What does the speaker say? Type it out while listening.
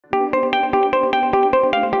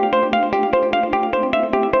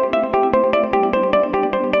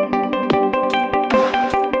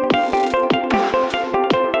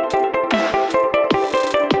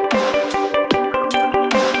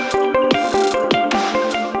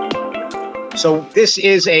So this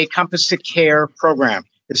is a Compass to Care program.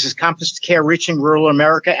 This is Compass to Care reaching rural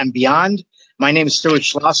America and beyond. My name is Stuart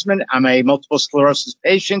Schlossman. I'm a multiple sclerosis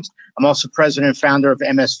patient. I'm also president and founder of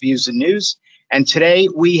MS Views and News. And today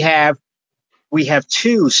we have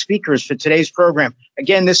two speakers for today's program.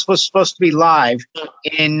 Again, this was supposed to be live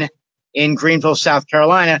in Greenville, South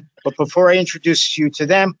Carolina. But before I introduce you to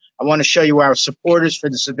them, I want to show you our supporters for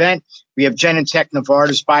this event. We have Genentech,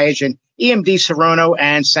 Novartis, Biogen, EMD, Serono,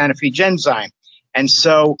 and Sanofi Genzyme. And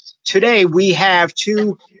so today we have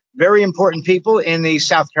two very important people in the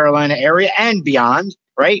South Carolina area and beyond,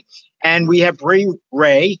 right? And we have Bri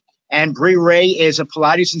Rhea, and Bri Rhea is a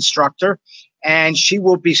Pilates instructor, and she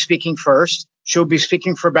will be speaking first. She'll be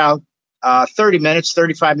speaking for about 30 minutes,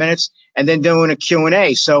 35 minutes, and then doing a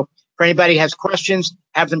Q&A. So for anybody who has questions,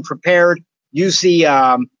 have them prepared. Use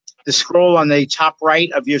the scroll on the top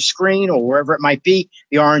right of your screen or wherever it might be,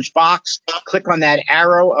 the orange box. Click on that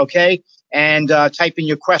arrow, okay, and type in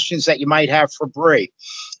your questions that you might have for Bri.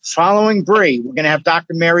 Following Bri, we're going to have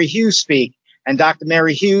Dr. Mary Hughes speak. And Dr.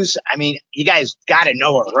 Mary Hughes, I mean, you guys got to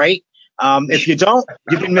know her, right? If you don't,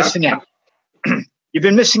 you've been missing out. You've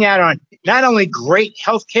been missing out on not only great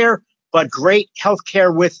healthcare, but great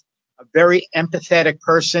healthcare with a very empathetic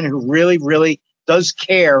person who really, really does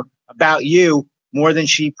care about you more than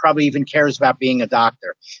she probably even cares about being a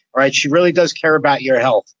doctor. All right, she really does care about your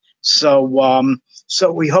health. So,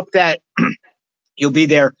 so we hope that you'll be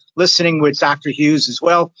there listening with Dr. Hughes as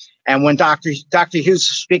well. And when Dr. Hughes will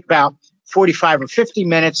speak about 45 or 50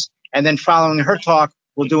 minutes, and then following her talk,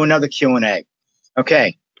 we'll do another Q&A.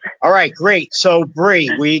 Okay. All right, great. So, Bri,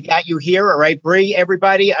 we got you here. All right, Bri,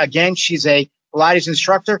 everybody. Again, she's a Pilates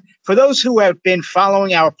instructor. For those who have been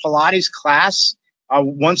following our Pilates class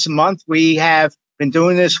once a month, we have been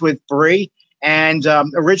doing this with Bri. And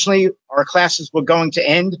originally, our classes were going to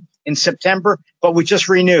end in September, but we just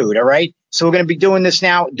renewed, all right? So we're going to be doing this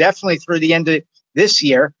now definitely through the end of this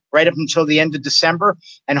year, right up until the end of December.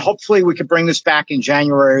 And hopefully we could bring this back in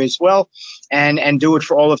January as well and do it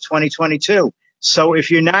for all of 2022. So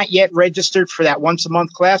if you're not yet registered for that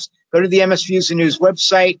once-a-month class, go to the MS Views and News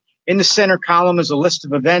website. In the center column is a list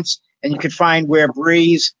of events, and you can find where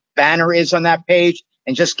Bri's banner is on that page,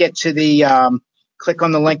 and just get to the click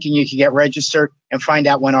on the link, and you can get registered and find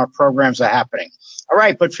out when our programs are happening. All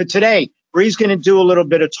right, but for today, Bri's going to do a little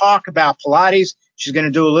bit of talk about Pilates. She's going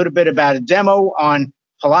to do a little bit about a demo on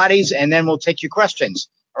Pilates, and then we'll take your questions.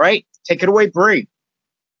 All right, take it away, Bri.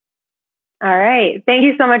 All right. Thank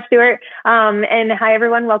you so much, Stuart. And hi,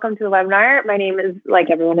 everyone. Welcome to the webinar. My name is, like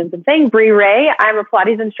everyone has been saying, Bri Rhea. I'm a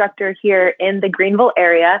Pilates instructor here in the Greenville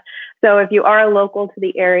area. So if you are local to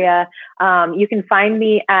the area, you can find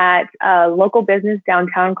me at a local business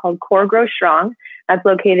downtown called Core Grow Strong. That's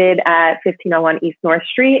located at 1501 East North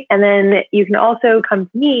Street. And then you can also come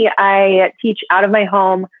to me. I teach out of my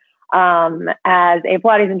home as a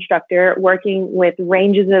Pilates instructor, working with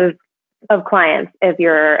ranges of clients. If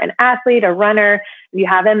you're an athlete, a runner, if you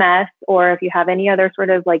have MS, or if you have any other sort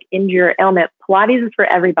of like injury or ailment, Pilates is for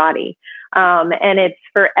everybody. And it's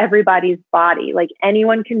for everybody's body. Like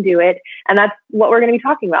anyone can do it. And that's what we're going to be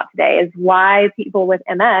talking about today, is why people with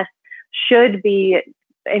MS should be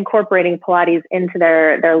incorporating Pilates into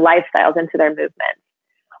their lifestyles, into their movements.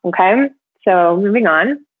 Okay. So moving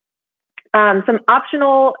on. Some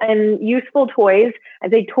optional and useful toys. I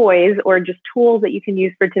say toys or just tools that you can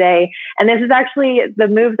use for today. And this is actually the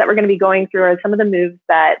moves that we're going to be going through are some of the moves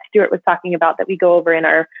that Stuart was talking about that we go over in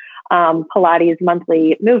our Pilates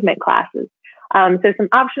monthly movement classes. So some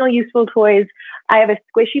optional useful toys. I have a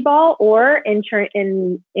squishy ball, or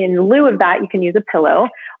in lieu of that, you can use a pillow,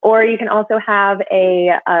 or you can also have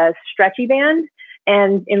a stretchy band.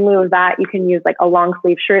 And in lieu of that, you can use like a long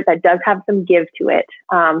sleeve shirt that does have some give to it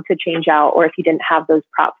to change out. Or if you didn't have those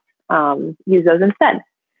props, use those instead.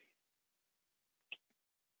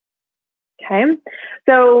 Okay.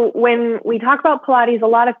 So when we talk about Pilates, a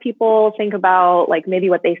lot of people think about like maybe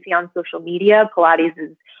what they see on social media. Pilates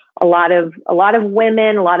is a lot of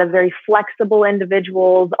women, a lot of very flexible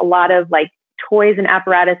individuals, a lot of like toys and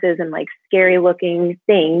apparatuses and like scary looking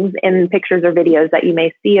things in pictures or videos that you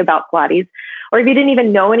may see about Pilates. Or if you didn't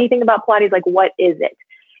even know anything about Pilates, like what is it?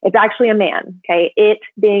 It's actually a man, okay? It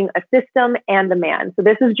being a system and a man. So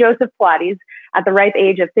this is Joseph Pilates at the ripe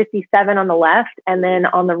age of 57 on the left. And then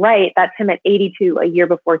on the right, that's him at 82, a year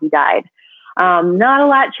before he died. Not a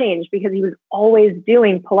lot changed because he was always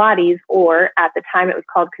doing Pilates, or at the time it was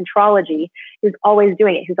called Contrology. He was always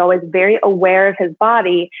doing it. He was always very aware of his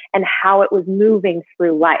body and how it was moving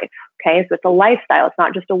through life. Okay, so it's a lifestyle. It's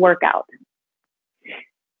not just a workout.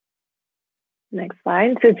 Next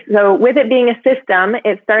slide. So with it being a system,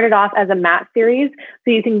 it started off as a mat series,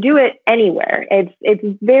 so you can do it anywhere.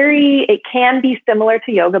 It can be similar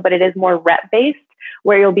to yoga, but it is more rep based,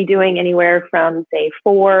 where you'll be doing anywhere from say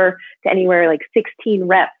 4 to anywhere like 16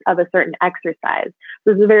 reps of a certain exercise.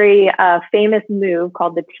 This is a very famous move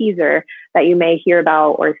called the teaser that you may hear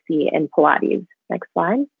about or see in Pilates. Next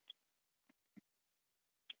slide.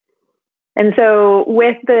 And so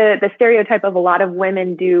with the stereotype of a lot of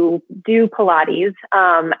women do Pilates,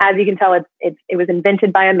 as you can tell, it was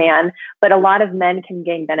invented by a man, but a lot of men can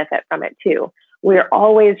gain benefit from it too. We're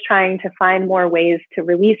always trying to find more ways to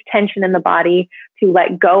release tension in the body, to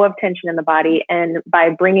let go of tension in the body. And by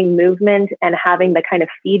bringing movement and having the kind of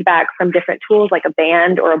feedback from different tools like a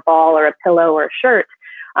band or a ball or a pillow or a shirt,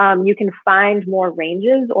 you can find more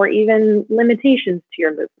ranges or even limitations to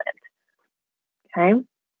your movement. Okay.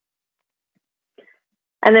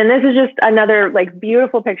 And then this is just another like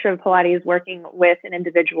beautiful picture of Pilates working with an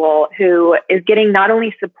individual who is getting not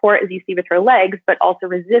only support as you see with her legs, but also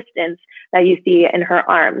resistance that you see in her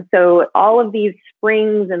arms. So all of these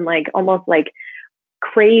springs and like almost like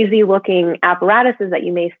crazy looking apparatuses that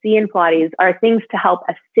you may see in Pilates are things to help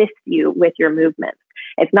assist you with your movement.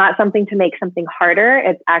 It's not something to make something harder.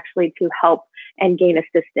 It's actually to help and gain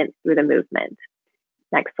assistance through the movement.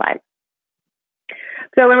 Next slide.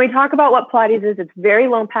 So when we talk about what Pilates is, it's very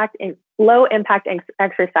low impact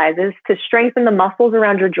exercises to strengthen the muscles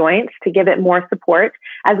around your joints, to give it more support,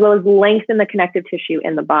 as well as lengthen the connective tissue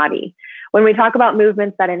in the body. When we talk about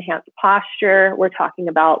movements that enhance posture, we're talking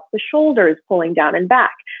about the shoulders pulling down and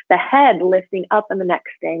back, the head lifting up and the neck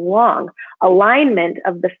staying long, alignment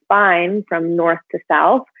of the spine from north to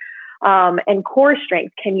south, and core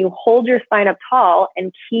strength. Can you hold your spine up tall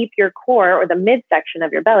and keep your core or the midsection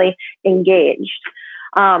of your belly engaged?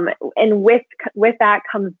 And with that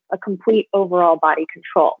comes a complete overall body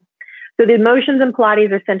control. So the motions in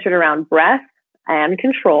Pilates are centered around breath and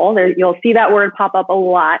control. You'll see that word pop up a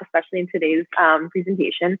lot, especially in today's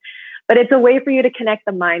presentation. But it's a way for you to connect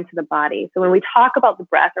the mind to the body. So when we talk about the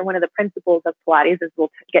breath, or one of the principles of Pilates, as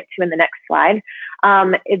we'll get to in the next slide,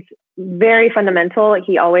 it's very fundamental.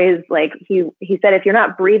 He always he said, if you're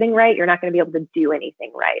not breathing right, you're not going to be able to do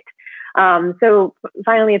anything right. So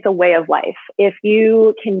finally, it's a way of life. If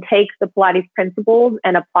you can take the Pilates principles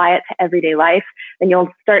and apply it to everyday life, then you'll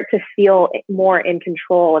start to feel more in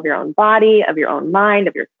control of your own body, of your own mind,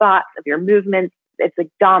 of your thoughts, of your movements. It's a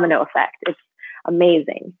domino effect. It's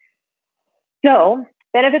amazing. So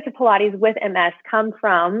benefits of Pilates with MS come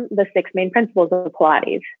from the 6 main principles of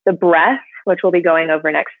Pilates: the breath, which we'll be going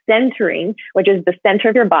over next; centering, which is the center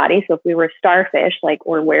of your body. So if we were starfish,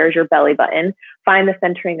 or where's your belly button, find the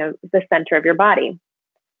center of your body.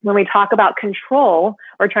 When we talk about control,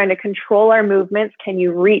 or trying to control our movements, can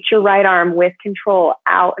you reach your right arm with control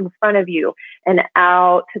out in front of you and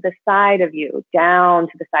out to the side of you, down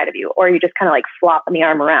to the side of you, or you just kind of like flopping the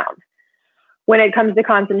arm around? When it comes to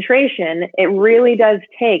concentration, it really does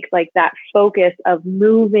take like that focus of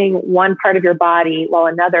moving one part of your body while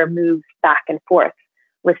another moves back and forth,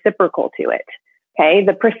 reciprocal to it. Okay.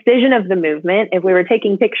 The precision of the movement, if we were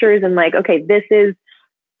taking pictures and like, okay, this is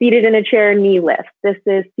seated in a chair, knee lift. This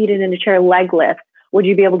is seated in a chair, leg lift. Would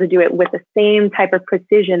you be able to do it with the same type of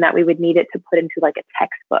precision that we would need it to put into like a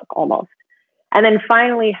textbook almost? And then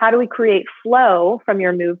finally, how do we create flow from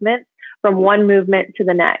your movement, from one movement to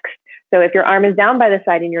the next? So if your arm is down by the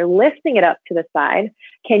side and you're lifting it up to the side,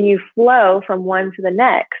 can you flow from one to the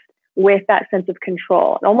next with that sense of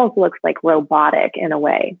control? It almost looks like robotic in a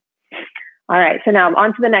way. All right, so now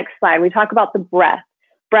on to the next slide. We talk about the breath.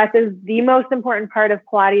 Breath is the most important part of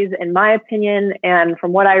Pilates, in my opinion, and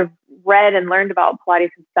from what I've read and learned about Pilates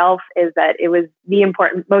itself, is that it was the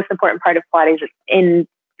most important part of Pilates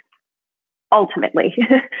ultimately.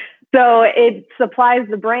 So it supplies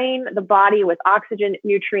the brain, the body with oxygen,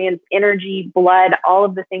 nutrients, energy, blood, all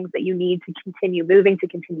of the things that you need to continue moving, to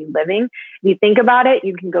continue living. If you think about it,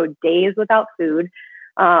 you can go days without food,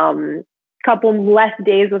 couple less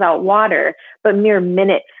days without water, but mere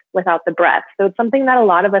minutes without the breath. So it's something that a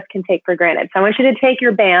lot of us can take for granted. So I want you to take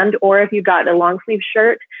your band, or if you've got a long sleeve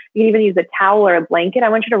shirt, you can even use a towel or a blanket. I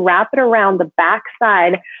want you to wrap it around the back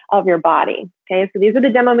side of your body. Okay, so these are the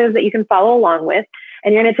demo moves that you can follow along with.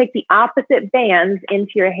 And you're going to take the opposite bands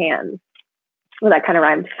into your hands. Well, that kind of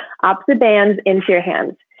rhymed. Opposite bands into your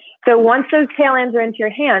hands. So once those tail ends are into your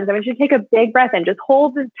hands, I want you to take a big breath in. Just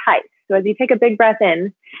hold it tight. So as you take a big breath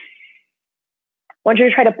in, I want you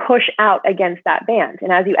to try to push out against that band.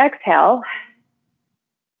 And as you exhale,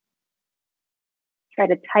 try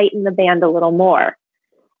to tighten the band a little more.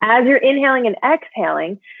 As you're inhaling and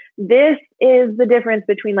exhaling, This is the difference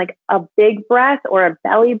between like a big breath or a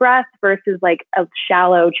belly breath versus like a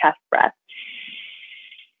shallow chest breath.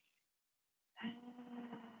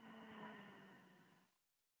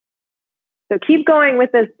 So keep going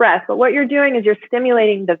with this breath, but what you're doing is you're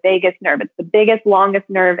stimulating the vagus nerve. It's the biggest, longest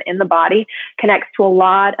nerve in the body, connects to a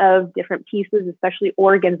lot of different pieces, especially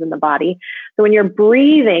organs in the body. So when you're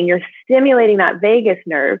breathing, you're stimulating that vagus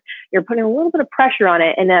nerve, you're putting a little bit of pressure on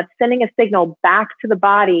it, and that's sending a signal back to the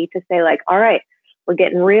body to say like, all right, we're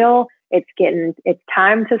getting real. It's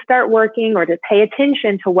time to start working or to pay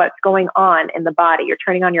attention to what's going on in the body. You're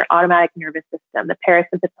turning on your automatic nervous system, the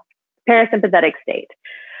parasympathetic state.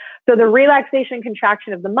 So the relaxation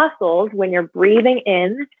contraction of the muscles, when you're breathing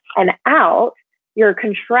in and out, you're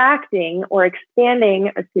contracting or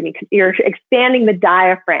expanding, you're expanding the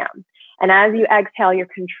diaphragm. And as you exhale, you're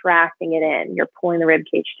contracting it in. You're pulling the rib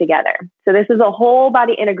cage together. So this is a whole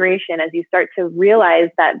body integration as you start to realize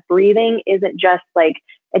that breathing isn't just like,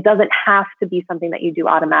 it doesn't have to be something that you do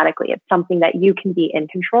automatically. It's something that you can be in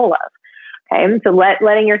control of. Okay, so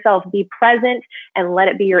letting yourself be present and let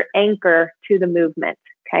it be your anchor to the movement.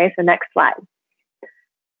 Okay, so next slide.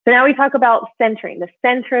 So now we talk about centering, the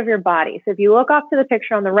center of your body. So if you look off to the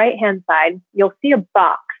picture on the right-hand side, you'll see a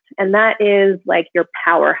box, and that is like your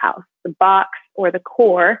powerhouse, the box or the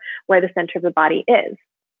core where the center of the body is.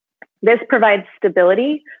 This provides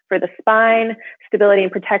stability for the spine, stability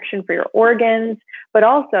and protection for your organs, but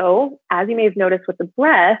also, as you may have noticed with the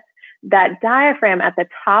breath, that diaphragm at the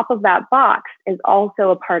top of that box is also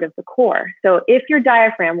a part of the core. So if your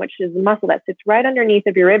diaphragm, which is the muscle that sits right underneath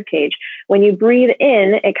of your rib cage, when you breathe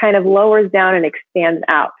in, it kind of lowers down and expands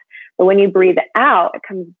out. But when you breathe out, it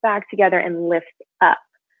comes back together and lifts up.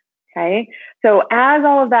 Okay. So as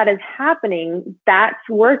all of that is happening, that's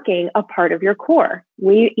working a part of your core.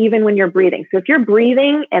 Even when you're breathing. So if you're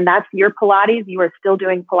breathing and that's your Pilates, you are still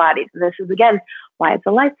doing Pilates. And this is again, why it's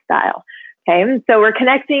a lifestyle. Okay, so we're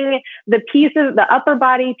connecting the upper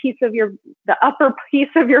piece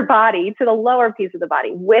of your body to the lower piece of the body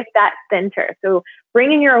with that center. So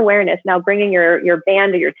bringing your awareness, now bringing your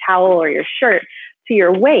band or your towel or your shirt to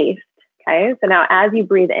your waist. Okay, so now as you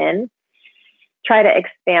breathe in, try to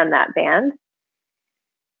expand that band.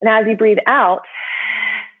 And as you breathe out,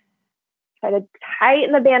 try to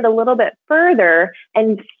tighten the band a little bit further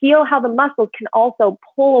and feel how the muscles can also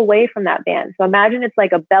pull away from that band. So imagine it's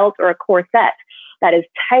like a belt or a corset that is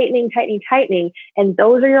tightening, tightening, tightening. And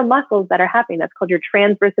those are your muscles that are happening. That's called your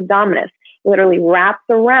transverse abdominis. It literally wraps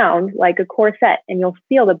around like a corset, and you'll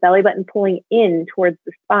feel the belly button pulling in towards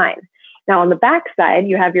the spine. Now on the back side,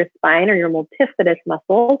 you have your spine or your multifidus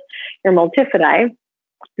muscles, your multifidi,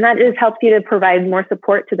 and that just helps you to provide more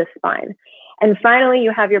support to the spine. And finally,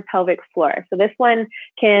 you have your pelvic floor. So this one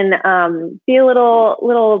can be a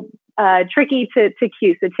little tricky to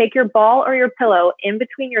cue. So take your ball or your pillow in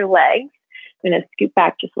between your legs. I'm going to scoot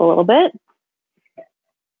back just a little bit.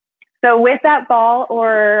 So with that ball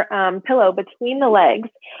or pillow between the legs,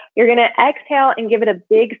 you're going to exhale and give it a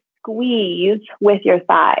big squeeze with your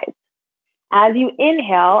thighs. As you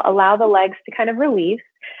inhale, allow the legs to kind of release,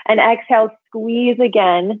 and exhale, squeeze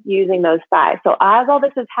again using those thighs. So as all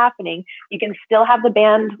this is happening, you can still have the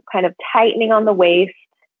band kind of tightening on the waist,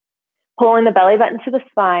 pulling the belly button to the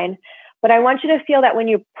spine. But I want you to feel that when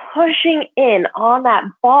you're pushing in on that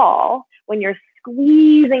ball, when you're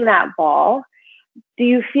squeezing that ball, do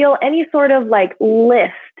you feel any sort of like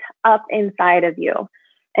lift up inside of you?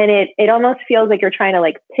 And it almost feels like you're trying to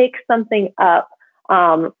like pick something up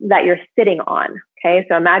that you're sitting on. Okay,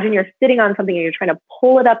 so imagine you're sitting on something and you're trying to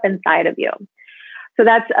pull it up inside of you. So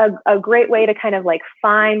that's a great way to kind of like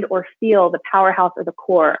find or feel the powerhouse or the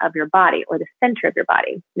core of your body or the center of your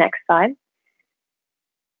body. Next slide.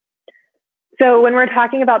 So when we're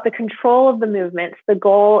talking about the control of the movements, the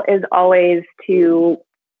goal is always to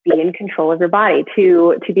be in control of your body,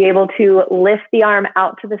 to be able to lift the arm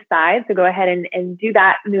out to the side. So go ahead and do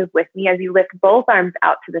that move with me as you lift both arms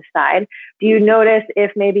out to the side. Do you notice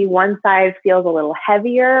if maybe one side feels a little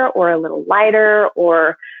heavier or a little lighter,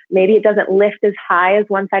 or maybe it doesn't lift as high as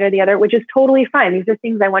one side or the other, which is totally fine. These are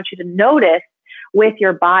things I want you to notice with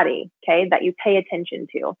your body, okay, that you pay attention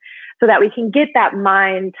to, so that we can get that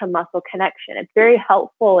mind to muscle connection. It's very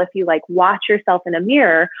helpful if you like watch yourself in a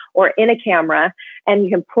mirror or in a camera, and you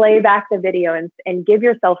can play back the video and give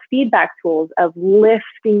yourself feedback tools of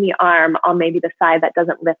lifting the arm on maybe the side that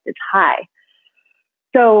doesn't lift as high.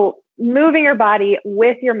 So moving your body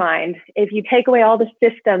with your mind, if you take away all the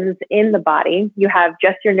systems in the body, you have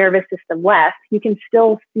just your nervous system left, you can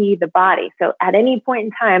still see the body. So at any point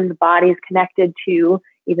in time, the body is connected to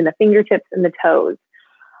even the fingertips and the toes.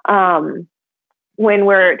 when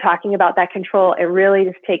we're talking about that control, it really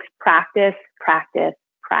just takes practice, practice,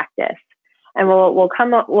 practice. And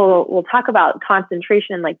we'll talk about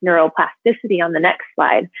concentration and like neuroplasticity on the next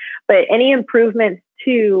slide. But any improvements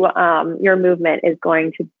to your movement is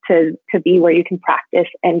going to be where you can practice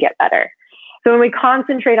and get better. So when we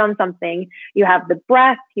concentrate on something, you have the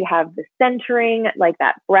breath, you have the centering, like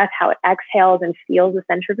that breath, how it exhales and feels the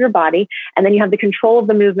center of your body. And then you have the control of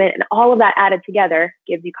the movement, and all of that added together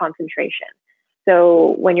gives you concentration.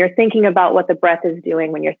 So when you're thinking about what the breath is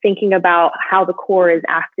doing, when you're thinking about how the core is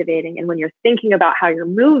activating, and when you're thinking about how you're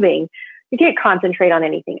moving, you can't concentrate on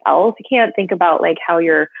anything else. You can't think about like how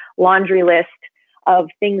your laundry list of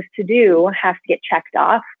things to do has to get checked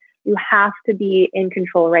off. You have to be in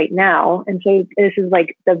control right now. And so this is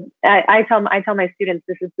like I tell my students,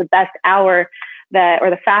 this is the best hour or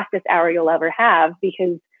the fastest hour you'll ever have,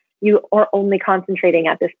 because you are only concentrating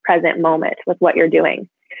at this present moment with what you're doing.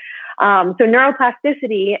 So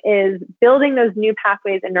neuroplasticity is building those new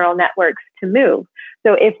pathways and neural networks to move.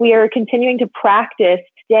 So if we are continuing to practice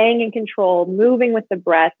staying in control, moving with the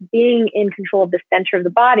breath, being in control of the center of the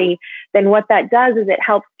body, then what that does is it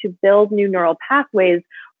helps to build new neural pathways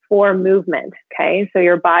for movement. Okay. So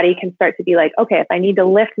your body can start to be like, okay, if I need to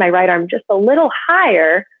lift my right arm just a little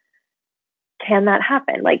higher, can that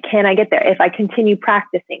happen? Like, can I get there? If I continue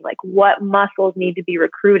practicing, like what muscles need to be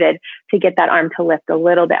recruited to get that arm to lift a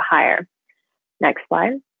little bit higher? Next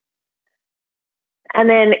slide. And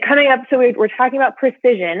then coming up, so we're talking about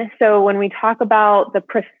precision. So when we talk about the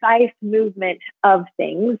precise movement of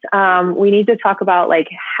things, we need to talk about like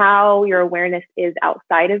how your awareness is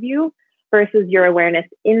outside of you versus your awareness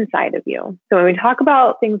inside of you. So when we talk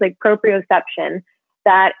about things like proprioception,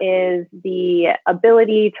 that is the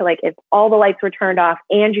ability to, like, if all the lights were turned off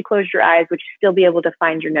and you closed your eyes, would you still be able to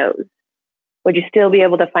find your nose? Would you still be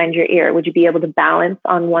able to find your ear? Would you be able to balance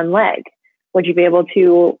on one leg? Would you be able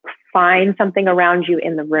to find something around you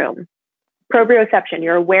in the room? Proprioception,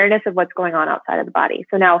 your awareness of what's going on outside of the body.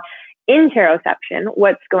 So now interoception,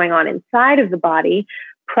 what's going on inside of the body.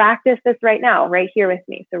 Practice this right now, right here with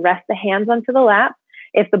me. So rest the hands onto the lap.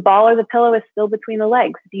 If the ball or the pillow is still between the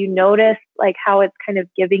legs, do you notice like how it's kind of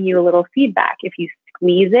giving you a little feedback? If you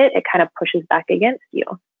squeeze it, it kind of pushes back against you.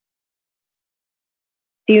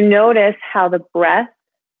 Do you notice how the breath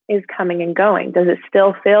is coming and going? Does it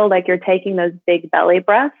still feel like you're taking those big belly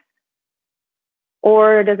breaths?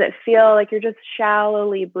 Or does it feel like you're just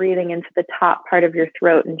shallowly breathing into the top part of your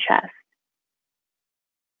throat and chest?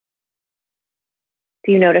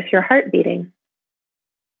 Do you notice your heart beating?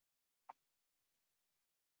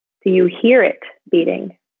 Do you hear it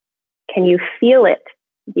beating? Can you feel it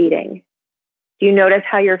beating? Do you notice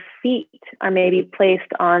how your feet are maybe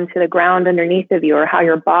placed onto the ground underneath of you, or how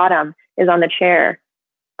your bottom is on the chair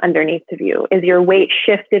underneath of you? Is your weight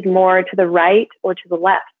shifted more to the right or to the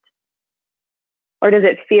left? Or does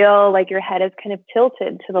it feel like your head is kind of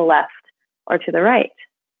tilted to the left or to the right?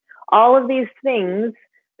 All of these things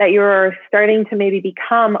that you're starting to maybe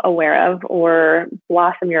become aware of or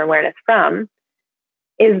blossom your awareness from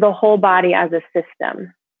is the whole body as a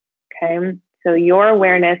system. Okay. So your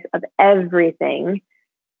awareness of everything,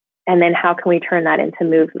 and then how can we turn that into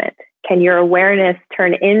movement? Can your awareness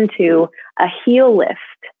turn into a heel lift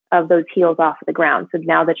of those heels off the ground? So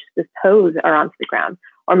now that just the toes are onto the ground,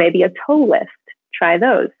 or maybe a toe lift, try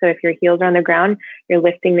those. So if your heels are on the ground, you're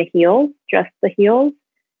lifting the heels, just the heels.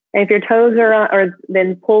 And if your toes are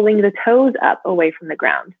then pulling the toes up away from the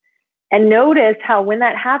ground. And notice how when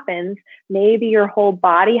that happens, maybe your whole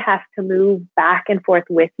body has to move back and forth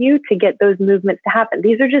with you to get those movements to happen.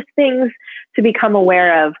 These are just things to become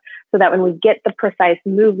aware of, so that when we get the precise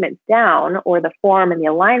movements down, or the form and the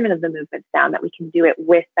alignment of the movements down, that we can do it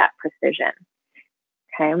with that precision.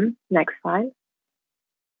 Okay, next slide.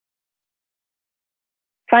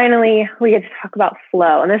 Finally, we get to talk about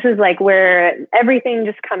flow. And this is like where everything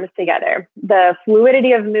just comes together. The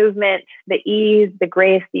fluidity of movement, the ease, the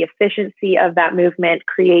grace, the efficiency of that movement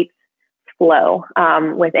creates flow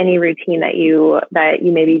with any routine that you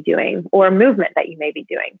may be doing, or movement that you may be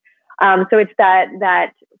doing. So it's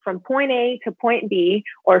that from point A to point B,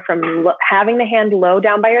 or from having the hand low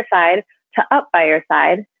down by your side to up by your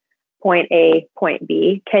side, point A, point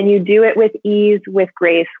B. Can you do it with ease, with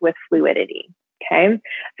grace, with fluidity? Okay,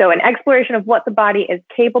 so an exploration of what the body is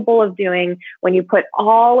capable of doing when you put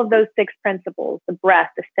all of those 6 principles, the breath,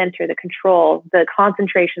 the center, the control, the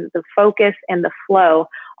concentration, the focus, and the flow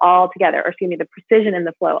all together, or excuse me, the precision and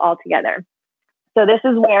the flow all together. So this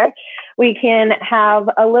is where we can have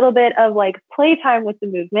a little bit of like playtime with the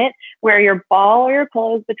movement, where your ball or your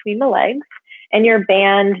pillow is between the legs, And your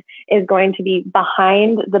band is going to be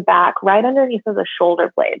behind the back, right underneath of the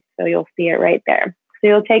shoulder blades. So you'll see it right there. So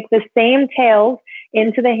you'll take the same tails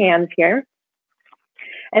into the hands here.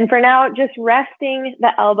 And for now, just resting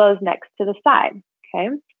the elbows next to the side,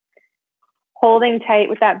 okay? Holding tight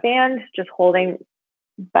with that band, just holding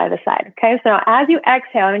by the side, okay? So now as you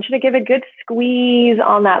exhale, I want you to give a good squeeze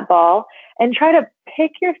on that ball and try to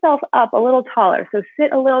pick yourself up a little taller. So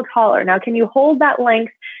sit a little taller. Now, can you hold that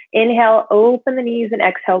length? Inhale, open the knees, and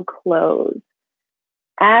exhale, close.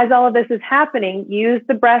 As all of this is happening, use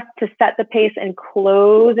the breath to set the pace and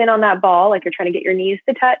close in on that ball like you're trying to get your knees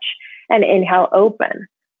to touch, and inhale, open.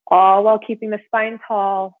 All while keeping the spine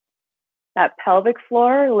tall, that pelvic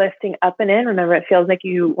floor lifting up and in. Remember, it feels like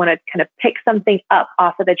you want to kind of pick something up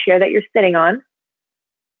off of the chair that you're sitting on.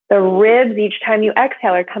 The ribs, each time you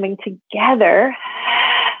exhale, are coming together.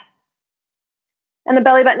 And the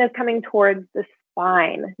belly button is coming towards the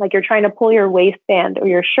spine, like you're trying to pull your waistband or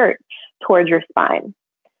your shirt towards your spine.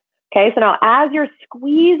 Okay, so now as you're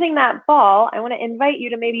squeezing that ball, I want to invite you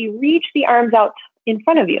to maybe reach the arms out in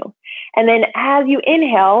front of you. And then as you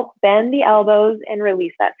inhale, bend the elbows and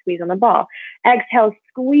release that squeeze on the ball. Exhale,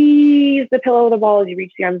 squeeze the pillow of the ball as you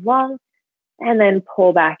reach the arms long, and then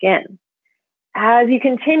pull back in. As you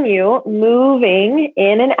continue moving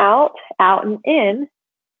in and out and in,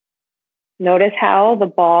 notice how the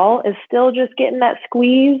ball is still just getting that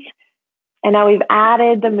squeeze. And now we've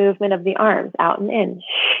added the movement of the arms out and in.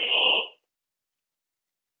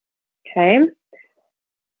 Okay.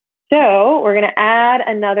 So we're going to add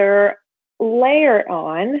another layer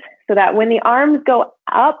on so that when the arms go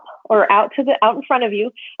up or out in front of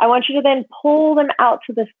you, I want you to then pull them out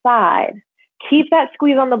to the side. Keep that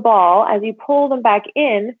squeeze on the ball as you pull them back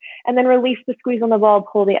in, and then release the squeeze on the ball,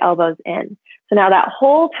 pull the elbows in. So now that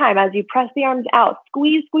whole time as you press the arms out,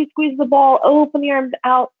 squeeze, squeeze, squeeze the ball, open the arms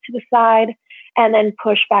out to the side, and then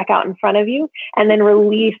push back out in front of you, and then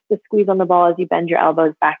release the squeeze on the ball as you bend your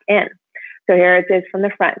elbows back in. So here it is from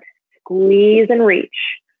the front. Squeeze and reach.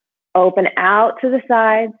 Open out to the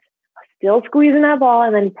sides, still squeezing that ball,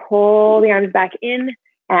 and then pull the arms back in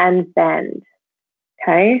and bend.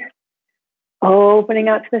 Okay? Opening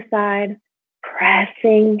out to the side,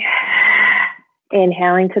 pressing,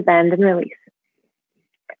 inhaling to bend and release.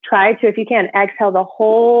 Try to, if you can, exhale the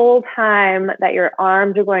whole time that your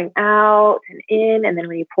arms are going out and in, and then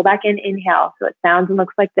when you pull back in, inhale. So it sounds and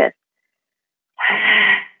looks like this.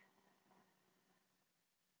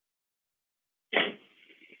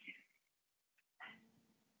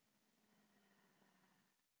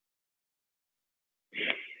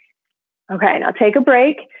 Okay, now take a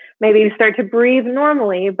break. Maybe you start to breathe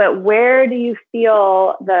normally, but where do you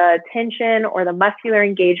feel the tension or the muscular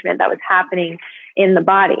engagement that was happening in the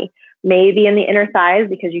body? Maybe in the inner thighs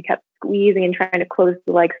because you kept squeezing and trying to close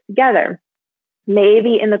the legs together.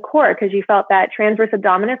 Maybe in the core because you felt that transverse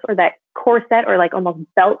abdominis or that corset or like almost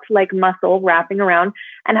belt-like muscle wrapping around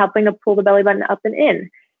and helping to pull the belly button up and in.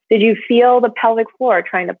 Did you feel the pelvic floor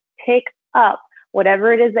trying to pick up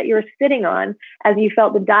whatever it is that you're sitting on as you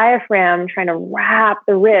felt the diaphragm trying to wrap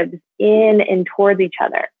the ribs in and towards each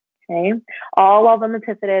other, okay? All while the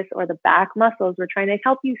epiphysis or the back muscles were trying to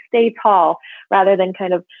help you stay tall rather than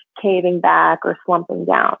kind of caving back or slumping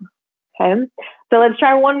down, okay? So let's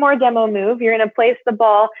try one more demo move. You're gonna place the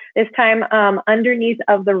ball, this time underneath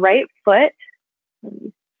of the right foot. Let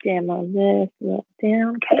me demo this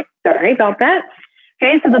down, okay? Sorry about that.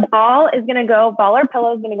 Okay, so the ball is going to go, ball or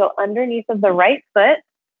pillow is going to go underneath of the right foot.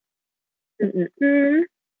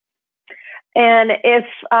 And if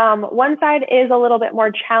one side is a little bit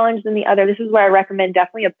more challenged than the other, this is where I recommend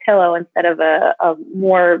definitely a pillow instead of a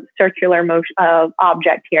more circular motion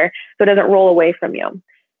object here, so it doesn't roll away from you.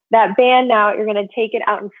 That band now, you're going to take it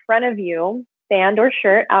out in front of you, band or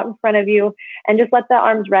shirt out in front of you, and just let the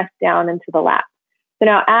arms rest down into the lap. So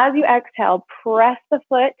now as you exhale, press the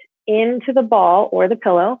foot into the ball or the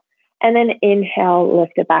pillow, and then inhale,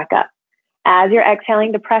 lift it back up. As you're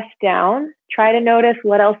exhaling to press down, try to notice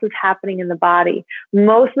what else is happening in the body.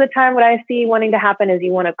 Most of the time, what I see wanting to happen is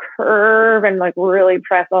you want to curve and like really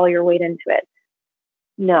press all your weight into it.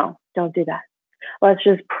 No, don't do that. Let's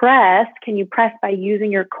just press. Can you press by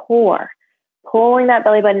using your core, pulling that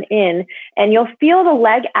belly button in, and you'll feel the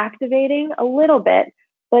leg activating a little bit,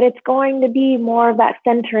 but it's going to be more of that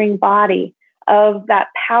centering body of that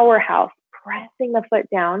powerhouse, pressing the foot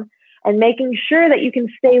down and making sure that you can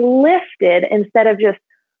stay lifted instead of just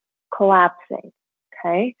collapsing,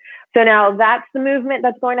 okay? So now that's the movement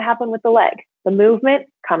that's going to happen with the leg. The movement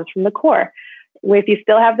comes from the core. If you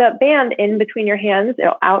still have that band in between your hands,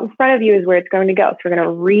 out in front of you is where it's going to go. So we're going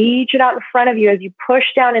to reach it out in front of you as you push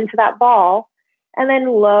down into that ball and then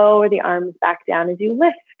lower the arms back down as you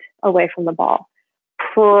lift away from the ball.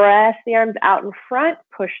 Press the arms out in front,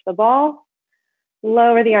 push the ball,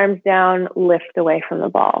 lower the arms down, lift away from the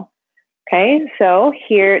ball. Okay, so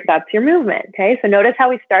here, that's your movement. Okay, so notice how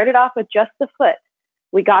we started off with just the foot.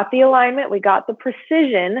 We got the alignment, we got the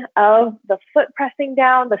precision of the foot pressing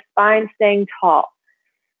down, the spine staying tall.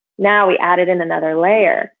 Now we added in another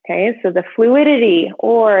layer. Okay, so the fluidity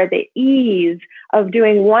or the ease of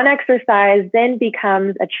doing one exercise then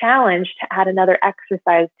becomes a challenge to add another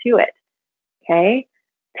exercise to it. Okay,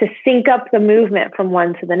 to sync up the movement from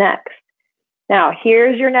one to the next. Now,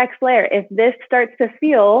 here's your next layer. If this starts to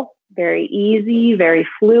feel very easy, very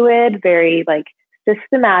fluid, very like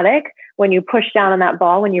systematic, when you push down on that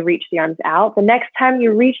ball, when you reach the arms out, the next time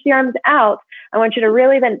you reach the arms out, I want you to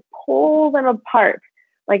really then pull them apart,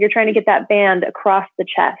 like you're trying to get that band across the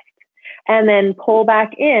chest, and then pull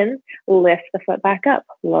back in, lift the foot back up,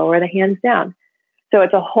 lower the hands down. So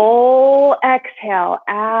it's a whole exhale,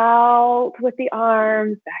 out with the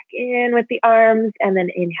arms, back in with the arms, and then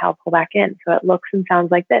inhale, pull back in. So it looks and sounds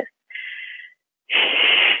like this.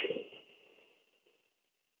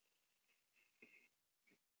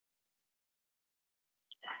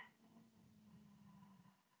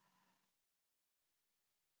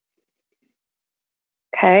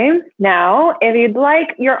 Okay, now if you'd like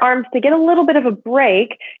your arms to get a little bit of a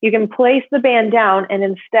break, you can place the band down and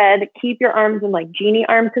instead keep your arms in like genie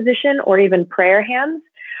arm position or even prayer hands.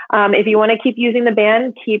 If you want to keep using the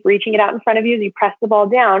band, keep reaching it out in front of you as you press the ball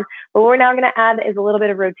down. But what we're now going to add is a little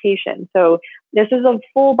bit of rotation. So this is a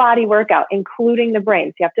full body workout, including the brain.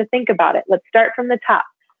 So you have to think about it. Let's start from the top.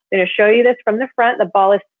 I'm going to show you this from the front. The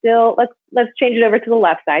ball is still, let's change it over to the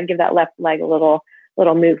left side. Give that left leg a little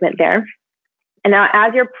movement there. And now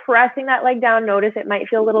as you're pressing that leg down, notice it might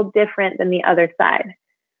feel a little different than the other side.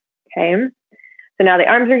 Okay. So now the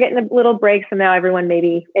arms are getting a little break. So now everyone may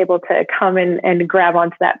be able to come in and grab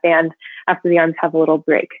onto that band after the arms have a little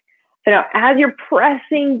break. So now as you're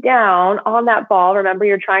pressing down on that ball, remember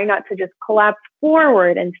you're trying not to just collapse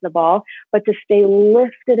forward into the ball, but to stay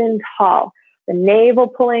lifted and tall. The navel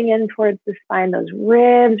pulling in towards the spine, those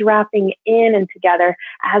ribs wrapping in and together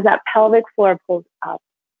as that pelvic floor pulls up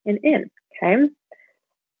and in. Okay.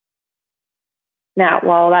 Now,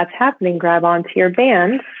 while that's happening, grab onto your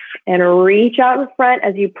band and reach out in front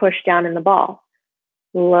as you push down in the ball.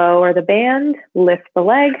 Lower the band, lift the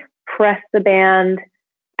leg, press the band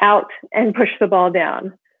out, and push the ball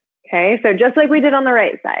down. Okay, so just like we did on the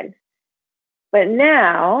right side. But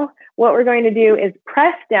now, what we're going to do is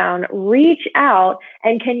press down, reach out,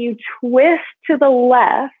 and can you twist to the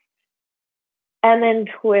left and then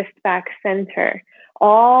twist back center?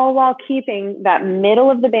 All while keeping that middle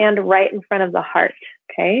of the band right in front of the heart,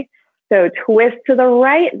 okay? So twist to the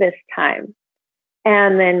right this time,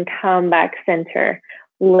 and then come back center,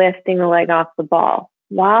 lifting the leg off the ball.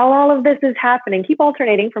 While all of this is happening, keep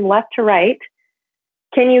alternating from left to right.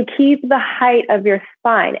 Can you keep the height of your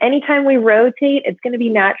spine? Anytime we rotate, it's going to be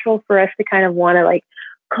natural for us to kind of want to like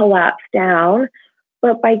collapse down.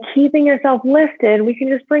 But by keeping yourself lifted, we can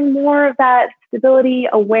just bring more of that stability,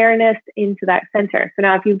 awareness into that center. So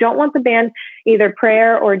now if you don't want the band, either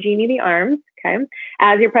prayer or genie the arms, okay,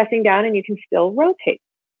 as you're pressing down, and you can still rotate.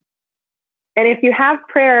 And if you have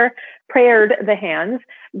prayed the hands,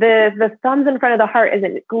 the thumbs in front of the heart is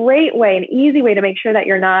a great way, an easy way to make sure that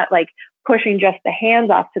you're not like pushing just the hands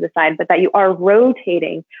off to the side, but that you are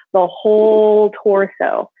rotating the whole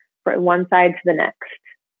torso from one side to the next.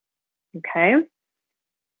 Okay.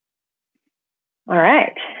 All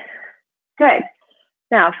right, good.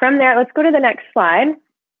 Now from there, let's go to the next slide.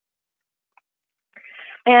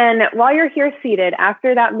 And while you're here seated,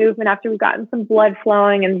 after that movement, after we've gotten some blood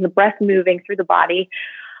flowing and the breath moving through the body,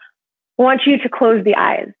 I want you to close the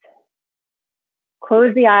eyes.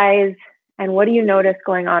 Close the eyes, and what do you notice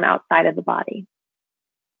going on outside of the body?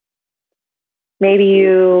 Maybe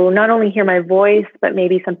you not only hear my voice, but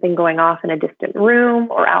maybe something going off in a distant room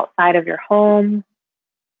or outside of your home.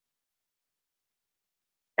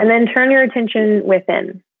 And then turn your attention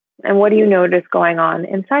within. And what do you notice going on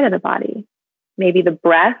inside of the body? Maybe the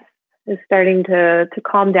breath is starting to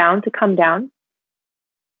calm down, to come down.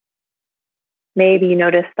 Maybe you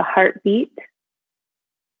notice the heartbeat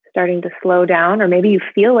starting to slow down, or maybe you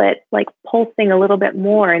feel it like pulsing a little bit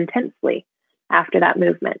more intensely after that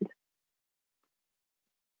movement.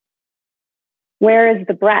 Where is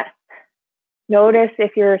the breath? Notice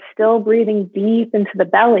if you're still breathing deep into the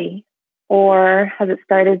belly, or has it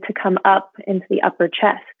started to come up into the upper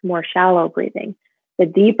chest, more shallow breathing? The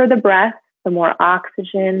deeper the breath, the more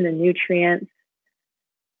oxygen, the nutrients,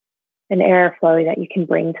 and airflow that you can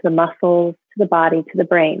bring to the muscles, to the body, to the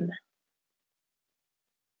brain.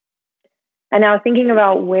 And now thinking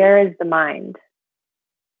about, where is the mind?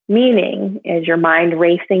 Meaning, is your mind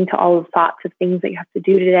racing to all the thoughts of things that you have to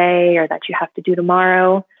do today or that you have to do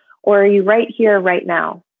tomorrow? Or are you right here, right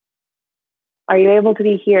now? Are you able to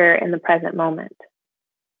be here in the present moment?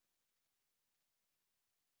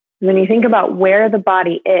 When you think about where the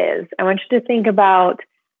body is, I want you to think about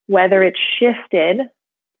whether it's shifted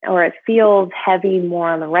or it feels heavy more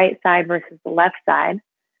on the right side versus the left side.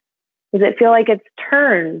 Does it feel like it's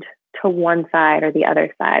turned to one side or the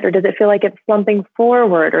other side? Or does it feel like it's slumping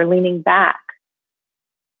forward or leaning back?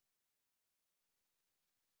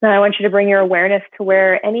 Now I want you to bring your awareness to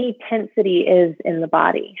where any tensity is in the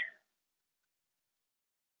body.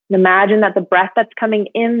 And imagine that the breath that's coming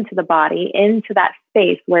into the body, into that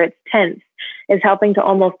space where it's tense, is helping to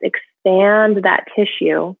almost expand that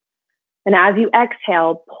tissue. And as you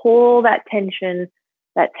exhale, pull that tension,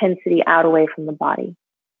 that tensity out away from the body.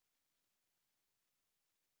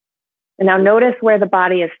 And now notice where the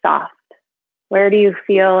body is soft. Where do you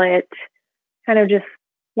feel it kind of just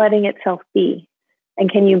letting itself be?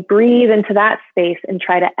 And can you breathe into that space and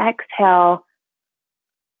try to exhale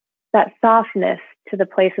that softness to the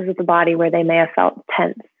places of the body where they may have felt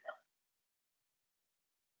tense?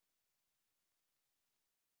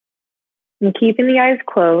 And keeping the eyes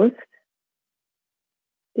closed,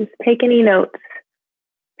 just take any notes.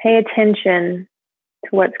 Pay attention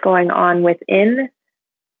to what's going on within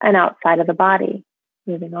and outside of the body.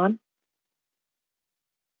 Moving on.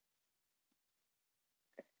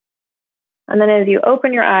 And then as you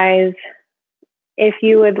open your eyes, if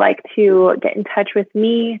you would like to get in touch with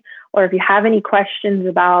me, or if you have any questions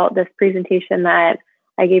about this presentation that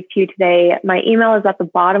I gave to you today, my email is at the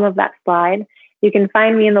bottom of that slide. You can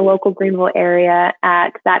find me in the local Greenville area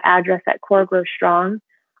at that address at Core Grow Strong,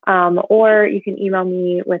 or you can email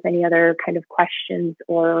me with any other kind of questions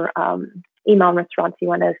or email response you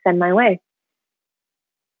want to send my way.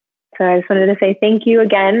 So I just wanted to say thank you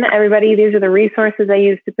again, everybody. These are the resources I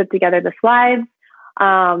used to put together the slides.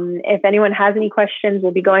 If anyone has any questions,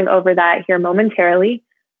 we'll be going over that here momentarily.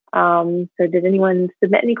 So did anyone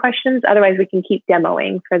submit any questions? Otherwise, we can keep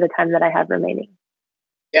demoing for the time that I have remaining.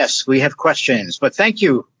 Yes, we have questions, but thank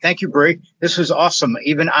you. Thank you, Bri. This was awesome.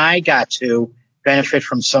 Even I got to benefit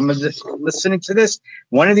from some of this, listening to this.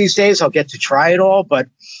 One of these days I'll get to try it all, but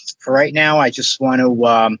for right now, I just want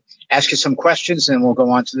to ask you some questions and we'll go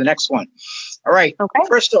on to the next one. All right. Okay.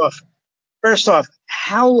 First off,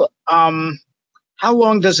 how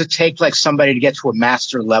long does it take like somebody to get to a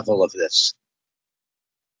master level of this?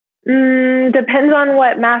 Depends on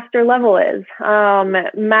what master level is.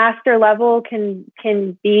 Master level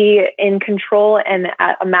can be in control and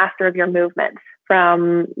a master of your movements,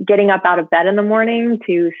 from getting up out of bed in the morning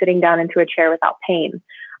to sitting down into a chair without pain.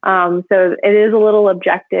 So it is a little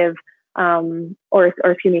objective, or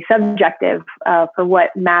excuse me, subjective for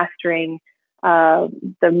what mastering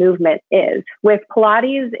the movement is. With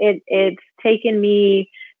Pilates, it's taken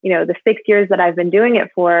me, the 6 years that I've been doing it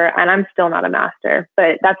for, and I'm still not a master,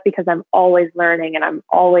 but that's because I'm always learning and I'm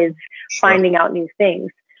always finding out new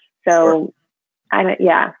things. So,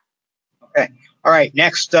 yeah. Okay. All right.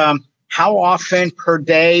 Next, how often per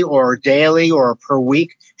day or daily or per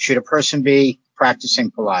week should a person be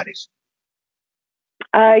practicing Pilates?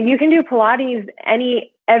 You can do Pilates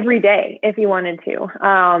every day if you wanted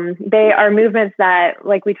to. They are movements that,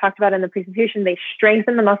 like we talked about in the presentation, they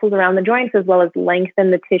strengthen the muscles around the joints as well as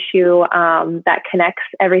lengthen the tissue that connects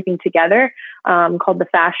everything together, called the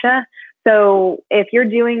fascia. So if you're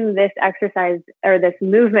doing this exercise or this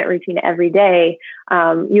movement routine every day,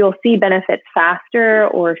 you'll see benefits faster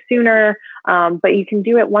or sooner, but you can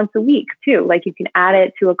do it once a week too. Like you can add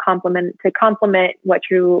it to complement what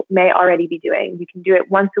you may already be doing. You can do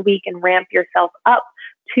it once a week and ramp yourself up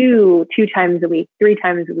to 2 times a week, 3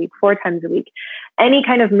 times a week, 4 times a week. Any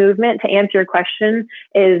kind of movement, to answer your question,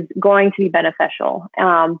 is going to be beneficial.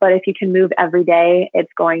 But if you can move every day,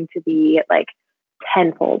 it's going to be like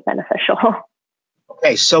tenfold beneficial.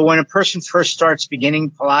 Okay, so when a person first starts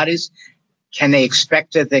beginning Pilates, can they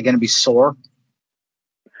expect that they're going to be sore?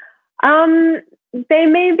 They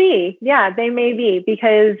may be. Yeah, they may be,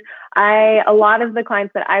 because a lot of the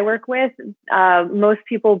clients that I work with, most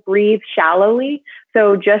people breathe shallowly.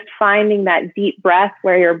 So just finding that deep breath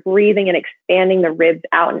where you're breathing and expanding the ribs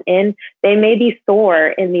out and in, they may be sore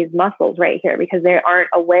in these muscles right here because they aren't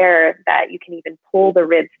aware that you can even pull the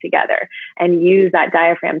ribs together and use that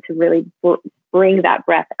diaphragm to really bring that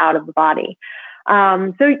breath out of the body.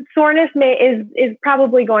 So soreness is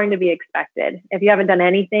probably going to be expected. If you haven't done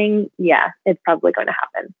anything, yeah, it's probably going to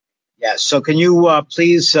happen. Yeah. So can you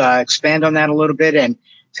please expand on that a little bit and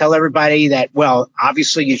tell everybody that, well,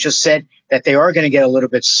 obviously you just said that they are going to get a little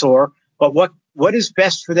bit sore, but what is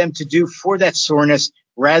best for them to do for that soreness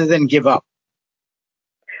rather than give up?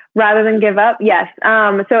 Rather than give up, yes.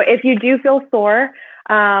 So if you do feel sore,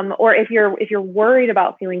 or if you're worried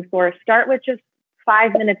about feeling sore, start with just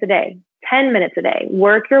 5 minutes a day, 10 minutes a day.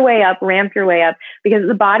 Work your way up, ramp your way up, because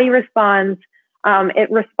the body responds.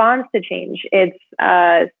 It responds to change. It's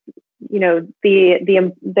the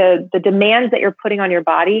demands that you're putting on your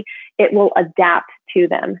body, it will adapt to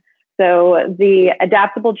them. So the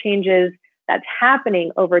adaptable changes that's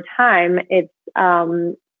happening over time, it's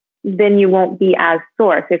then you won't be as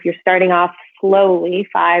sore. So if you're starting off slowly,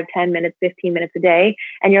 5, 10 minutes, 15 minutes a day,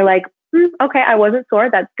 and you're like, okay, I wasn't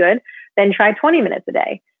sore, that's good, then try 20 minutes a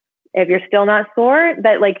day. If you're still not sore,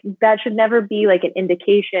 that should never be like an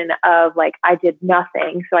indication of like, I did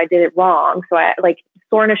nothing, so I did it wrong. So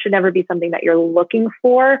soreness should never be something that you're looking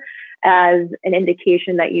for as an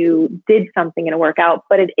indication that you did something in a workout,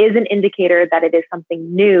 but it is an indicator that it is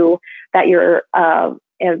something new that you're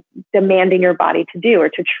demanding your body to do, or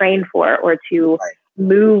to train for, or to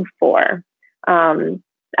move for. I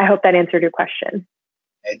hope that answered your question.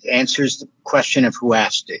 It answers the question of who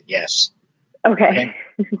asked it. Yes. Okay.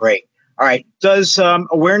 Great. All right. Does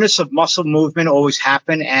awareness of muscle movement always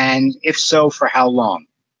happen? And if so, for how long?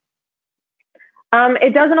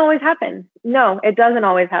 It doesn't always happen. No, it doesn't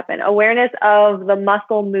always happen. Awareness of the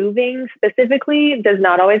muscle moving specifically does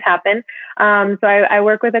not always happen. So I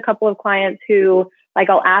work with a couple of clients who, like,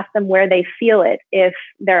 I'll ask them where they feel it if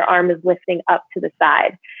their arm is lifting up to the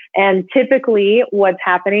side. And typically what's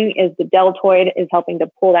happening is the deltoid is helping to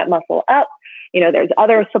pull that muscle up. There's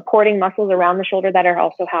other supporting muscles around the shoulder that are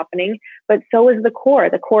also happening, but so is the core.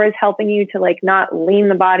 The core is helping you to like not lean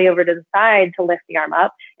the body over to the side to lift the arm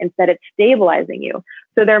up. Instead, it's stabilizing you.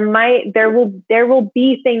 So there will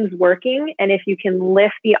be things working. And if you can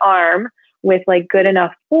lift the arm with like good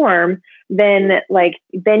enough form, then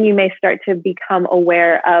you may start to become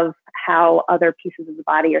aware of how other pieces of the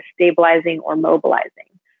body are stabilizing or mobilizing.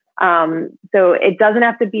 So it doesn't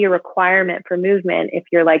have to be a requirement for movement. If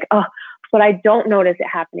you're like, oh, but I don't notice it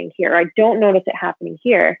happening here, I don't notice it happening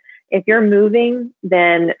here. If you're moving,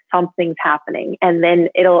 then something's happening, and then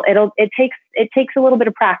it takes a little bit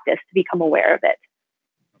of practice to become aware of it.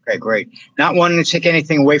 Okay, great. Not wanting to take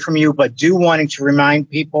anything away from you, but wanting to remind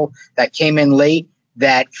people that came in late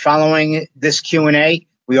that following this Q&A,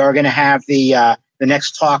 we are going to have the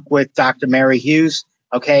next talk with Dr. Mary Hughes.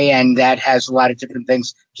 Okay, and that has a lot of different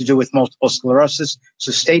things to do with multiple sclerosis.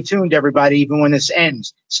 So stay tuned, everybody. Even when this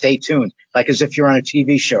ends, stay tuned, like as if you're on a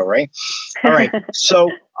TV show, right? All right.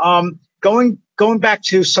 So going back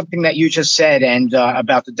to something that you just said and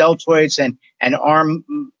about the deltoids and arm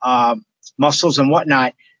muscles and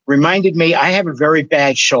whatnot, reminded me I have a very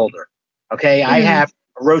bad shoulder. Okay, I have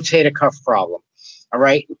a rotator cuff problem. All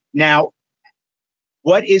right. Now,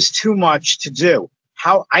 what is too much to do?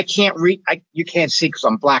 How I can't read, you can't see because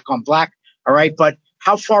I'm black on black. All right. But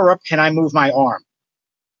how far up can I move my arm?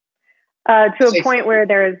 To a point where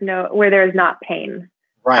there is not pain.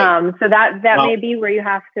 Right. So that may be where you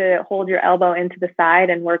have to hold your elbow into the side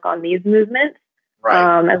and work on these movements.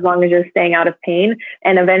 Right. As long as you're staying out of pain,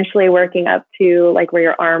 and eventually working up to like where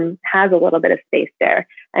your arm has a little bit of space there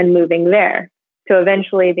and moving there. So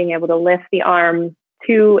eventually being able to lift the arm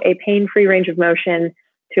to a pain-free range of motion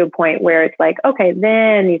to a point where it's like, okay,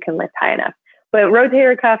 then you can lift high enough. But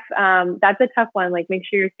rotator cuff, that's a tough one. Like, make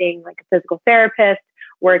sure you're seeing like a physical therapist,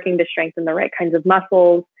 working to strengthen the right kinds of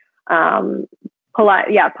muscles. Pilates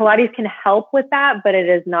can help with that, but it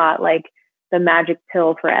is not like the magic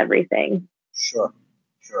pill for everything. Sure.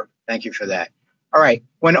 Thank you for that. All right.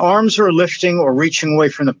 When arms are lifting or reaching away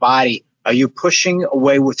from the body, are you pushing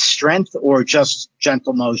away with strength or just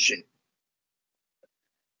gentle motion?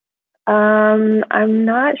 I'm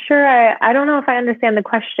not sure. I don't know if I understand the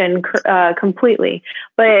question completely,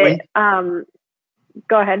 but go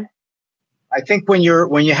ahead. I think when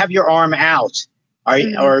you have your arm out,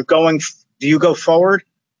 do you go forward?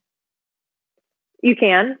 You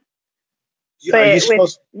can. Are you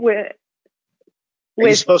supposed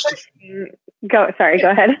to go? Sorry, go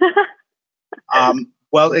ahead.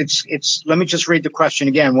 Well, it's. Let me just read the question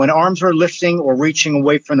again. When arms are lifting or reaching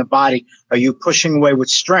away from the body, are you pushing away with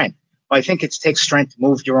strength? Well, I think it takes strength to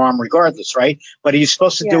move your arm regardless, right? But are you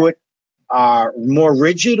supposed to do it more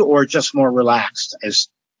rigid or just more relaxed? Is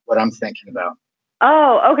what I'm thinking about.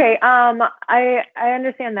 Oh, okay. I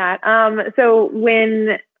understand that. So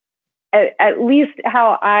when at least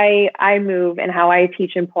how I move and how I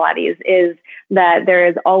teach in Pilates is that there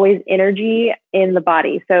is always energy in the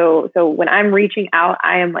body. So when I'm reaching out,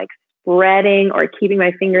 I am like spreading or keeping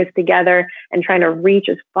my fingers together and trying to reach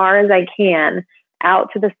as far as I can. out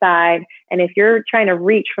to the side. And if you're trying to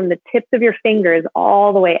reach from the tips of your fingers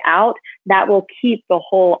all the way out, that will keep the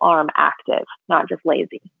whole arm active, not just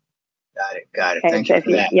lazy. Got it. Got it. Okay? Thank So you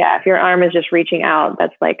for that. Yeah, if your arm is just reaching out,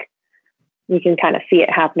 that's like, you can kind of see it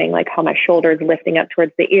happening, like how my shoulder is lifting up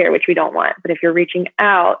towards the ear, which we don't want. But if you're reaching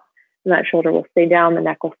out, then that shoulder will stay down, the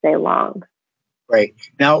neck will stay long. Great.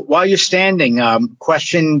 Now, while you're standing,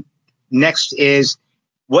 question next is,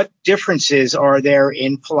 what differences are there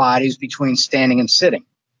in Pilates between standing and sitting?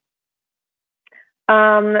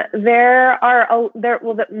 Mostly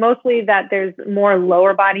that there's more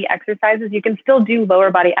lower body exercises. You can still do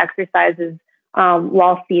lower body exercises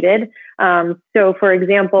while seated. So for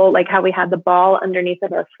example, like how we had the ball underneath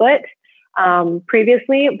of our foot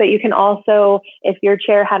previously, but you can also, if your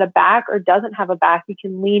chair had a back or doesn't have a back, you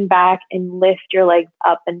can lean back and lift your legs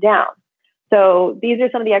up and down. So these are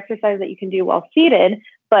some of the exercises that you can do while seated,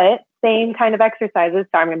 but same kind of exercises.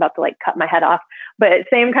 Sorry, I'm about to like cut my head off, but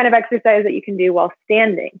same kind of exercise that you can do while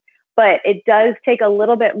standing. But it does take a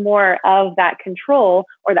little bit more of that control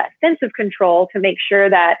or that sense of control to make sure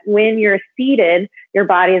that when you're seated, your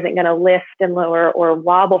body isn't going to lift and lower or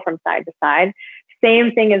wobble from side to side.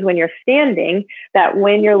 Same thing as when you're standing, that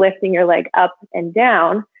when you're lifting your leg up and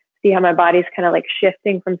down, see how my body's kind of like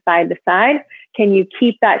shifting from side to side? Can you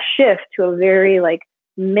keep that shift to a very like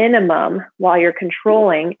minimum while you're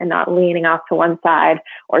controlling and not leaning off to one side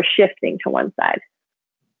or shifting to one side?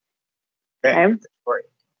 Okay.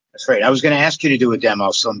 That's great. I was going to ask you to do a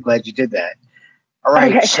demo, so I'm glad you did that. All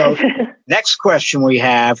right. Okay. So next question we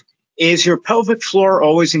have is, your pelvic floor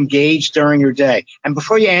always engaged during your day? And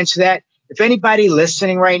before you answer that, if anybody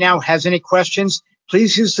listening right now has any questions,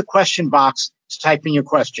 please use the question box to type in your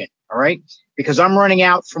question. All right. Because I'm running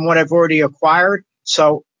out from what I've already acquired.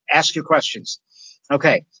 So ask your questions.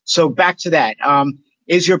 Okay. So back to that.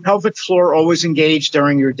 Is your pelvic floor always engaged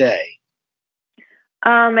during your day?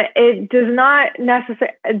 It does not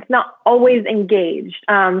necessarily, it's not always engaged.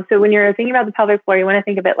 So when you're thinking about the pelvic floor, you want to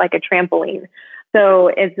think of it like a trampoline. So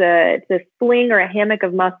it's a sling or a hammock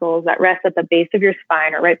of muscles that rest at the base of your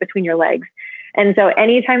spine or right between your legs. And so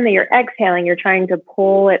anytime that you're exhaling, you're trying to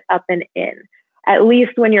pull it up and in, at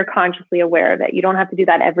least when you're consciously aware of it. You don't have to do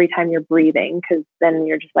that every time you're breathing, because then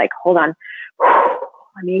you're just like, hold on,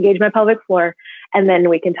 let me engage my pelvic floor, and then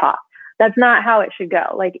we can talk. That's not how it should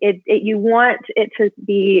go. Like you want it to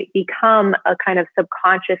become a kind of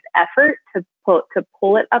subconscious effort to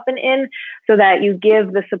pull it up and in, so that you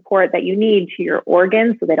give the support that you need to your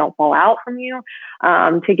organs so they don't fall out from you,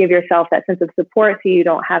 to give yourself that sense of support so you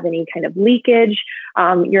don't have any kind of leakage,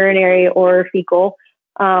 urinary or fecal.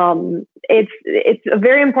 It's a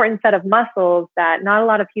very important set of muscles that not a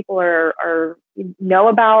lot of people know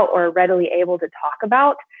about or readily able to talk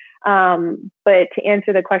about. But to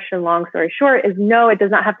answer the question, long story short, is no, it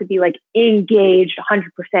does not have to be like engaged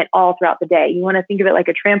 100% all throughout the day. You want to think of it like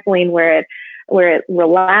a trampoline where it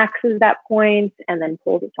relaxes at points and then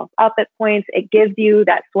pulls itself up at points. It gives you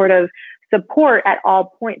that sort of support at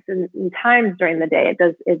all points and times during the day.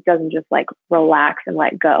 It doesn't just like relax and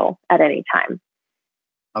let go at any time.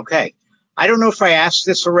 Okay. I don't know if I asked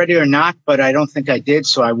this already or not, but I don't think I did.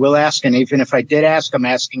 So I will ask. And even if I did ask, I'm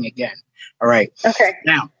asking again. All right. Okay.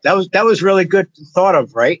 Now, that was really good thought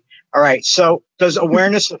of, right? All right. So does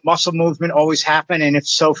awareness of muscle movement always happen? And if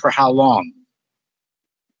so, for how long?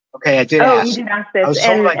 Okay, I did ask. You did ask this. I was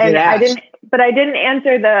told I did ask. I didn't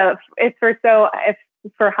answer if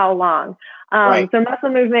for how long. Right. So muscle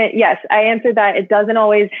movement, yes, I answered that. It doesn't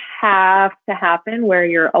always have to happen where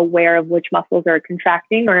you're aware of which muscles are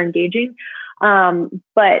contracting or engaging.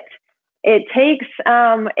 But it takes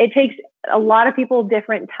a lot of people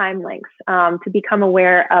different time lengths to become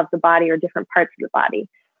aware of the body or different parts of the body.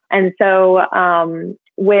 And so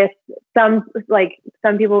with some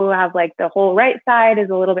people who have like the whole right side is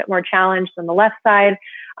a little bit more challenged than the left side.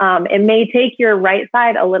 It may take your right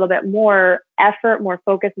side a little bit more effort, more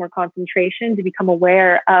focus, more concentration to become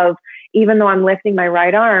aware of, even though I'm lifting my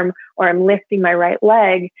right arm or I'm lifting my right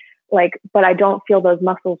leg, but I don't feel those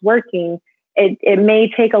muscles working. It may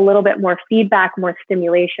take a little bit more feedback, more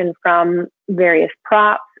stimulation from various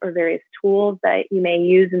props or various tools that you may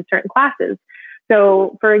use in certain classes.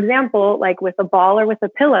 So for example, like with a ball or with a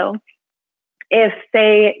pillow, if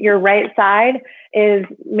say your right side is,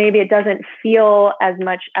 maybe it doesn't feel as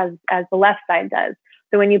much as the left side does.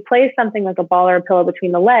 So when you place something like a ball or a pillow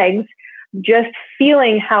between the legs, just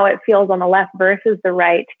feeling how it feels on the left versus the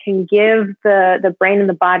right can give the brain and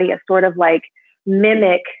the body a sort of like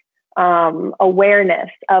mimic awareness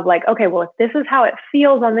of like, okay, well, if this is how it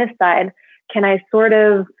feels on this side, can I sort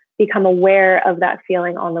of become aware of that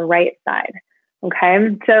feeling on the right side?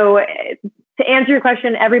 Okay. So to answer your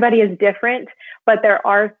question, everybody is different, but there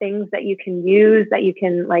are things that you can use, that you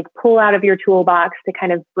can like pull out of your toolbox to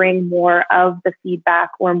kind of bring more of the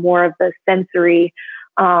feedback or more of the sensory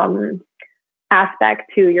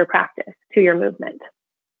aspect to your practice, to your movement.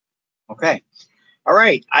 Okay. All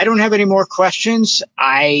right. I don't have any more questions.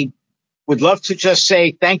 I would love to just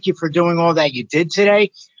say thank you for doing all that you did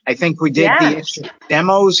today. I think we did the extra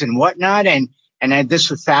demos and whatnot, and this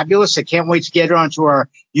was fabulous. I can't wait to get it onto our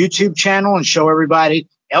YouTube channel and show everybody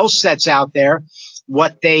else that's out there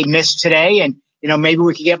what they missed today. And, you know, maybe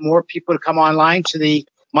we could get more people to come online to the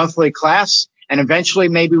monthly class, and eventually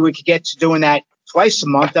maybe we could get to doing that twice a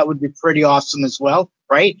month. That would be pretty awesome as well,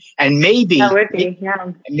 right? And maybe, that would be,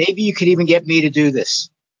 yeah. Maybe you could even get me to do this.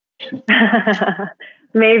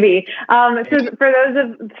 Maybe. So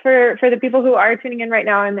for the people who are tuning in right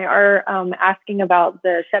now and they are asking about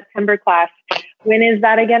the September class, when is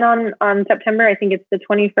that again on September? I think it's the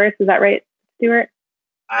 21st. Is that right, Stuart?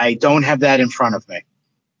 I don't have that in front of me.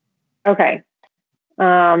 Okay. It's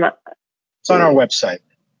on our website.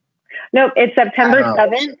 Nope, it's September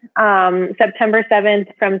 7th. September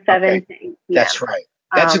 7th from 7 to 8 p.m. That's right.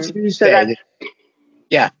 That's a Tuesday.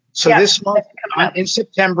 So this month in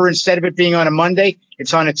September, instead of it being on a Monday,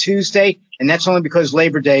 it's on a Tuesday, and that's only because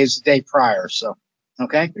Labor Day is the day prior. So,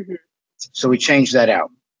 okay. Mm-hmm. So we changed that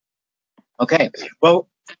out. Okay. Well,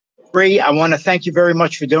 Bri, I want to thank you very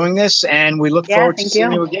much for doing this, and we look forward to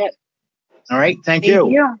seeing you again. All right. Thank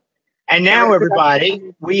you. And now,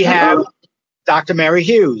 everybody, we have Dr. Mary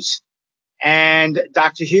Hughes. And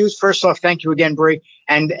Dr. Hughes, first off, thank you again, Bri.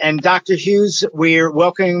 And Dr. Hughes, we're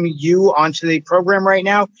welcoming you onto the program right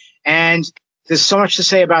now. And there's so much to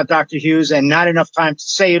say about Dr. Hughes and not enough time to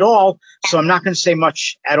say it all. So I'm not going to say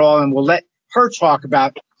much at all, and we'll let her talk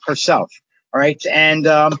about herself. All right. And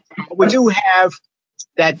we do have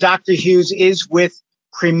that Dr. Hughes is with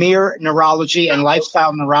Premier Neurology and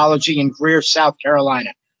Lifestyle Neurology in Greer, South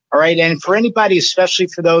Carolina. All right. And for anybody, especially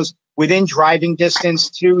for those within driving distance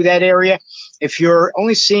to that area, if you're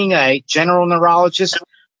only seeing a general neurologist,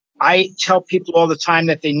 I tell people all the time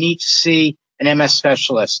that they need to see an MS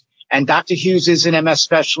specialist. And Dr. Hughes is an MS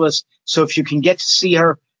specialist. So if you can get to see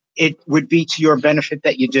her, it would be to your benefit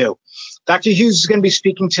that you do. Dr. Hughes is going to be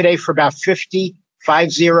speaking today for about 50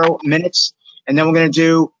 minutes. And then we're going to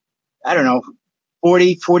do,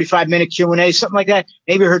 45-minute Q&A, something like that.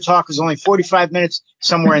 Maybe her talk is only 45 minutes,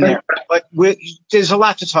 somewhere in there. But there's a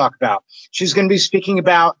lot to talk about. She's going to be speaking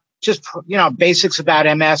about just, basics about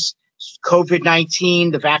MS,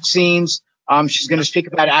 COVID-19, the vaccines. She's going to speak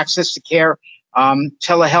about access to care,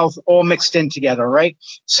 telehealth, all mixed in together, right?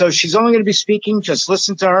 So she's only going to be speaking. Just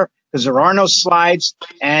listen to her because there are no slides.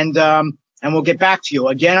 And we'll get back to you.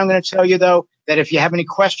 Again, I'm going to tell you, though, that if you have any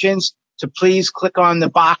questions, to please click on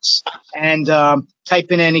the box and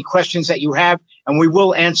type in any questions that you have, and we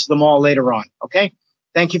will answer them all later on. Okay?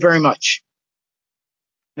 Thank you very much.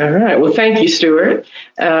 All right. Well, thank you, Stuart.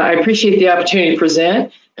 I appreciate the opportunity to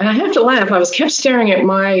present. And I have to laugh. I kept staring at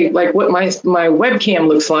what my webcam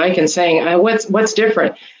looks like and saying, what's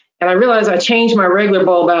different? And I realized I changed my regular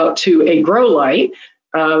bulb out to a grow light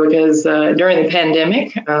because during the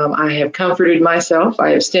pandemic, I have comforted myself.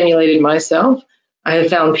 I have stimulated myself. I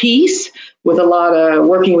have found peace with a lot of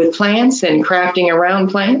working with plants and crafting around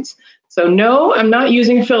plants. So no, I'm not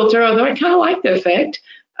using a filter, although I kind of like the effect.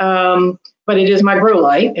 But it is my grow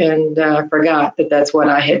light, and I forgot that that's what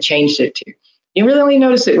I had changed it to. You really only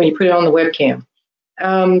notice it when you put it on the webcam.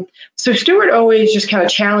 So Stuart always just kind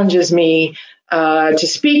of challenges me to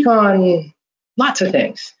speak on lots of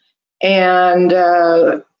things. And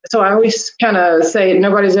so I always kind of say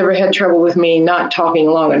nobody's ever had trouble with me not talking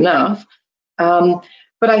long enough.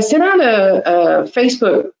 But I sent out a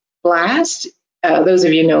Facebook blast. Those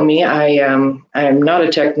of you know me, I am not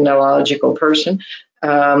a technological person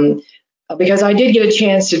because I did get a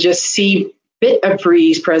chance to just see a bit of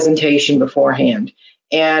Bri's presentation beforehand,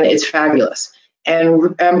 and it's fabulous.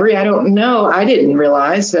 And Bri, I didn't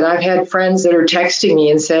realize that I've had friends that are texting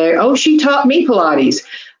me and say, oh, she taught me Pilates.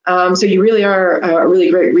 So you really are a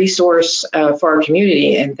really great resource for our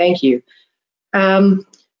community, and thank you.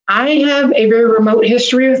 I have a very remote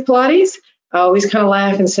history with Pilates. I always kind of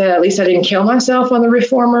laugh and say, at least I didn't kill myself on the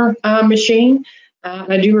reformer machine.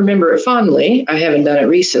 I do remember it fondly. I haven't done it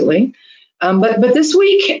recently. But this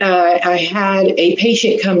week, I had a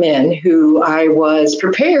patient come in who I was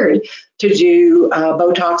prepared to do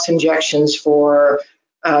Botox injections for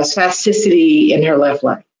spasticity in her left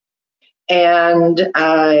leg. And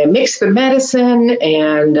I mixed the medicine,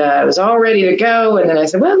 and I was all ready to go. And then I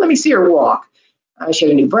said, well, let me see her walk. She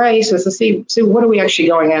had a new brace. Let's see what are we actually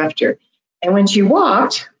going after. And when she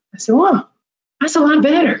walked, I said, wow, that's a lot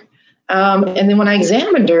better. And then when I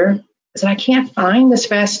examined her, I said, I can't find the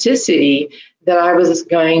spasticity that I was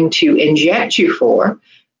going to inject you for.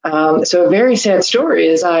 So a very sad story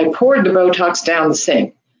is I poured the Botox down the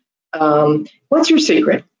sink. What's your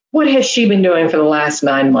secret? What has she been doing for the last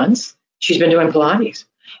 9 months? She's been doing Pilates.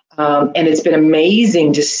 And it's been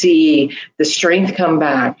amazing to see the strength come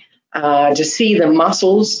back, to see the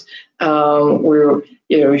muscles where,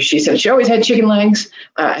 she said she always had chicken legs.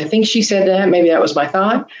 I think she said that. Maybe that was my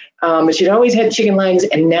thought. But she'd always had chicken legs,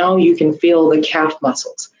 and now you can feel the calf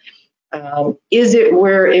muscles. Is it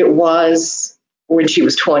where it was when she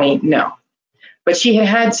was 20? No. But she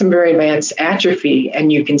had some very advanced atrophy,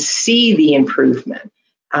 and you can see the improvement.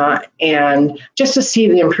 And just to see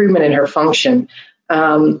the improvement in her function.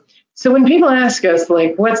 So when people ask us,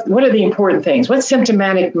 like, what are the important things? What's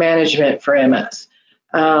symptomatic management for MS?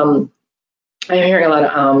 I'm hearing a lot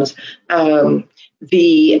of ums.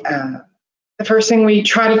 The first thing we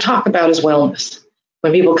try to talk about is wellness.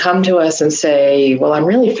 When people come to us and say, well, I'm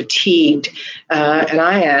really fatigued, and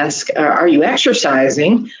I ask, are you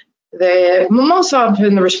exercising? Most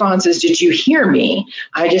often the response is, did you hear me?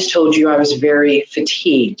 I just told you I was very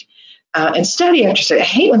fatigued. And study exercise. I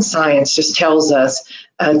hate when science just tells us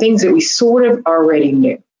things that we sort of already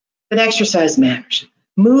knew. But exercise matters.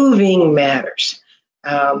 Moving matters.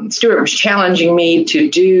 Stuart was challenging me to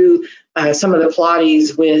do some of the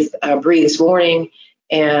Pilates with Bri this morning.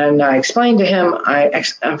 And I explained to him, I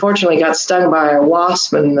unfortunately got stung by a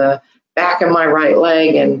wasp in the back of my right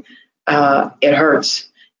leg, and it hurts.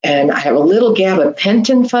 And I have a little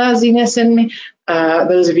gabapentin fuzziness in me.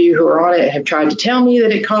 Those of you who are on it have tried to tell me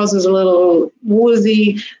that it causes a little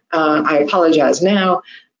woozy. I apologize now,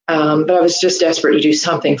 but I was just desperate to do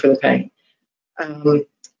something for the pain.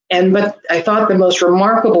 But I thought the most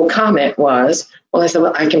remarkable comment was, well, I said,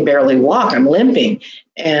 well, I can barely walk. I'm limping.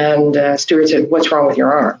 And Stuart said, what's wrong with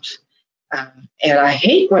your arms? And I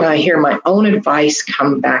hate when I hear my own advice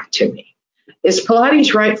come back to me. Is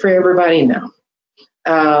Pilates right for everybody? No.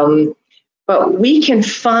 But we can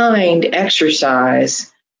find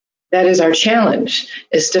exercise. That is our challenge,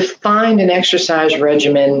 is to find an exercise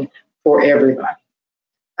regimen for everybody.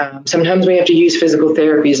 Sometimes we have to use physical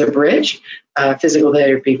therapy as a bridge, physical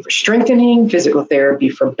therapy for strengthening, physical therapy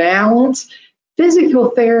for balance, physical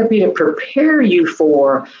therapy to prepare you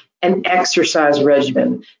for an exercise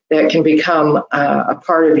regimen that can become a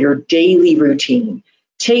part of your daily routine.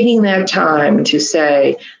 Taking that time to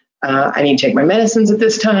say, I need to take my medicines at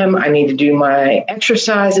this time. I need to do my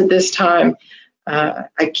exercise at this time.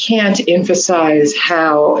 I can't emphasize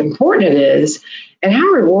how important it is and how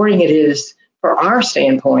rewarding it is for our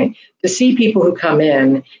standpoint to see people who come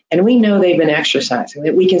in and we know they've been exercising,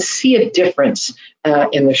 that we can see a difference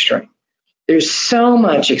in their strength. There's so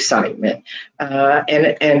much excitement and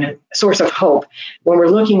a source of hope when we're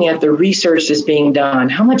looking at the research that's being done,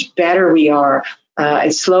 how much better we are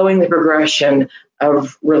at slowing the progression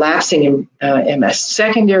of relapsing MS,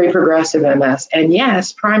 secondary progressive MS, and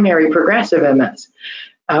yes, primary progressive MS.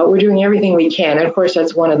 We're doing everything we can. And of course,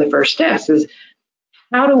 that's one of the first steps is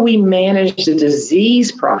how do we manage the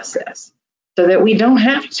disease process so that we don't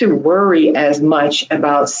have to worry as much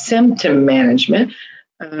about symptom management,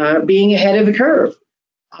 being ahead of the curve.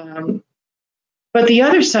 But the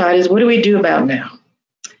other side is, what do we do about now?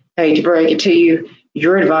 Hey, to break it to you,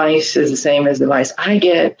 your advice is the same as the advice I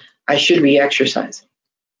get. I should be exercising.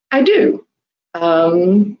 I do.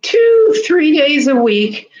 2-3 days a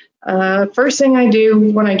week. First thing I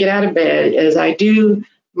do when I get out of bed is I do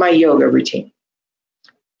my yoga routine.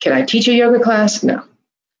 Can I teach a yoga class? No.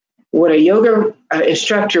 Would a yoga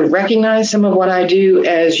instructor recognize some of what I do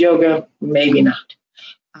as yoga? Maybe not.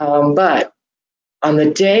 But on the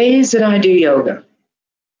days that I do yoga,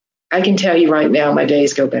 I can tell you right now, my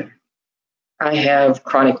days go better. I have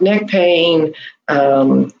chronic neck pain,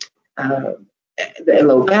 low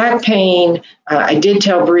back pain. I did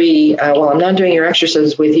tell Bri, while I'm not doing your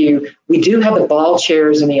exercises with you, we do have the ball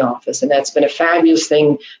chairs in the office, and that's been a fabulous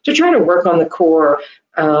thing to try to work on the core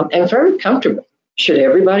and very comfortable. Should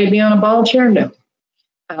everybody be on a ball chair? No.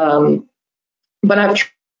 But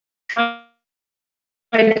I've tried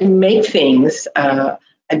to make things,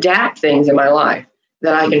 adapt things in my life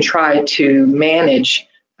that I can try to manage,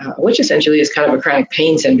 which essentially is kind of a chronic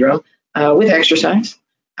pain syndrome, with exercise.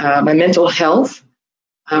 My mental health,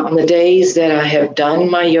 on the days that I have done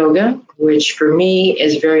my yoga, which for me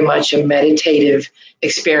is very much a meditative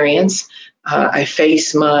experience. I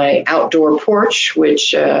face my outdoor porch,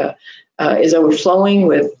 which is overflowing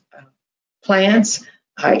with plants.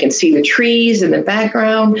 I can see the trees in the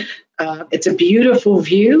background. It's a beautiful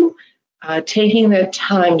view. Taking the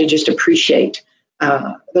time to just appreciate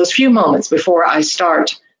those few moments before I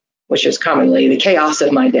start which is commonly the chaos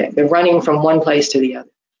of my day, the running from one place to the other.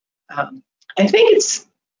 I think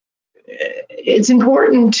it's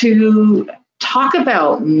important to talk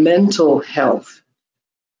about mental health.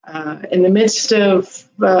 In the midst of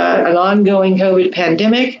an ongoing COVID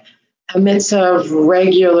pandemic, amidst of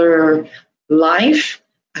regular life,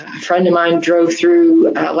 a friend of mine drove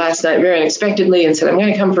through last night very unexpectedly and said, I'm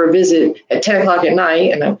going to come for a visit at 10 o'clock at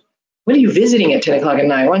night. And what are you visiting at 10 o'clock at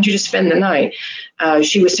night? Why don't you just spend the night?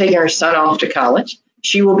 She was taking her son off to college.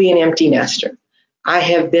 She will be an empty nester. I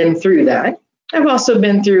have been through that. I've also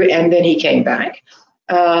been through, and then he came back.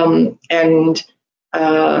 That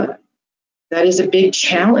is a big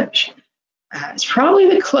challenge. It's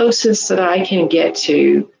probably the closest that I can get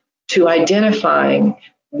to identifying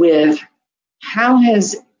with how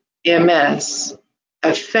has MS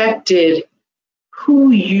affected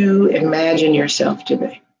who you imagine yourself to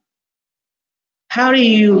be. How do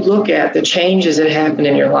you look at the changes that happen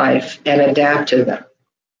in your life and adapt to them?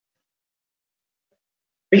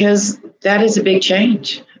 Because that is a big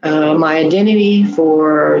change. My identity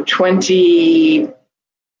for 21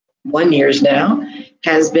 years now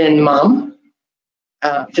has been mom,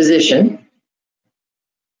 physician,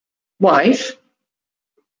 wife.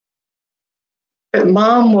 But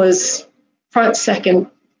mom was front,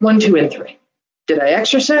 second, 1, 2, and 3. Did I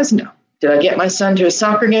exercise? No. Did I get my son to his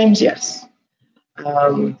soccer games? Yes.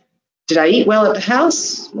 Did I eat well at the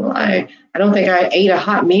house? Well, I don't think I ate a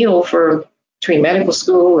hot meal for between medical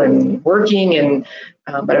school and working,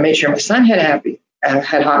 but I made sure my son had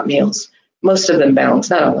hot meals. Most of them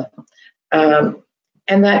balanced, not all of them.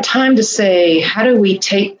 And that time to say, how do we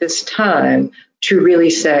take this time to really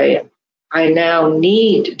say, I now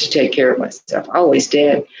need to take care of myself. I always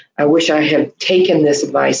did. I wish I had taken this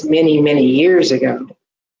advice many, many years ago.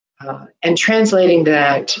 And translating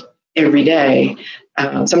that every day.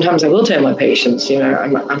 Sometimes I will tell my patients,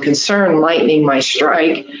 I'm concerned lightening my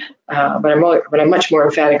strike, but I'm much more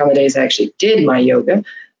emphatic on the days I actually did my yoga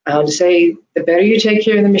to say, the better you take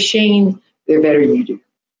care of the machine, the better you do.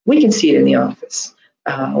 We can see it in the office.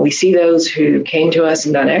 We see those who came to us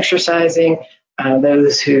and done exercising,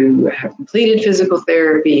 those who have completed physical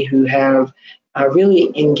therapy, who have really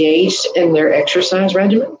engaged in their exercise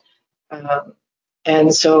regimen.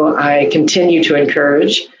 And so I continue to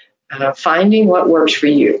encourage finding what works for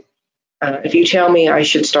you. If you tell me I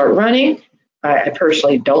should start running, I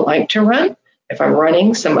personally don't like to run. If I'm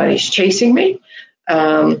running, somebody's chasing me.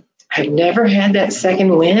 I've never had that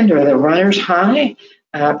second wind or the runner's high.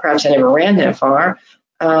 Perhaps I never ran that far.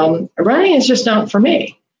 Running is just not for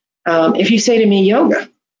me. If you say to me yoga,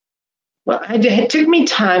 well, it took me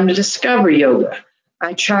time to discover yoga.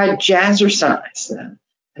 I tried jazzercise.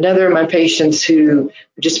 Another of my patients who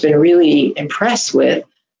I've just been really impressed with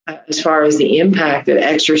as far as the impact of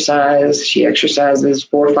exercise. She exercises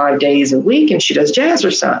 4 or 5 days a week and she does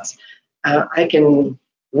jazzercise. I can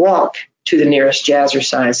walk to the nearest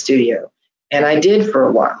jazzercise studio, and I did for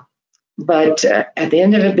a while. But at the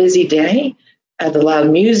end of a busy day, the loud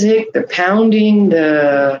music, the pounding,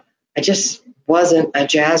 I just wasn't a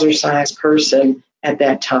jazzercise person at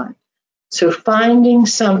that time. So finding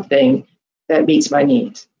something that meets my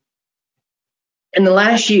needs. In the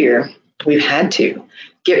last year, we've had to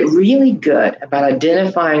get really good about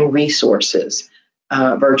identifying resources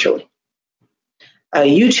virtually.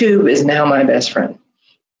 YouTube is now my best friend.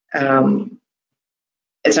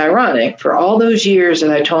 It's ironic, for all those years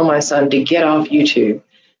that I told my son to get off YouTube,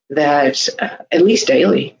 that at least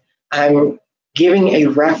daily, I'm giving a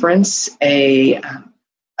reference, a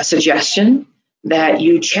suggestion that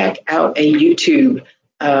you check out a YouTube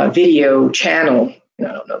video channel, I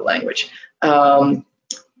don't know the language,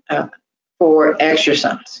 for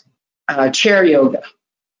exercise, chair yoga,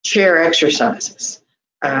 chair exercises,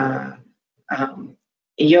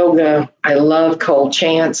 yoga. I love cold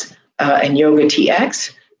chants and yoga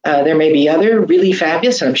TX. There may be other really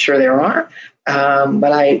fabulous, and I'm sure there are,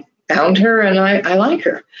 but I found her and I like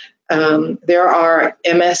her. There are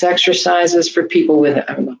MS exercises for people with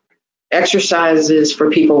MS.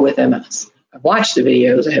 I've watched the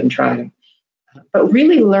videos, I haven't tried them, but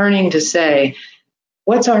really learning to say,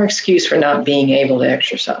 what's our excuse for not being able to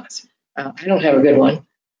exercise? I don't have a good one.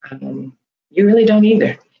 You really don't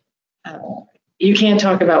either. You can't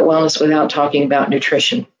talk about wellness without talking about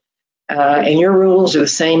nutrition. And your rules are the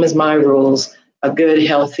same as my rules, a good,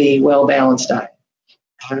 healthy, well-balanced diet.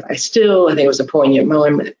 I think it was a poignant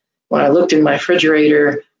moment when I looked in my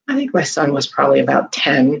refrigerator. I think my son was probably about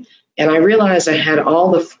 10, and I realized I had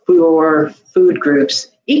all the 4 food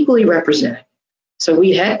groups equally represented. So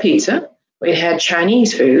we had pizza, we had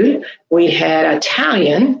Chinese food, we had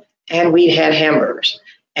Italian, and we had hamburgers.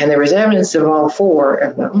 And there was evidence of all 4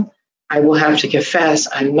 of them. I will have to confess,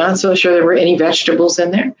 I'm not so sure there were any vegetables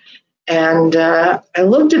in there. And I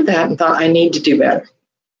looked at that and thought, I need to do better.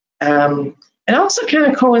 And also kind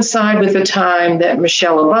of coincide with the time that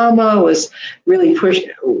Michelle Obama was really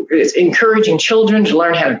encouraging children to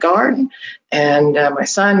learn how to garden. And my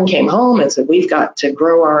son came home and said, we've got to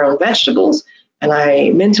grow our own vegetables. And I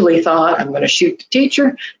mentally thought, I'm going to shoot the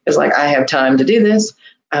teacher. It's like, I have time to do this.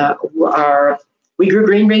 We grew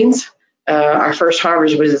green beans. Our first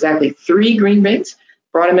harvest was exactly 3 green beans.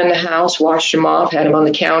 Brought them in the house, washed them off, had them on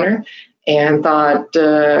the counter, and thought,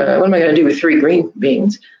 what am I going to do with 3 green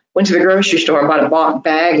beans? Went to the grocery store and bought a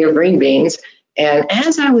bag of green beans. And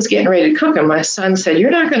as I was getting ready to cook them, my son said,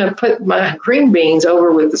 you're not going to put my green beans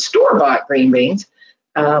over with the store-bought green beans.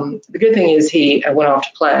 The good thing is he went off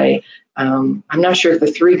to play. I'm not sure if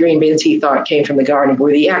the 3 green beans he thought came from the garden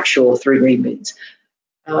were the actual 3 green beans.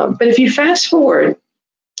 But if you fast forward,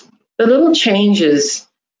 the little changes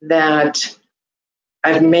that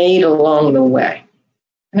I've made along the way,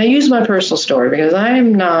 and I use my personal story because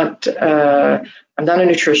I'm not a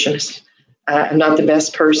nutritionist. I'm not the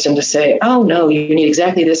best person to say, oh, no, you need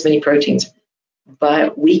exactly this many proteins.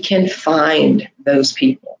 But we can find those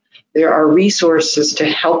people. There are resources to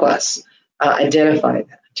help us identify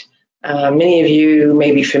that. Many of you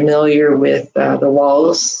may be familiar with the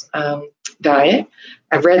Walls diet.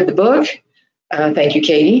 I've read the book. Thank you,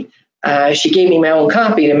 Katie. She gave me my own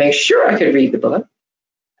copy to make sure I could read the book.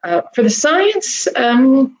 For the science,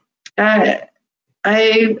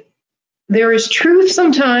 there is truth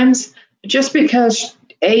sometimes. Just because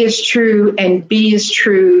A is true and B is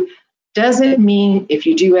true doesn't mean if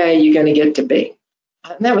you do A, you're going to get to B.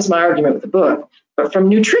 And that was my argument with the book. But from a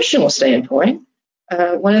nutritional standpoint,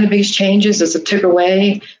 one of the biggest changes is it took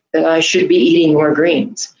away that I should be eating more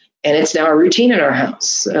greens. And it's now a routine in our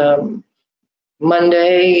house.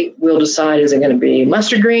 Monday, we'll decide, is it going to be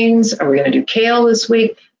mustard greens? Are we going to do kale this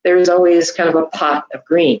week? There's always kind of a pot of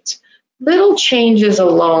greens. Little changes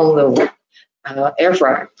along the way. Air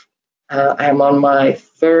fryer. I'm on my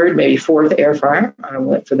 3rd, maybe 4th air fryer. I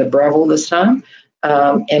went for the Breville this time,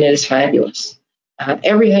 and it is fabulous.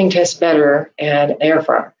 Everything tastes better in an air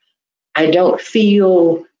fryer. I don't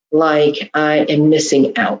feel like I am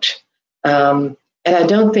missing out. And I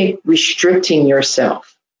don't think restricting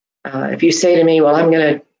yourself. If you say to me, well, I'm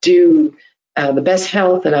going to do the best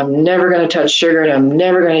health, and I'm never going to touch sugar, and I'm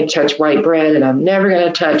never going to touch white bread, and I'm never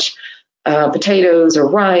going to touch potatoes or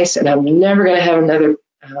rice, and I'm never going to have another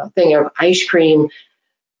thing of ice cream.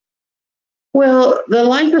 Well, the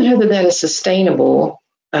likelihood that that is sustainable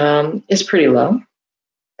is pretty low.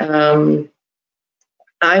 I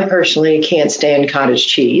personally can't stand cottage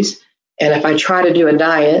cheese. And if I try to do a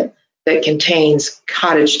diet that contains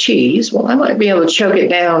cottage cheese, well, I might be able to choke it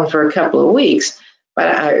down for a couple of weeks.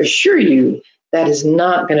 But I assure you that is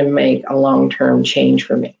not going to make a long-term change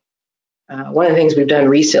for me. One of the things we've done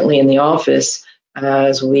recently in the office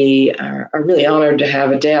is we are really honored to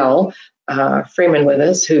have Adele Freeman with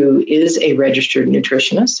us, who is a registered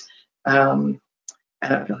nutritionist, who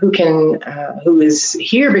is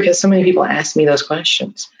here because so many people ask me those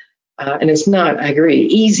questions. And it's not, I agree,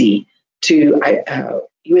 easy to,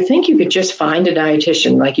 you would think you could just find a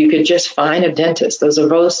dietitian, like you could just find a dentist. Those are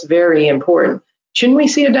both very important. Shouldn't we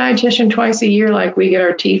see a dietitian twice a year like we get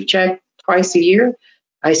our teeth checked twice a year?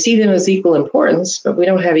 I see them as equal importance, but we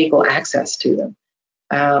don't have equal access to them.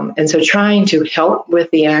 And so trying to help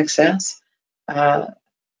with the access, the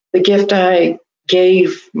gift I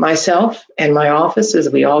gave myself and my office is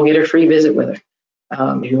we all get a free visit with her.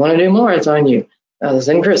 If you want to do more, it's on you. This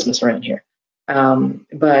isn't Christmas around here.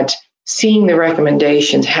 But seeing the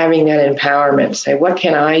recommendations, having that empowerment to say, what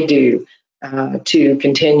can I do to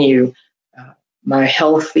continue my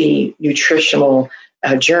healthy nutritional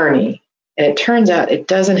journey? And it turns out it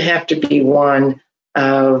doesn't have to be one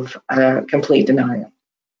of complete denial.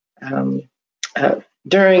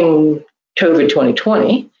 During COVID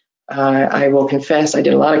 2020, I will confess I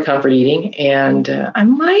did a lot of comfort eating, and I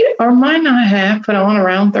might or might not have put on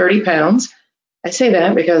around 30 pounds. I say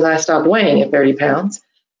that because I stopped weighing at 30 pounds.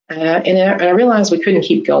 And I realized we couldn't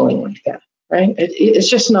keep going like that, right? It's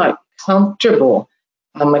just not comfortable.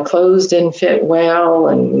 My clothes didn't fit well,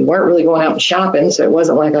 and we weren't really going out and shopping, so it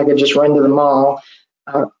wasn't like I could just run to the mall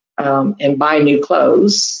and buy new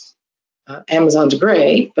clothes. Amazon's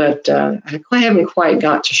great, but I haven't quite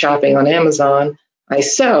got to shopping on Amazon. I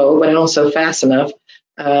sew, but I don't sew fast enough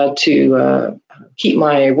to keep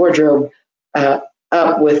my wardrobe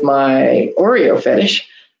up with my Oreo fetish.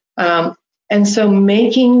 And so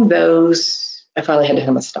making those, I finally had to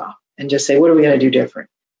have a stop and just say, what are we going to do different?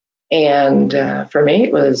 And for me,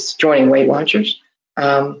 it was joining Weight Watchers.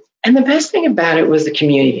 And the best thing about it was the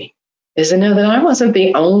community. is to know that I wasn't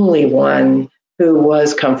the only one who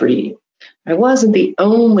was comfort eating. I wasn't the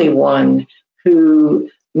only one who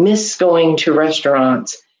missed going to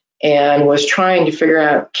restaurants and was trying to figure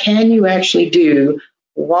out, can you actually do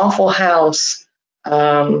Waffle House,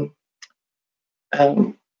 I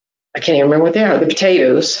can't even remember what they are, the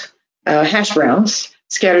potatoes, hash browns,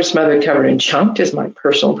 scattered, smothered, covered, and chunked is my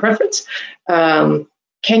personal preference. Can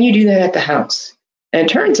you do that at the house? And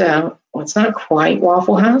it turns out, well, it's not quite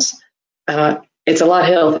Waffle House. It's a lot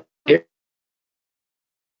healthier.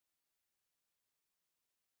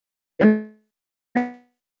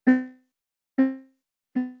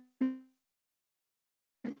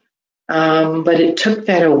 But it took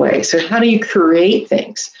that away. So how do you create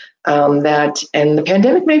things and the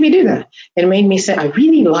pandemic made me do that. It made me say, I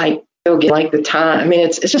really like the time. I mean,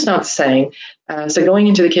 it's just not the same. So going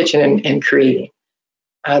into the kitchen and creating,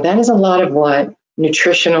 that is a lot of what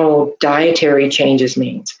nutritional dietary changes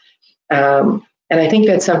means. And I think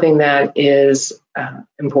that's something that is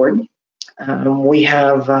important. We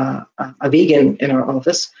have a vegan in our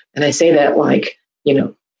office, and I say that like,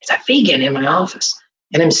 it's a vegan in my office.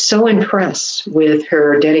 And I'm so impressed with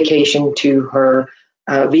her dedication to her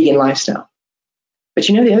vegan lifestyle. But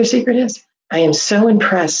the other secret is, I am so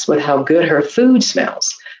impressed with how good her food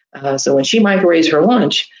smells. So when she microwaves her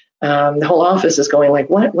lunch, the whole office is going like,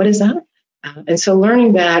 what is that? And so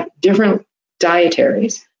learning that different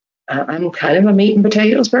dietaries, I'm kind of a meat and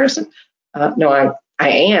potatoes person. No, I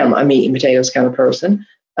am a meat and potatoes kind of person.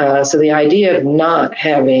 So the idea of not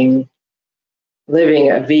living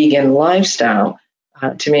a vegan lifestyle,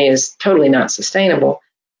 to me is totally not sustainable,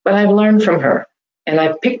 but I've learned from her and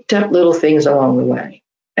I've picked up little things along the way.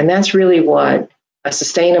 And that's really what a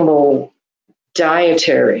sustainable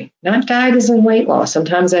dietary, not diet as in weight loss,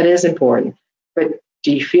 sometimes that is important, but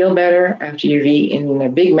do you feel better after you've eaten a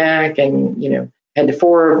Big Mac and, had the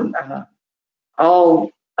 4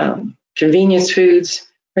 all convenience foods,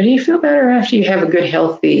 or do you feel better after you have a good,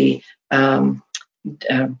 healthy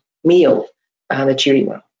meal that you eat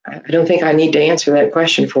well? I don't think I need to answer that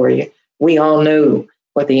question for you. We all know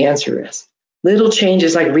what the answer is. Little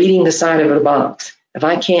changes like reading the side of a box. If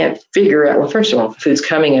I can't figure out, well, first of all, if the food's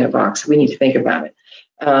coming in a box, we need to think about it.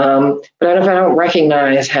 But if I don't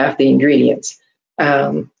recognize half the ingredients,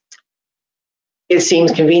 it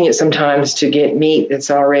seems convenient sometimes to get meat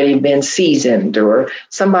that's already been seasoned or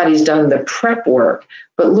somebody's done the prep work,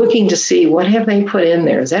 but looking to see what have they put in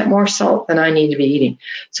there. Is that more salt than I need to be eating?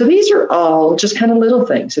 So these are all just kind of little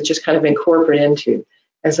things that just kind of incorporate into.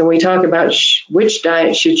 And so we talk about which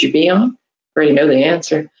diet should you be on. I already know the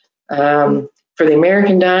answer. For the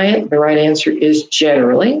American diet, the right answer is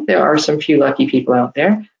generally, there are some few lucky people out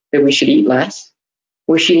there, that we should eat less.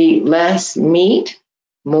 We should eat less meat,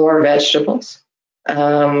 more vegetables.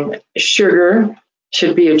 Sugar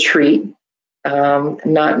should be a treat,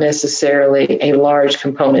 not necessarily a large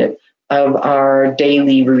component of our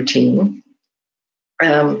daily routine.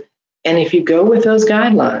 And if you go with those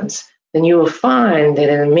guidelines, then you will find that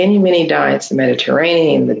in many, many diets, the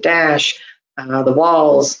Mediterranean, the DASH, the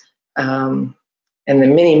WALS, and the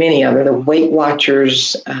many, many other, the Weight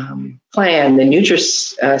Watchers plan, the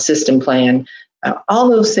Nutrisystem plan, all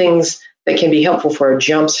those things that can be helpful for a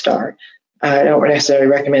jump start. I don't necessarily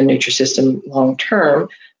recommend Nutrisystem long term,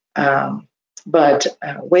 but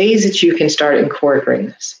ways that you can start incorporating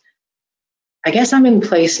this. I guess I'm in a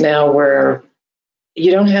place now where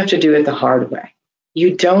you don't have to do it the hard way.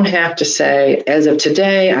 You don't have to say, as of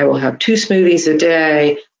today, I will have 2 smoothies a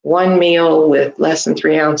day, 1 meal with less than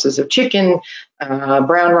 3 ounces of chicken,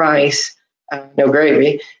 brown rice, no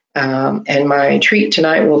gravy, and my treat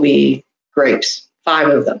tonight will be grapes, 5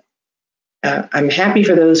 of them. I'm happy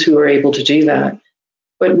for those who are able to do that,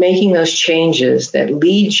 but making those changes that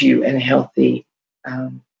lead you in a healthy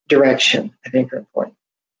direction, I think, are important.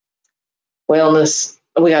 Wellness,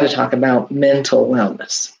 we got to talk about mental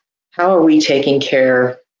wellness. How are we taking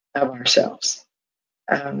care of ourselves?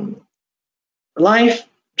 Life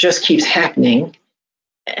just keeps happening.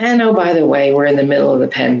 And oh, by the way, we're in the middle of the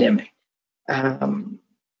pandemic.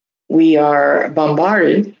 We are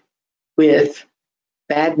bombarded with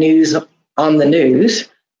bad news on the news.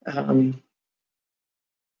 How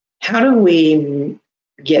do we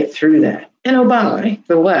get through that? And oh, by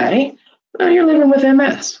the way, you're living with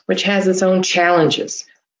MS, which has its own challenges,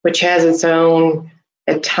 which has its own,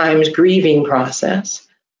 at times, grieving process.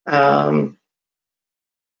 How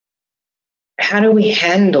do we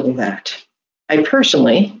handle that? I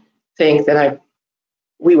personally think that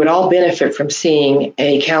we would all benefit from seeing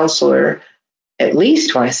a counselor at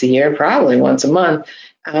least twice a year, probably once a month,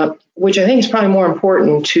 which I think is probably more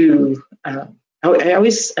important to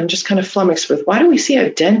I'm just kind of flummoxed with, why do we see a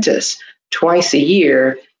dentist twice a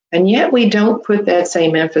year, and yet we don't put that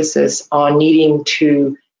same emphasis on needing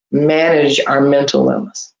to manage our mental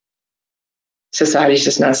illness? Society's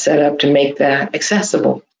just not set up to make that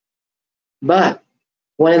accessible. But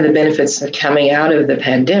one of the benefits of coming out of the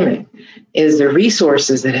pandemic is the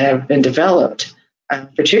resources that have been developed,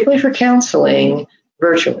 particularly for counseling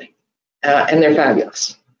virtually, and they're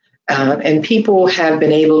fabulous. And people have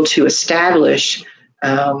been able to establish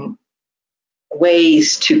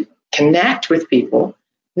ways to connect with people,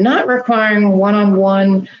 not requiring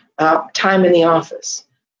one-on-one time in the office.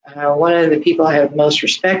 One of the people I have most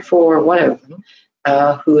respect for, one of them,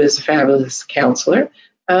 who is a fabulous counselor,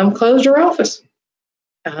 closed her office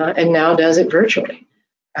and now does it virtually.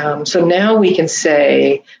 So now we can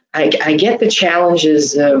say, I get the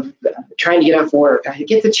challenges of trying to get off work. I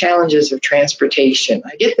get the challenges of transportation.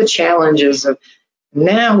 I get the challenges of,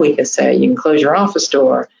 now we can say you can close your office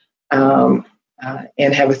door and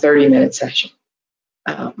have a 30-minute session.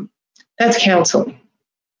 That's counseling.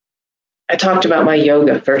 I talked about my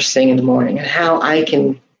yoga first thing in the morning and how I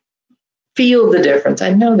can feel the difference.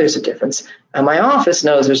 I know there's a difference. My office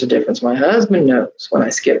knows there's a difference. My husband knows when I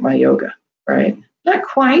skip my yoga, right? Not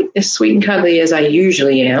quite as sweet and cuddly as I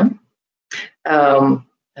usually am.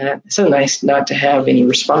 So nice not to have any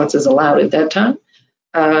responses allowed at that time.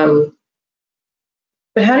 But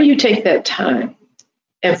how do you take that time?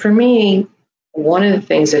 And for me, one of the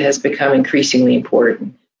things that has become increasingly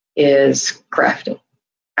important is crafting.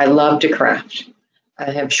 I love to craft.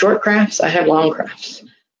 I have short crafts. I have long crafts.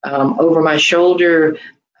 Over my shoulder,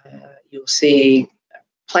 you'll see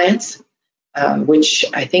plants, which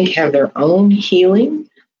I think have their own healing.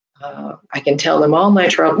 I can tell them all my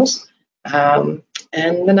troubles. And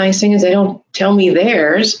the nice thing is they don't tell me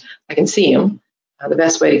theirs. I can see them. The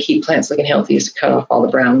best way to keep plants looking healthy is to cut off all the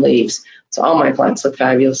brown leaves. So all my plants look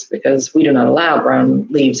fabulous because we do not allow brown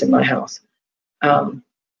leaves in my house.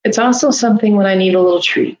 It's also something when I need a little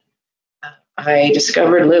treat. I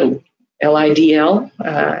discovered Little, L-I-D-L,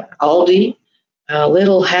 Aldi.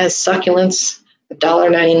 Little has succulents,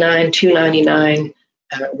 $1.99, $2.99.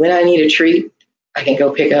 When I need a treat, I can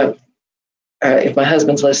go pick up, if my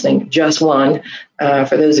husband's listening, just one.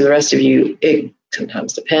 For those of the rest of you, it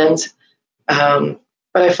sometimes depends. But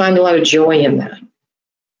I find a lot of joy in that.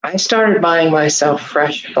 I started buying myself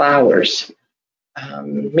fresh flowers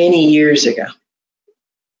many years ago,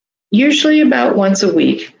 usually about once a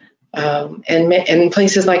week, and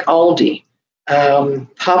places like Aldi,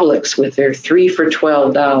 Publix with their 3 for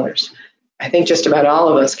 $12. I think just about all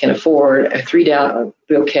of us can afford a $3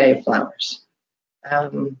 bouquet of flowers, a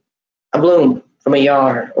bloom from a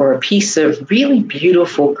yard, or a piece of really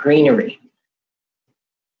beautiful greenery.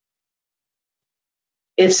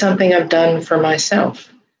 It's something I've done for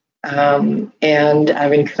myself, and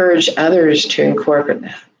I've encouraged others to incorporate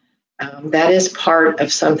that. That is part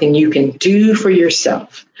of something you can do for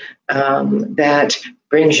yourself that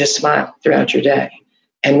brings you a smile throughout your day.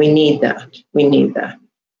 And we need that. We need that.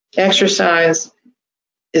 Exercise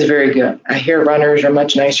is very good. I hear runners are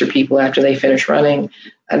much nicer people after they finish running,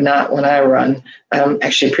 and not when I run. I'm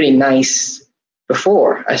actually pretty nice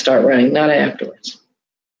before I start running, not afterwards.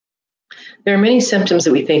 There are many symptoms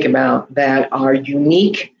that we think about that are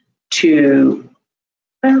unique to,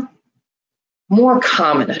 well, more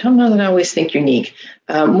common. I don't know that I always think unique.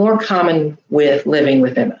 More common with living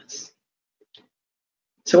with MS.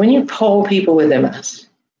 So when you poll people with MS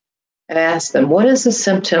and ask them, what is the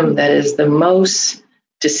symptom that is the most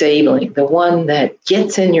disabling, the one that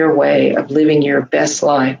gets in your way of living your best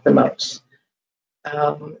life the most?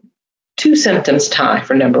 2 symptoms tie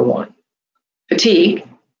for number 1, fatigue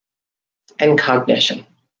and cognition.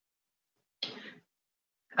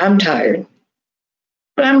 I'm tired,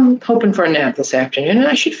 but I'm hoping for a nap this afternoon, and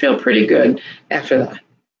I should feel pretty good after that.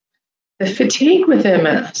 The fatigue with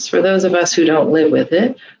MS, for those of us who don't live with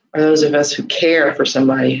it, or those of us who care for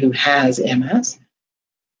somebody who has MS,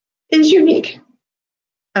 is unique.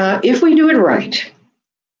 If we do it right,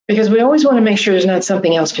 because we always want to make sure there's not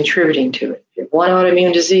something else contributing to it. If you have one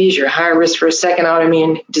autoimmune disease, you're high risk for a second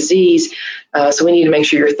autoimmune disease, so we need to make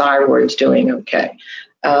sure your thyroid's doing okay.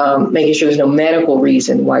 Making sure there's no medical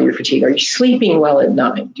reason why you're fatigued. Are you sleeping well at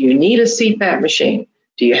night? Do you need a CPAP machine?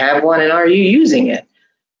 Do you have one, and are you using it?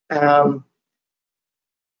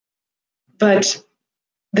 But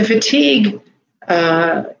the fatigue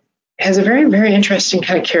has a very, very interesting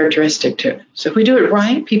kind of characteristic to it. So if we do it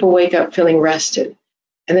right, people wake up feeling rested.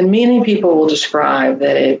 And then many people will describe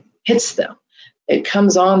that it hits them. It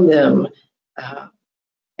comes on them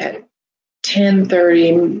at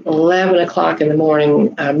 10:30, 11 o'clock in the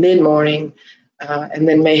morning, mid-morning, and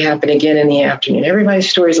then may happen again in the afternoon. Everybody's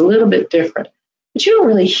story is a little bit different. But you don't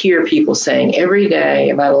really hear people saying every day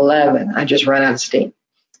about 11, I just run out of steam.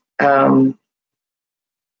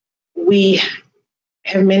 We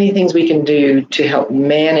have many things we can do to help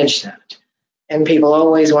manage that. And people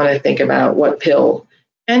always want to think about what pill.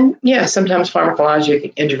 And yeah, sometimes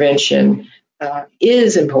pharmacologic intervention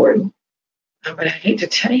is important. But I hate to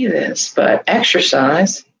tell you this, but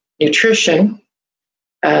exercise, nutrition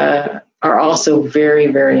are also very,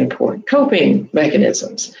 very important. Coping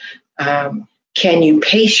mechanisms. Can you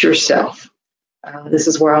pace yourself? This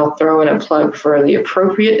is where I'll throw in a plug for the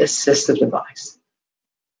appropriate assistive device.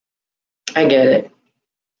 I get it.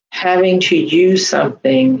 Having to use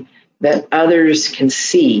something that others can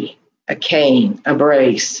see, a cane, a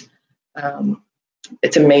brace,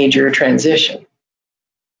 it's a major transition.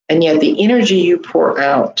 And yet the energy you pour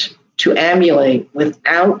out to ambulate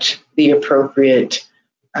without the appropriate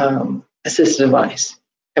assistive device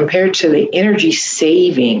compared to the energy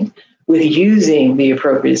saving with using the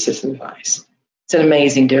appropriate assistive device, it's an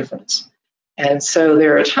amazing difference. And so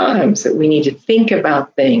there are times that we need to think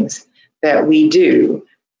about things that we do,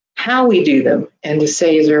 how we do them, and to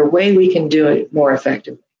say, is there a way we can do it more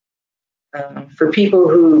effectively? For people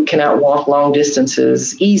who cannot walk long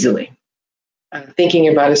distances easily, thinking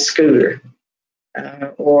about a scooter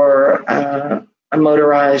or a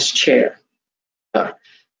motorized chair.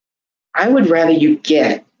 I would rather you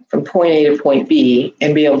get from point A to point B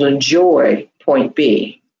and be able to enjoy point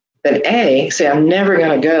B than A, say, I'm never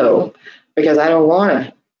going to go because I don't want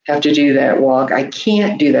to have to do that walk. I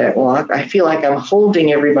can't do that walk. I feel like I'm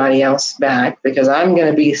holding everybody else back because I'm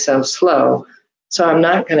going to be so slow. So I'm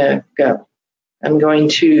not going to go. I'm going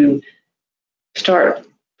to start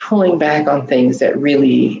pulling back on things that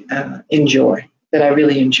really that I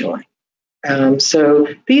really enjoy. So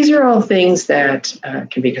these are all things that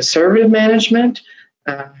can be conservative management,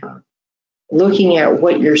 looking at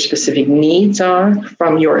what your specific needs are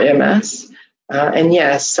from your MS. And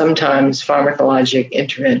yes, sometimes pharmacologic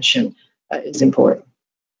intervention is important.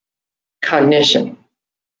 Cognition.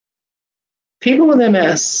 People with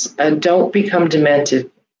MS don't become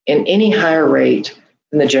demented in any higher rate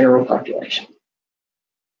than the general population.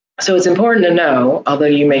 So it's important to know, although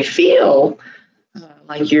you may feel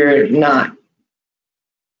like you're not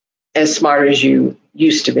as smart as you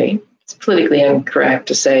used to be. It's politically incorrect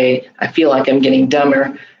to say, I feel like I'm getting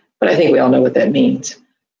dumber, but I think we all know what that means.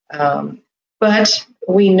 But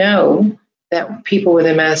we know that people with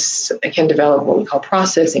MS can develop what we call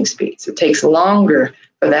processing speeds. It takes longer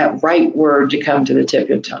for that right word to come to the tip of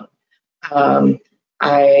your tongue.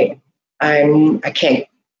 I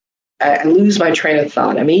lose my train of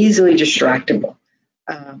thought. I'm easily distractible.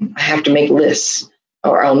 I have to make lists,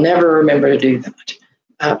 or I'll never remember to do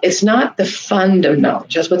that. It's not the fund of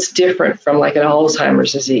knowledge. That's what's different from like an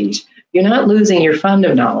Alzheimer's disease. You're not losing your fund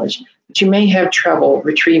of knowledge, but you may have trouble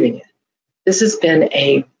retrieving it. This has been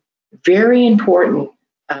a very important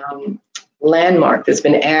landmark that's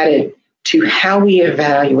been added to how we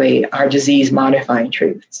evaluate our disease-modifying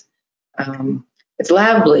treatments. It's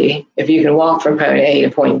lovely if you can walk from point A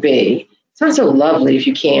to point B. It's not so lovely if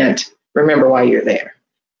you can't remember why you're there.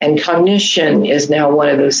 And cognition is now one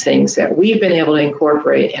of those things that we've been able to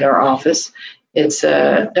incorporate in our office. It's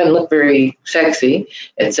doesn't look very sexy.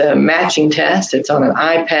 It's a matching test. It's on an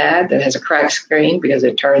iPad that has a cracked screen because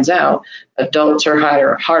it turns out adults are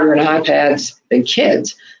harder on iPads than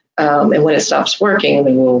kids. And when it stops working,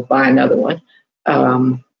 then we'll buy another one.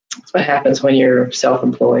 That's what happens when you're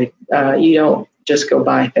self-employed. You don't just go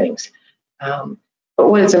buy things. But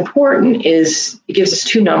what is important is it gives us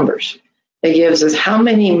two numbers. It gives us how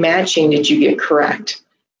many matching did you get correct.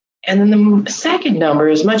 And then the second number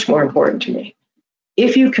is much more important to me.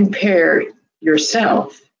 If you compare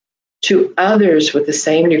yourself to others with the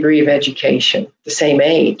same degree of education, the same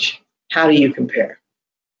age, how do you compare?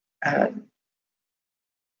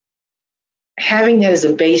 Having that as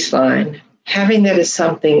a baseline, having that as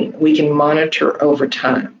something we can monitor over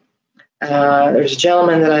time. There's a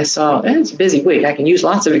gentleman that I saw, and it's a busy week. I can use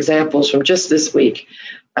lots of examples from just this week.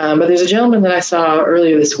 But there's a gentleman that I saw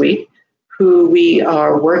earlier this week who we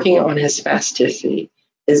are working on his spasticity,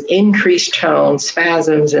 his increased tone,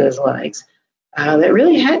 spasms in his legs that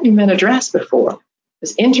really hadn't been addressed before. It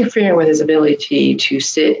was interfering with his ability to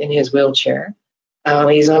sit in his wheelchair.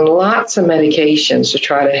 He's on lots of medications to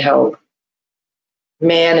try to help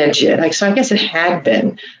manage it. So I guess it had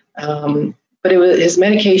been, but his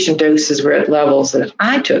medication doses were at levels that if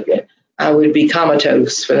I took it, I would be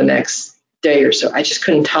comatose for the next day or so. I just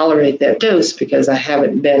couldn't tolerate that dose because I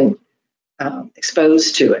haven't been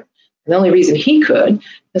exposed to it. And the only reason he could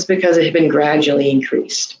is because it had been gradually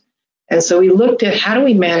increased. And so we looked at how do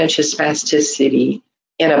we manage his spasticity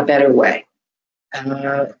in a better way.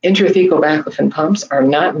 Intrathecal baclofen pumps are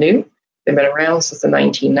not new. They've been around since the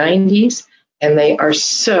 1990s, and they are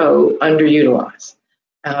so underutilized.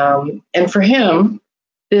 And for him,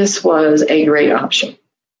 this was a great option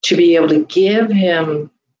to be able to give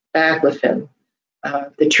him baclofen,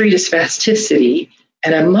 the treat of spasticity,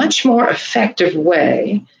 in a much more effective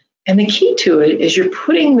way. And the key to it is you're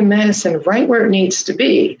putting the medicine right where it needs to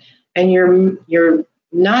be, and you're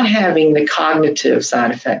not having the cognitive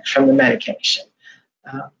side effects from the medication.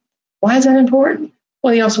 Why is that important?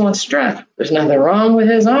 Well, he also wants strength. There's nothing wrong with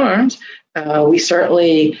his arms. We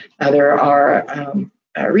certainly, there are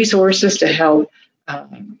resources to help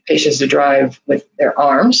patients to drive with their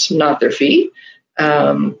arms, not their feet.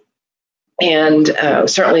 And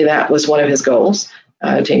certainly that was one of his goals,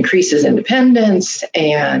 to increase his independence.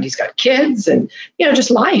 And he's got kids and, just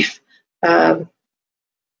life. And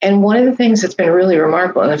one of the things that's been really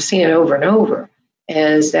remarkable, and I've seen it over and over,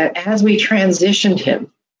 is that as we transitioned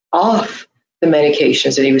him off the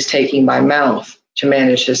medications that he was taking by mouth to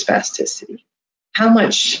manage his spasticity, how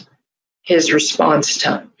much his response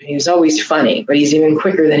time. He was always funny, but he's even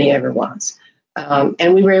quicker than he ever was.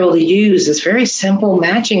 And we were able to use this very simple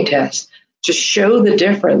matching test to show the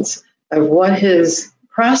difference of what his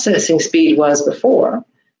processing speed was before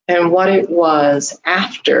and what it was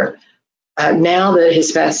after. Now that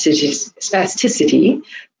his spasticity,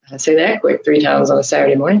 I say that quick 3 times on a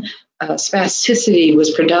Saturday morning, spasticity was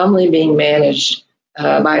predominantly being managed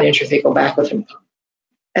by an intrathecal baclofen pump.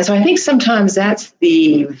 And so I think sometimes that's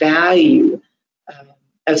the value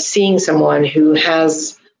of seeing someone who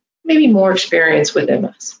has maybe more experience with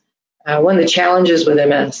MS. One of the challenges with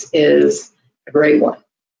MS is a great one.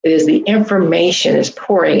 It is the information is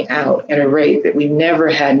pouring out at a rate that we've never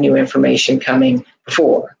had new information coming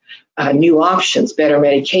before. New options, better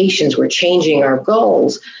medications, we're changing our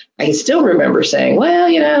goals. I can still remember saying, well,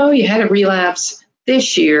 you had a relapse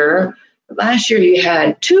this year. Last year you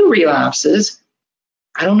had 2 relapses.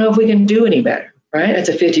 I don't know if we can do any better, right? That's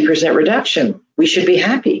a 50% reduction. We should be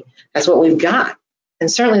happy. That's what we've got.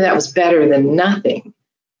 And certainly that was better than nothing.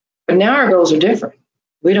 But now our goals are different.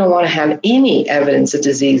 We don't want to have any evidence of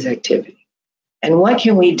disease activity. And what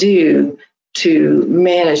can we do to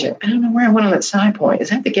manage it? I don't know where I went on that side point. Is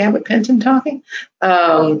that the gabapentin talking?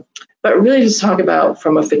 But really just talk about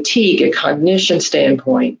from a fatigue, a cognition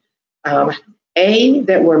standpoint,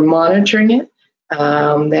 that we're monitoring it,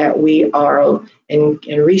 that we are in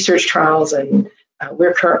research trials, and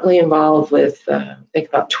we're currently involved with, I think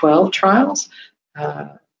about 12 trials,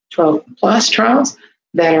 12 plus trials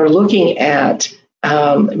that are looking at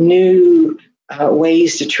new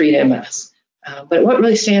ways to treat MS. But what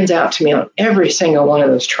really stands out to me on every single one of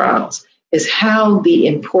those trials is how the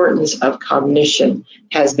importance of cognition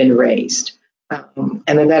has been raised, and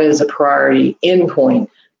that is a priority endpoint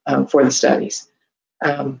for the studies.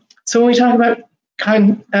 So when we talk about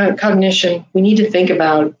cognition, we need to think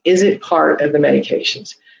about, is it part of the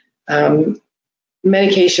medications?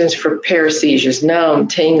 Medications for paresthesias, numb,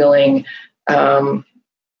 tingling,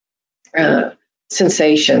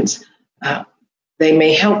 sensations. They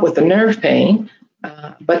may help with the nerve pain,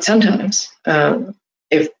 but sometimes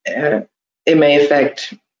if it may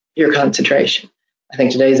affect your concentration. I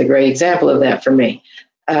think today is a great example of that for me.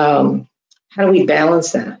 How do we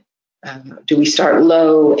balance that? Do we start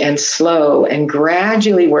low and slow and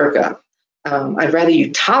gradually work up? I'd rather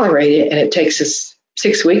you tolerate it and it takes us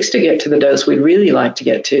 6 weeks to get to the dose we'd really like to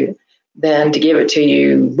get to than to give it to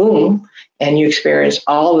you, boom, and you experience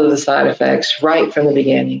all of the side effects right from the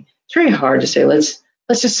beginning. It's very hard to say, let's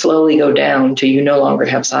just slowly go down until you no longer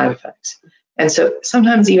have side effects. And so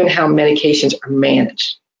sometimes even how medications are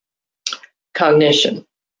managed. Cognition.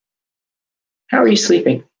 How are you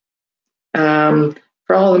sleeping?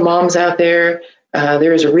 For all the moms out there,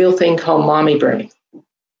 there is a real thing called mommy brain.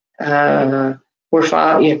 We're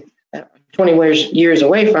 20 years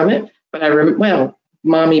away from it, but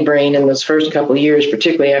mommy brain in those first couple of years,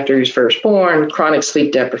 particularly after he was first born, chronic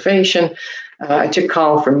sleep deprivation. I took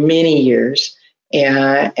call for many years,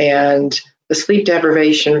 and the sleep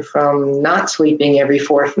deprivation from not sleeping every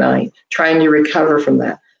 4th night, trying to recover from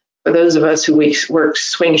that. For those of us who work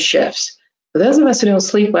swing shifts, for those of us who don't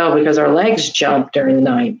sleep well because our legs jump during the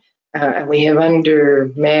night, and we have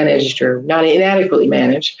undermanaged or not inadequately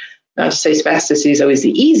managed, not to say spasticity is always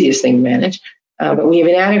the easiest thing to manage, but we have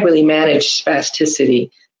inadequately managed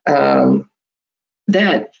spasticity,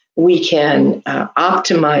 that we can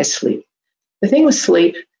optimize sleep. The thing with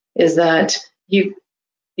sleep is that you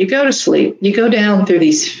go to sleep, you go down through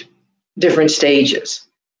these different stages,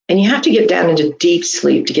 and you have to get down into deep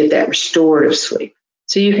sleep to get that restorative sleep.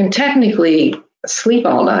 So you can technically sleep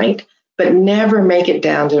all night, but never make it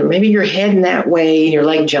down to maybe you're heading that way and your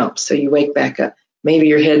leg jumps, so you wake back up. Maybe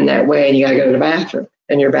you're heading that way and you got to go to the bathroom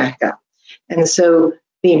and you're back up. And so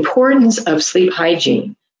the importance of sleep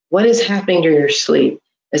hygiene, what is happening during your sleep,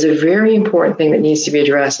 is a very important thing that needs to be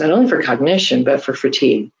addressed, not only for cognition, but for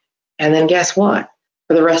fatigue. And then guess what?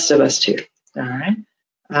 For the rest of us too. All right.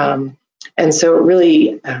 And so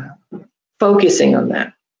really focusing on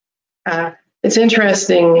that. It's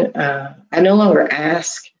interesting. I no longer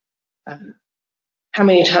ask how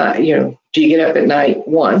many times, do you get up at night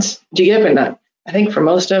once? Do you get up at night? I think for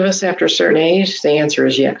most of us after a certain age, the answer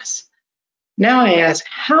is yes. Now I ask,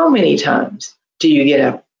 how many times do you get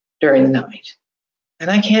up during the night? And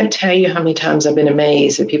I can't tell you how many times I've been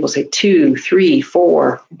amazed that people say 2, 3,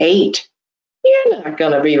 4, 8. You're not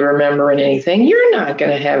going to be remembering anything. You're not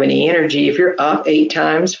going to have any energy if you're up 8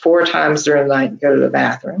 times, 4 times during the night and go to the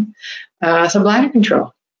bathroom. So bladder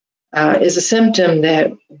control is a symptom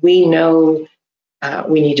that we know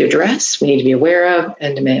we need to address, we need to be aware of,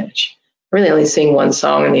 and to manage. I really only sing one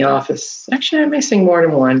song in the office. Actually, I may sing more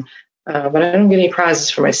than one, but I don't get any prizes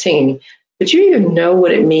for my singing. But you either know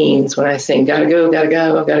what it means when I sing, gotta go, gotta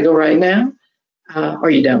go, gotta go right now, or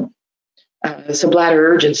you don't. So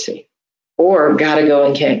bladder urgency, or gotta go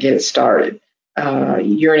and can't get it started.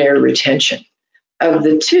 Urinary retention. Of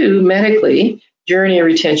the two, medically,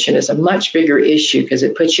 urinary retention is a much bigger issue because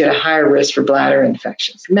it puts you at a higher risk for bladder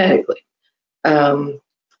infections, medically.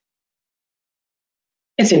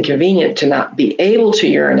 It's inconvenient to not be able to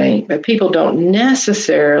urinate, but people don't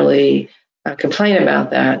necessarily complain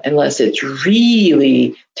about that unless it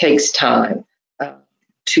really takes time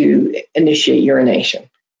to initiate urination.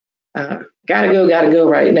 Gotta go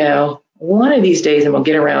right now. One of these days, I'm going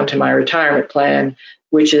to get around to my retirement plan,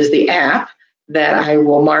 which is the app that I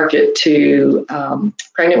will market to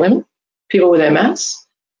pregnant women, people with MS,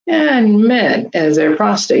 and men as their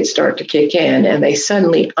prostates start to kick in and they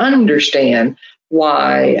suddenly understand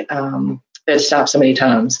why they stopped so many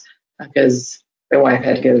times because their wife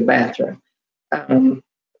had to go to the bathroom.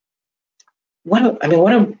 What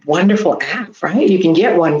a wonderful app, right? You can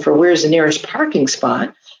get one for where's the nearest parking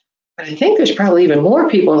spot. But I think there's probably even more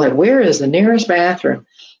people like, where is the nearest bathroom?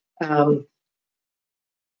 I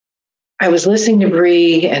was listening to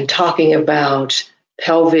Bri and talking about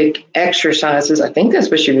pelvic exercises. I think that's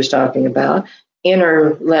what she was talking about.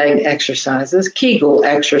 Inner leg exercises, Kegel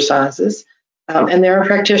exercises. And there are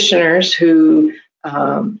practitioners who,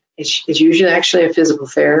 it's usually actually a physical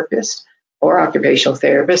therapist or occupational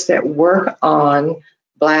therapist that work on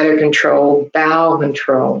bladder control, bowel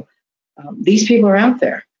control. These people are out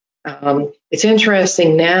there. It's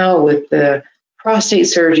interesting now with the prostate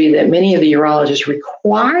surgery that many of the urologists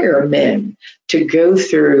require men to go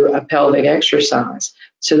through a pelvic exercise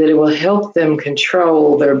so that it will help them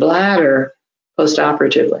control their bladder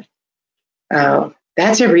postoperatively.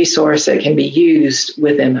 That's a resource that can be used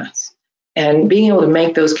with MS. And being able to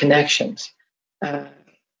make those connections.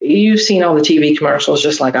 You've seen all the TV commercials,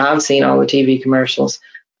 just like I've seen all the TV commercials.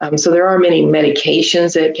 So there are many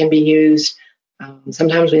medications that can be used.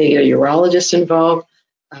 Sometimes we need to get a urologist involved.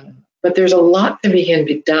 But there's a lot that can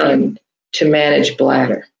be done to manage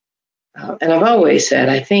bladder. And I've always said,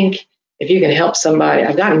 I think if you can help somebody,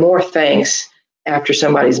 I've gotten more thanks after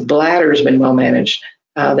somebody's bladder has been well managed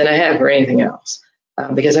than I have for anything else.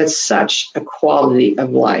 Because that's such a quality of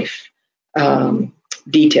life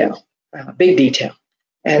detail, big detail.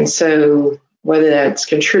 And so whether that's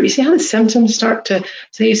contribute, you see how the symptoms start to,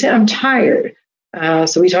 so you say, I'm tired.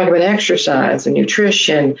 So we talk about exercise and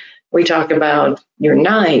nutrition. We talk about your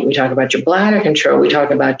night. We talk about your bladder control. We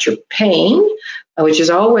talk about your pain, which is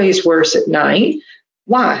always worse at night.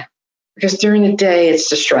 Why? Because during the day, it's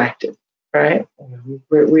distracted, right?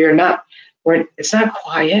 It's not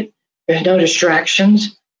quiet. There's no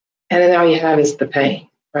distractions. And then all you have is the pain,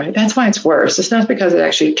 right? That's why it's worse. It's not because it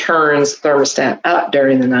actually turns thermostat up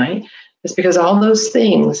during the night. It's because all those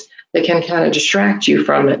things that can kind of distract you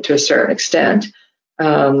from it to a certain extent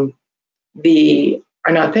are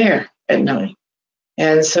not there at night.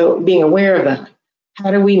 And so being aware of that.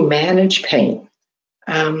 How do we manage pain?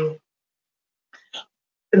 The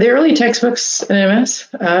early textbooks in MS,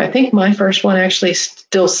 I think my first one actually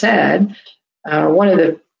still said, one of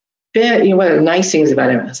the nice things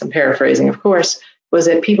about MS, I'm paraphrasing, of course, was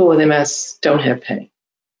that people with MS don't have pain.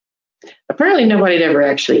 Apparently, nobody had ever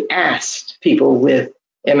actually asked people with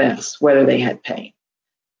MS whether they had pain.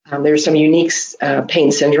 There's some unique pain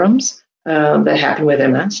syndromes that happen with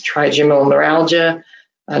MS, trigeminal neuralgia.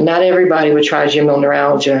 Not everybody with trigeminal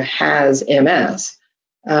neuralgia has MS,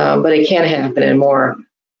 but it can happen in more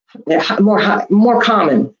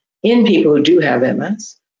common in people who do have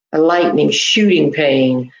MS, a lightning, shooting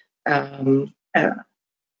pain,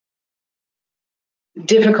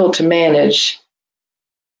 difficult to manage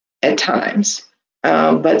at times,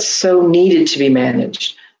 but so needed to be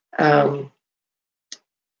managed.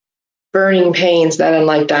 Burning pains, not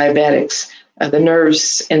unlike diabetics. The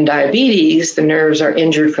nerves in diabetes, the nerves are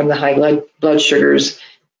injured from the high blood sugars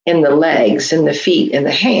in the legs, in the feet, in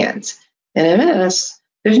the hands. In MS,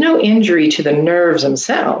 there's no injury to the nerves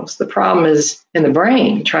themselves. The problem is in the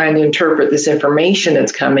brain, trying to interpret this information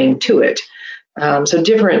that's coming to it. So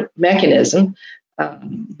different mechanism,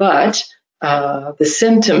 but the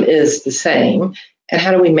symptom is the same. And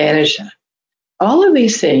how do we manage that? All of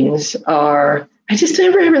these things are, I just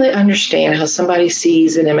never really understand how somebody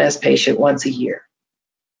sees an MS patient once a year.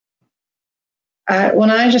 When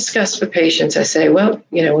I discuss with patients, I say, well,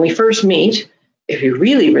 when we first meet, if you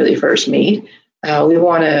really, really first meet, we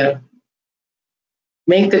want to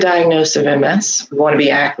make the diagnosis of MS. We want to be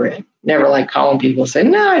accurate. Never like calling people and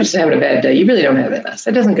saying, no, I'm just having a bad day. You really don't have MS.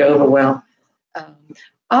 That doesn't go over well.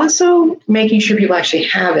 Also, making sure people actually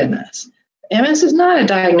have MS. MS is not a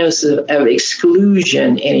diagnosis of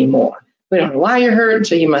exclusion anymore. We don't know why you're hurt,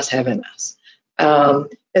 so you must have MS.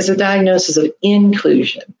 It's a diagnosis of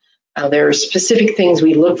inclusion. There are specific things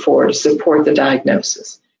we look for to support the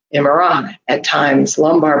diagnosis. MRI, at times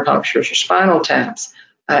lumbar punctures or spinal taps,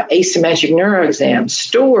 asymmetric neuroexams,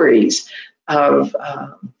 stories of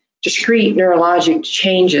discrete neurologic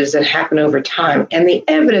changes that happen over time, and the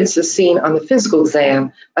evidence is seen on the physical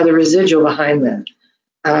exam of the residual behind that.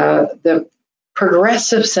 The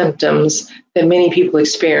progressive symptoms that many people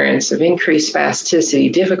experience of increased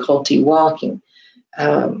spasticity, difficulty walking.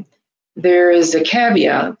 There is a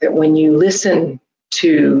caveat that when you listen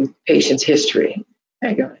to patients' history,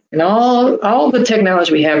 there you go, and all the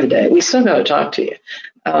technology we have today, we still got to talk to you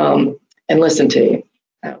and listen to you,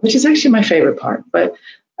 which is actually my favorite part. But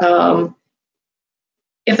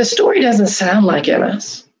if the story doesn't sound like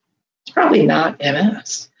MS, it's probably not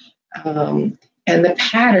MS. And the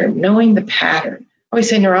pattern, knowing the pattern. I always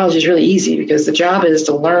say neurology is really easy because the job is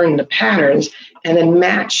to learn the patterns and then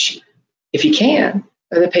match, if you can,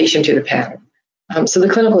 the patient to the pattern. So the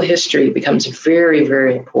clinical history becomes very,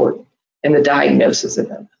 very important in the diagnosis of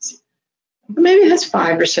MS. But maybe that's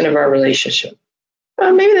 5% of our relationship.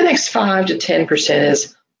 Maybe the next 5 to 10%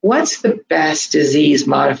 is, what's the best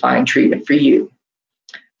disease-modifying treatment for you?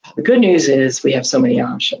 The good news is we have so many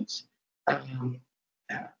options.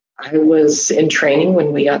 I was in training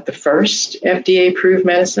when we got the first FDA-approved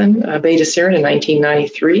medicine, beta-serin, in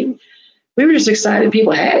 1993. We were just excited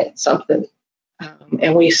people had it, something.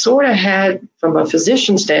 And we sort of had, from a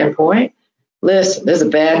physician standpoint, listen, this is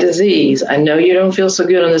a bad disease. I know you don't feel so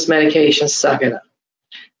good on this medication. Suck it up.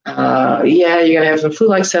 Yeah, you're going to have some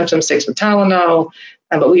flu-like symptoms, take some Tylenol,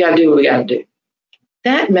 but we got to do what we got to do.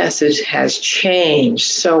 That message has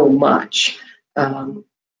changed so much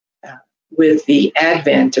with the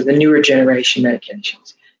advent of the newer generation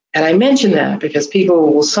medications. And I mention that because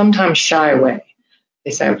people will sometimes shy away.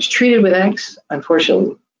 They say, I was treated with X.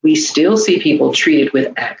 Unfortunately, we still see people treated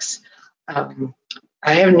with X. I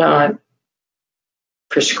have not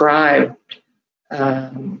prescribed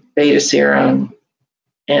beta-serin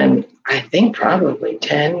in, I think, probably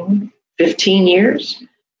 10, 15 years.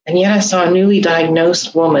 And yet I saw a newly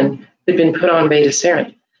diagnosed woman who'd been put on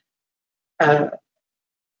beta-serin.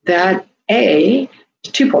 That,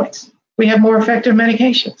 2 points. We have more effective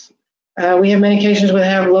medications. We have medications that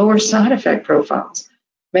have lower side effect profiles.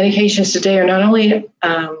 Medications today are not only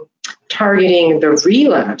targeting the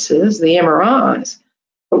relapses, the MRIs,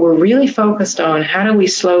 but we're really focused on how do we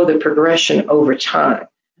slow the progression over time.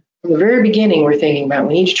 From the very beginning, we're thinking about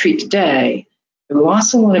we need to treat today, but we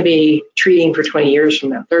also want to be treating for 20 years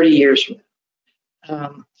from now, 30 years from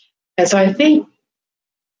now. And so I think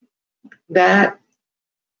that,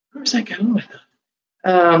 where was I going with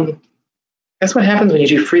that? That's what happens when you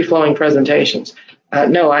do free-flowing presentations.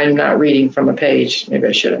 No, I'm not reading from a page. Maybe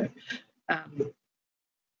I should have.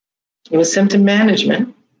 It was symptom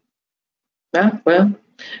management.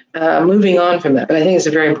 Moving on from that, but I think it's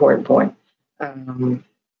a very important point.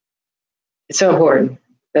 It's so important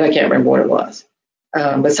that I can't remember what it was.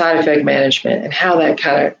 But side effect management and how that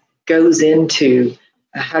kind of goes into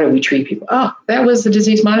how do we treat people. Oh, that was the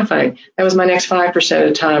disease modifying. That was my next 5% of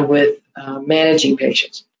the time with managing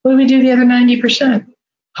patients. What do we do the other 90%?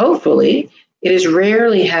 Hopefully, it is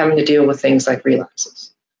rarely having to deal with things like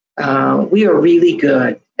relapses. We are really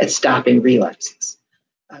good at stopping relapses.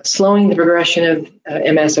 Slowing the progression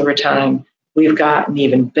of MS over time, we've gotten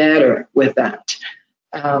even better with that.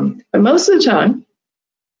 But most of the time,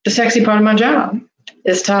 the sexy part of my job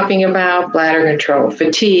is talking about bladder control,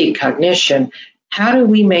 fatigue, cognition. How do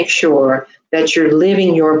we make sure that you're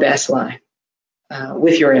living your best life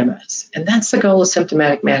with your MS? And that's the goal of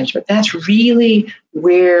symptomatic management. That's really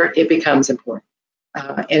where it becomes important.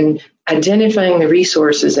 And identifying the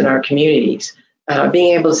resources in our communities,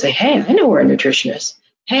 being able to say, hey, I know we're a nutritionist.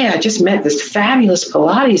 Hey, I just met this fabulous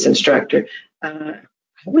Pilates instructor. I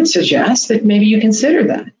would suggest that maybe you consider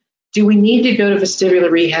that. Do we need to go to vestibular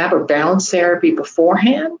rehab or balance therapy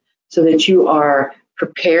beforehand so that you are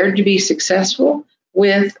prepared to be successful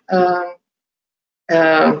with,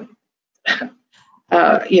 with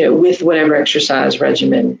whatever exercise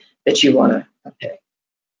regimen that you want to pick?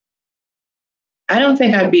 I don't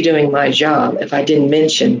think I'd be doing my job if I didn't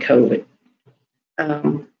mention COVID.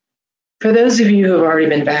 For those of you who have already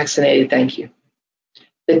been vaccinated, thank you.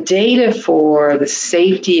 The data for the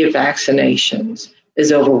safety of vaccinations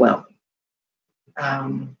is overwhelming.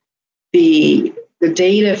 The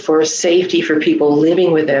data for safety for people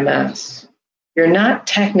living with MS, you're not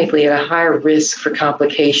technically at a higher risk for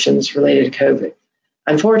complications related to COVID.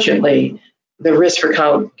 Unfortunately, the risk for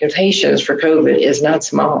complications for COVID is not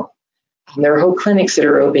small. There are whole clinics that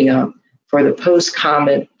are opening up for the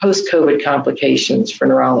post-COVID complications for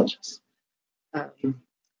neurologists.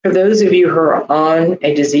 For those of you who are on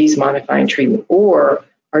a disease-modifying treatment or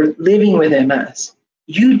are living with MS,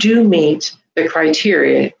 you do meet the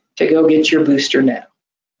criteria to go get your booster now.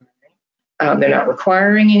 They're not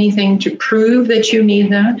requiring anything to prove that you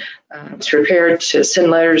need that. It's prepared to send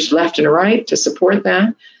letters left and right to support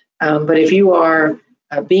that. But if you are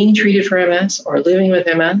being treated for MS or living with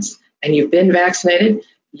MS and you've been vaccinated,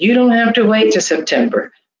 you don't have to wait to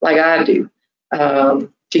September like I do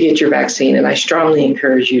to get your vaccine, and I strongly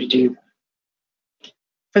encourage you to do that.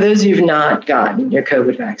 For those of you who have not gotten your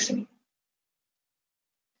COVID vaccine,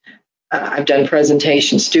 I've done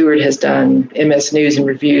presentations. Stuart has done MS News and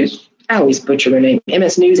Reviews. I always butcher their name.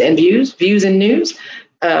 MS News and Views, Views and News.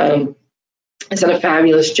 Has done a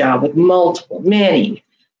fabulous job with many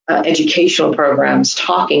educational programs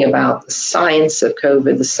talking about the science of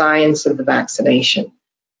COVID, the science of the vaccination.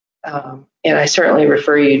 And I certainly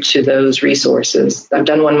refer you to those resources. I've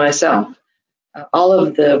done one myself. All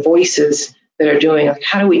of the voices that are doing, like,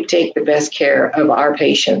 how do we take the best care of our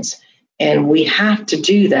patients? And we have to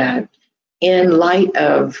do that in light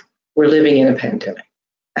of we're living in a pandemic.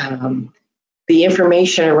 The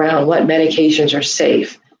information around what medications are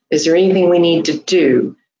safe, is there anything we need to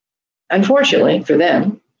do? Unfortunately for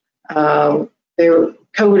them, COVID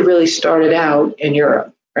really started out in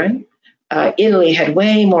Europe, right? Italy had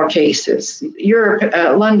way more cases. Europe,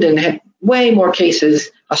 London had way more cases.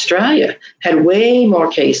 Australia had way more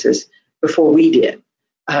cases before we did.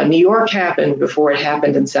 New York happened before it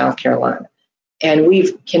happened in South Carolina. And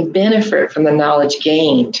we can benefit from the knowledge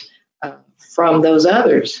gained from those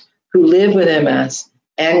others who live with MS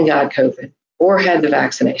and got COVID or had the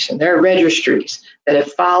vaccination. There are registries that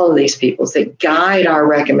have followed these people that guide our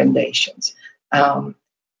recommendations.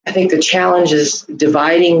 I think the challenge is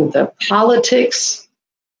dividing the politics,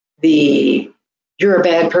 you're a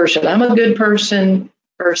bad person, I'm a good person,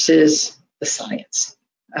 versus the science.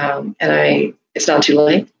 It's not too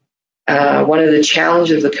late. One of the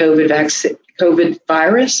challenges of the COVID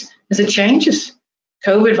virus is it changes.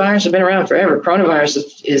 COVID virus has been around forever.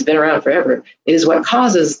 Coronavirus has been around forever. It is what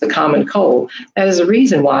causes the common cold. That is the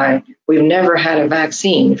reason why we've never had a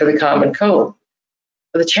vaccine for the common cold.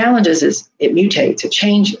 But the challenge is it mutates, it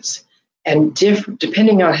changes. And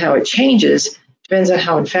depending on how it changes, depends on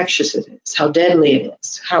how infectious it is, how deadly it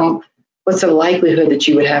is, what's the likelihood that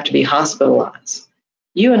you would have to be hospitalized.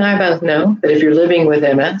 You and I both know that if you're living with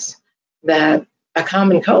MS, that a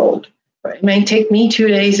common cold, it may take me 2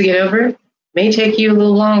 days to get over it, may take you a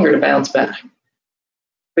little longer to bounce back.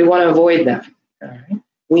 We want to avoid that. All right?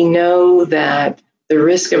 We know that the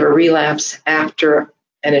risk of a relapse after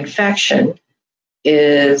an infection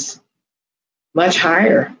is much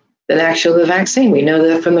higher than actually the vaccine. We know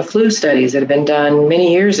that from the flu studies that have been done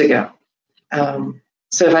many years ago.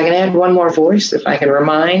 So if I can add one more voice, if I can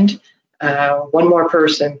remind one more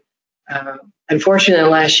person, unfortunately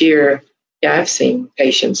last year, I've seen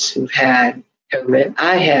patients who've had COVID.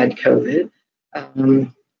 I had COVID.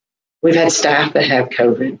 We've had staff that have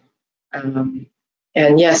COVID.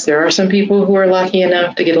 And yes, there are some people who are lucky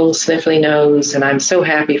enough to get a little sniffly nose, and I'm so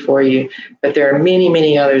happy for you. But there are many,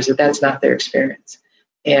 many others that's not their experience.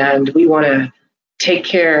 And we want to take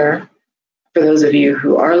care for those of you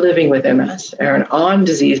who are living with MS and are on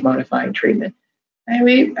disease-modifying treatment.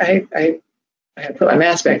 I put my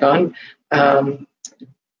mask back on, but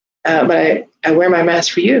I wear my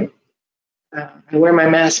mask for you. I wear my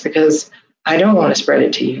mask because I don't want to spread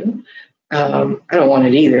it to you. I don't want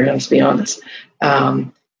it either, let's be honest.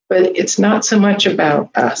 But it's not so much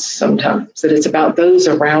about us sometimes, that it's about those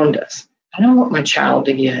around us. I don't want my child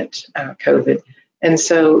to get COVID. And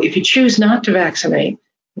so if you choose not to vaccinate,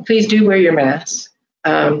 please do wear your mask.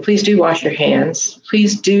 Please do wash your hands.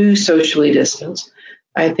 Please do socially distance.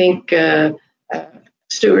 I think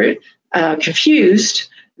Stuart confused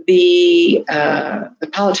the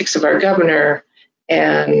politics of our governor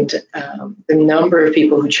and the number of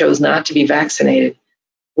people who chose not to be vaccinated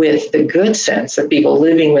with the good sense of people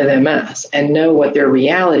living with MS and know what their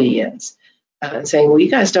reality is. And saying, well, you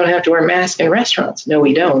guys don't have to wear masks in restaurants. No,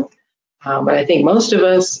 we don't. But I think most of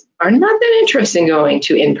us are not that interested in going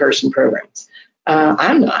to in-person programs.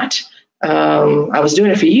 I'm not. I was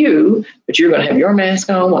doing it for you, but you're going to have your mask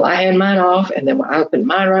on while I had mine off, and then I put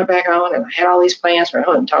mine right back on, and I had all these plans where I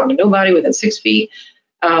wasn't talking to nobody within 6 feet.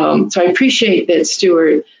 So I appreciate that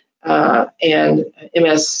Stuart and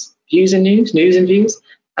MS Views and News and Views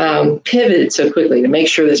pivoted so quickly to make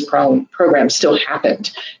sure this program still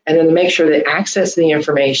happened, and then to make sure that access to the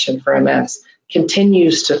information for MS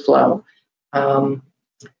continues to flow.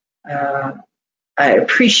 I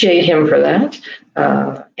appreciate him for that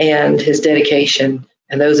and his dedication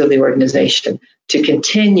and those of the organization to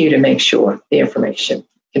continue to make sure the information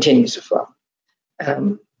continues to flow.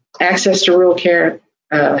 Access to rural care,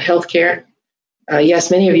 health care.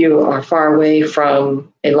 Yes, many of you are far away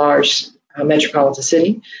from a large metropolitan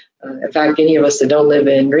city. In fact, any of us that don't live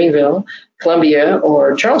in Greenville, Columbia,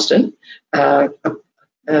 or Charleston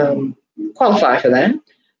qualify for that.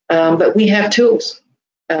 But we have tools.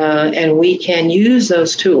 And we can use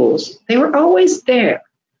those tools. They were always there.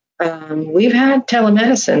 We've had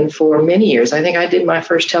telemedicine for many years. I think I did my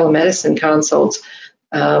first telemedicine consults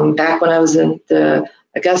back when I was in the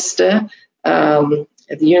Augusta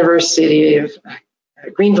at the University of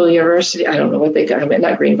Greenville University. I don't know what they got. I mean,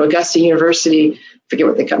 not Greenville, Augusta University. Forget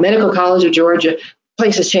what they call Medical College of Georgia.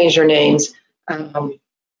 Places changed their names.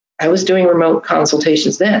 I was doing remote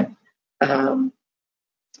consultations then,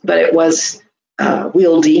 but it was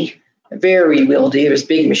wieldy, very wieldy. There's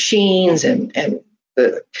big machines, and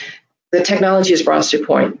the technology has brought us to a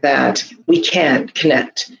point that we can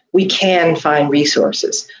connect. We can find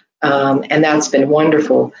resources, and that's been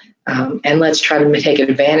wonderful. And let's try to take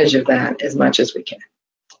advantage of that as much as we can.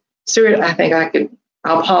 Stuart, I think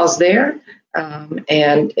I'll pause there.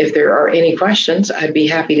 And if there are any questions, I'd be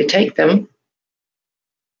happy to take them.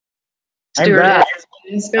 Stuart,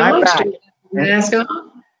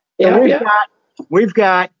 We've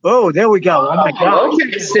got, oh, there we go. Oh my God.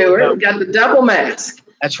 Okay, Stuart, we've got the double mask.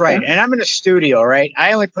 That's right. And I'm in a studio, right?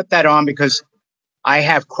 I only put that on because I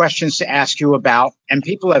have questions to ask you about, and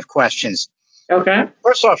people have questions. Okay.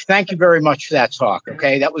 First off, thank you very much for that talk.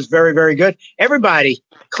 Okay. That was very, very good. Everybody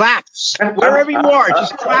claps wherever you are.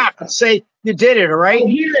 Just clap and say you did it. All right.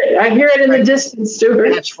 I hear it in the distance, Stuart.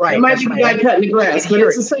 That's right. It might be the guy cutting the grass, but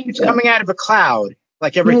it's the same thing. It's coming out of a cloud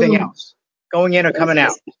like everything else, going in or coming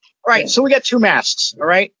out. All right. So we got two masks. All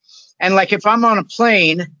right. And like if I'm on a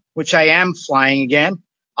plane, which I am flying again,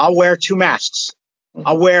 I'll wear two masks.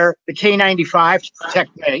 I'll wear the K95 to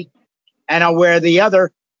protect me, and I'll wear the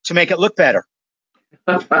other to make it look better.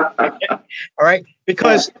 All right.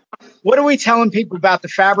 Because what are we telling people about the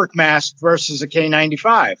fabric mask versus a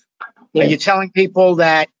K95? Are you telling people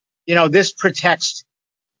that, you know, this protects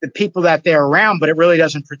the people that they're around, but it really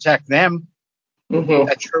doesn't protect them? Is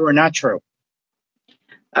that true or not true?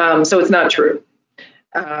 So it's not true.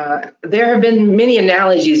 There have been many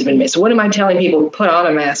analogies been made. So what am I telling people? Put on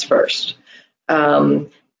a mask first. I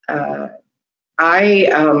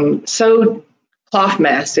sewed cloth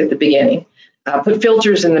masks at the beginning. Put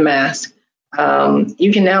filters in the mask.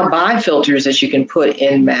 You can now buy filters that you can put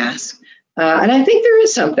in masks. And I think there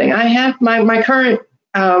is something. I have my current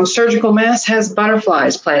surgical mask has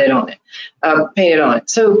butterflies painted on it.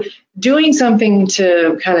 So doing something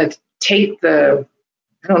to kind of take the,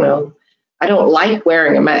 I don't know, I don't like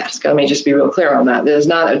wearing a mask. Let me just be real clear on that. That is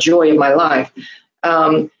not a joy of my life.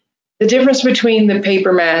 The difference between the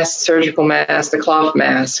paper mask, surgical mask, the cloth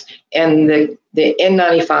mask, and the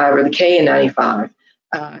N95 or the KN95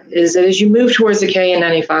 is that as you move towards the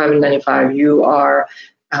KN95 and 95, you are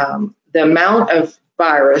the amount of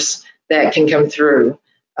virus that can come through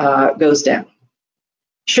goes down.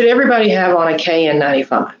 Should everybody have on a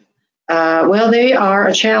KN95? Well, they are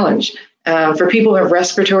a challenge. For people who have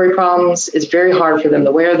respiratory problems, it's very hard for them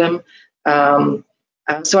to wear them.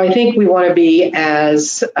 So I think we want to be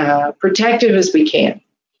as protective as we can.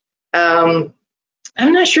 I'm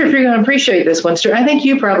not sure if you're going to appreciate this one, Stuart. I think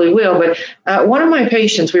you probably will, but one of my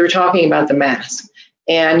patients, we were talking about the mask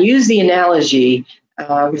and use the analogy,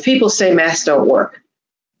 people say masks don't work.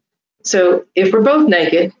 So if we're both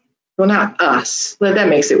naked, well, not us, but that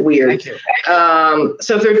makes it weird. So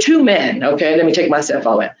if there are two men, okay, let me take myself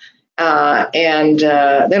all in, and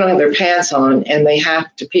they don't have their pants on and they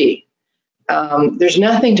have to pee, there's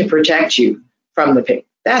nothing to protect you from the pee.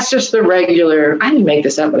 That's just the regular, I didn't make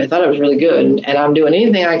this up, but I thought it was really good, and I'm doing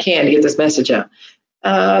anything I can to get this message out.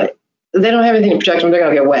 They don't have anything to protect them, they're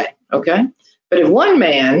going to get wet, okay? But if one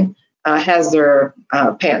man has their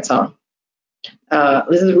pants on,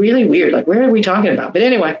 this is really weird. Like, where are we talking about? But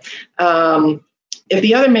anyway, if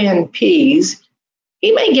the other man pees,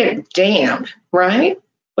 he may get damp, right?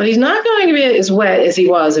 But he's not going to be as wet as he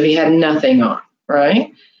was if he had nothing on,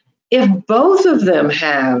 right? If both of them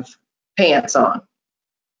have pants on,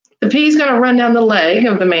 the pee's going to run down the leg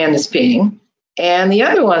of the man that's peeing, and the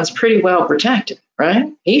other one's pretty well protected,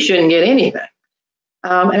 right? He shouldn't get anything.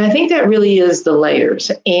 And I think that really is the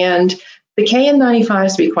layers. And the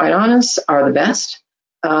KN95s, to be quite honest, are the best,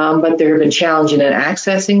 but there have been challenging in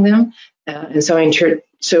accessing them. And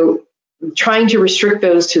so trying to restrict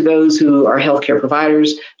those to those who are healthcare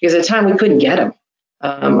providers, because at the time we couldn't get them.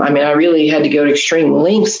 I really had to go to extreme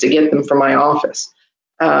lengths to get them from my office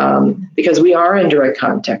because we are in direct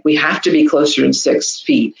contact. We have to be closer than 6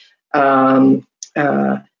 feet. We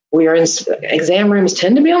are in exam rooms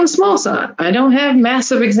tend to be on the small side. I don't have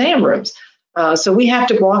massive exam rooms. So we have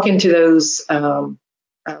to walk into those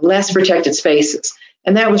less protected spaces.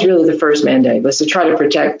 And that was really the first mandate, was to try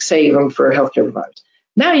to save them for healthcare providers.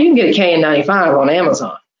 Now you can get a KN95 on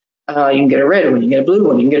Amazon. You can get a red one, you can get a blue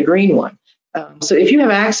one, you can get a green one. So if you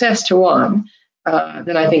have access to one,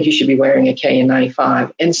 then I think you should be wearing a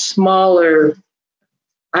KN95. And smaller,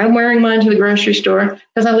 I'm wearing mine to the grocery store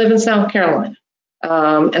because I live in South Carolina.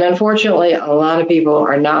 And unfortunately, a lot of people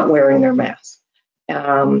are not wearing their masks.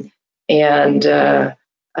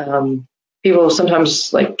 People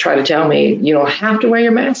sometimes try to tell me, you don't have to wear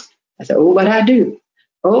your mask. I said, oh, but I do.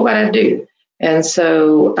 Oh, but I do. And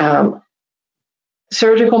so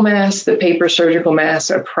surgical masks, the paper surgical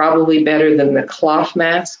masks, are probably better than the cloth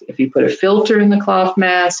mask. If you put a filter in the cloth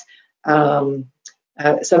mask,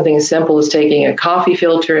 something as simple as taking a coffee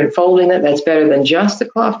filter and folding it, that's better than just the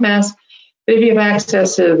cloth mask. But if you have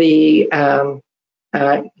access to the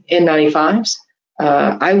N95s,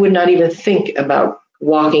 I would not even think about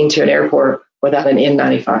walking to an airport without an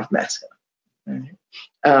N95 mask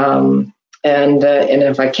on. And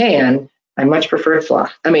if I can, I much prefer to fly.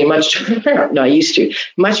 I used to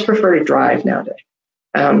much prefer to drive nowadays.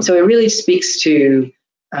 So it really speaks to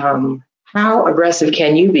how aggressive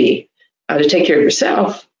can you be to take care of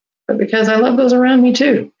yourself, but because I love those around me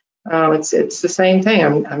too. It's the same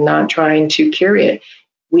thing. I'm not trying to carry it.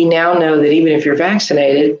 We now know that even if you're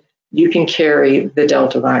vaccinated, you can carry the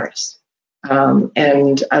Delta virus.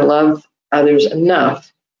 And I love others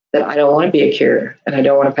enough that I don't want to be a carrier and I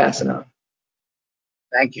don't want to pass it on.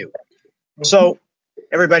 Thank you. So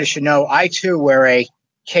everybody should know I too wear a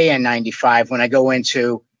KN95 when I go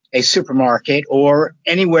into a supermarket or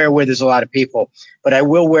anywhere where there's a lot of people, but I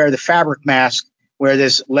will wear the fabric mask where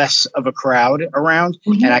there's less of a crowd around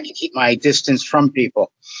and I can keep my distance from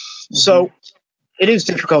people. So it is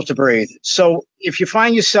difficult to breathe. So if you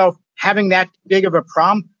find yourself having that big of a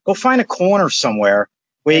problem, go find a corner somewhere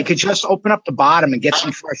where you could just open up the bottom and get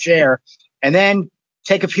some fresh air and then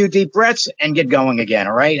take a few deep breaths and get going again.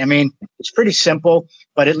 All right. I mean, it's pretty simple,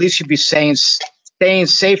 but at least you'd be staying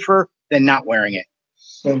safer than not wearing it.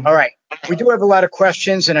 All right. We do have a lot of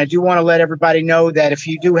questions, and I do want to let everybody know that if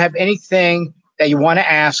you do have anything that you want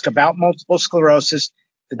to ask about multiple sclerosis,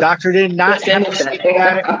 the doctor did not have to speak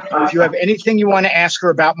about it. If you have anything you want to ask her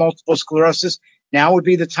about multiple sclerosis, now would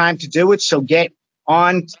be the time to do it. So get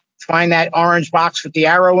on, find that orange box with the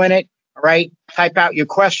arrow in it. All right. Type out your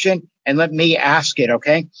question and let me ask it.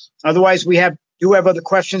 Okay. Otherwise, we do have other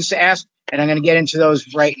questions to ask, and I'm going to get into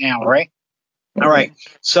those right now. All right. All right.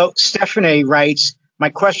 So Stephanie writes, my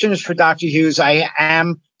question is for Dr. Hughes. I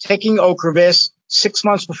am taking Ocrevus 6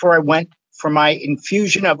 months before I went for my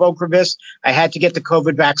infusion of Ocrevus. I had to get the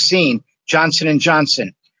COVID vaccine, Johnson &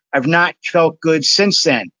 Johnson. I've not felt good since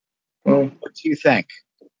then. What do you think?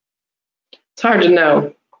 It's hard to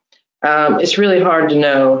know. It's really hard to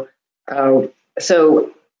know.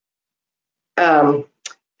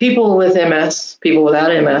 People with MS, people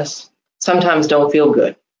without MS, sometimes don't feel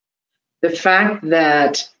good. The fact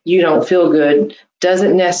that you don't feel good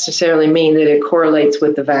doesn't necessarily mean that it correlates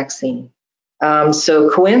with the vaccine.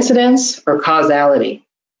 So coincidence or causality.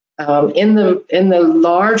 In the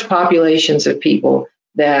large populations of people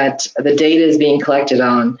that the data is being collected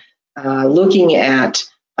on, looking at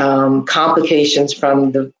complications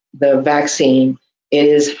from the vaccine, it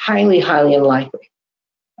is highly, highly unlikely.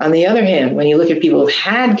 On the other hand, when you look at people who've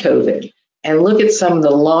had COVID and look at some of the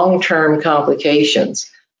long-term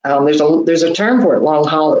complications, there's a term for it, long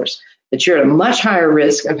haulers, that you're at a much higher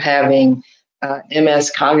risk of having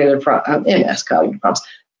MS cognitive problems,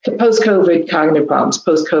 post-COVID cognitive problems,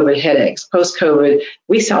 post-COVID headaches, post-COVID.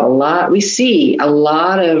 We see a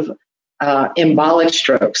lot of embolic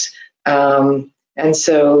strokes. And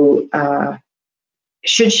so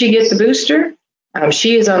should she get the booster?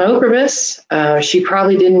 She is on Ocrevus. She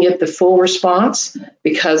probably didn't get the full response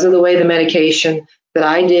because of the way the medication that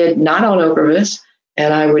I did, not on Ocrevus,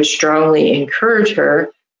 and I would strongly encourage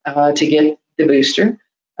her to get the booster.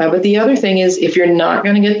 But the other thing is, if you're not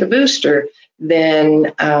going to get the booster,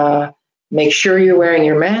 then make sure you're wearing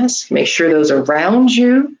your mask. Make sure those around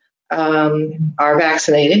you are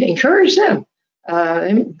vaccinated. Encourage them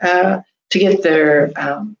to get their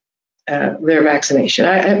vaccination.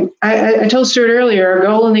 I told Stuart earlier, our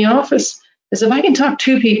goal in the office is if I can talk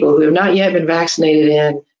to people who have not yet been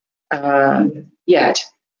vaccinated yet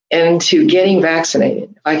into getting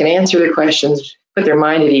vaccinated, if I can answer their questions, put their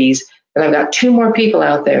mind at ease, then I've got 2 more people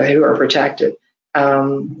out there who are protected.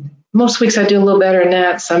 Most weeks I do a little better than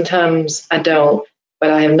that. Sometimes I don't, but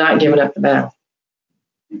I have not given up the battle.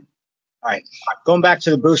 All right. Going back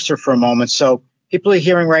to the booster for a moment. So people are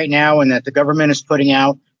hearing right now, and that the government is putting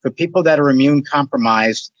out for people that are immune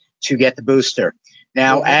compromised to get the booster.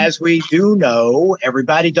 Now, as we do know,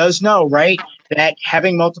 everybody does know, right, that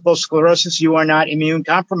having multiple sclerosis, you are not immune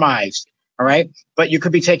compromised. All right. But you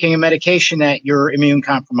could be taking a medication that you're immune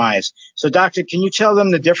compromised. So, doctor, can you tell them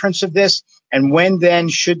the difference of this? And when then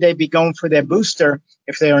should they be going for their booster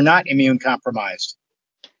if they are not immune compromised?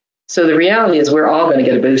 So the reality is we're all going to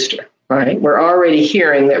get a booster, right? We're already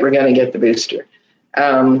hearing that we're going to get the booster.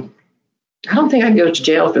 I don't think I'd go to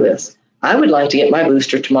jail for this. I would like to get my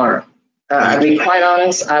booster tomorrow. To be quite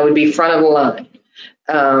honest, I would be front of the line.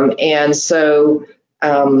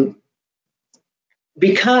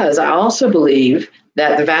 Because I also believe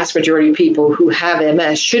that the vast majority of people who have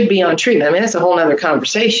MS should be on treatment. I mean, that's a whole other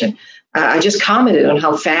conversation. I just commented on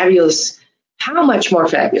how much more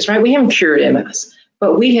fabulous, right? We haven't cured MS,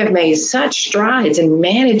 but we have made such strides in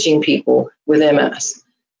managing people with MS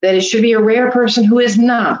that it should be a rare person who is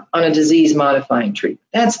not on a disease-modifying treatment.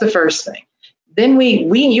 That's the first thing. Then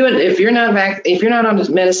if you're not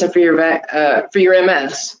on medicine for your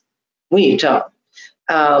MS, we need to talk.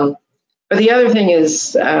 But the other thing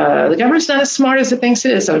is the government's not as smart as it thinks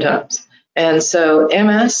it is sometimes. And so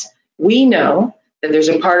MS, we know that there's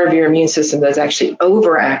a part of your immune system that's actually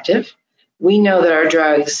overactive. We know that our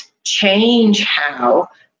drugs change how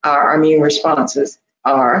our immune responses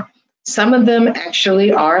are. Some of them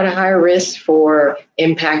actually are at a higher risk for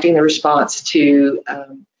impacting the response to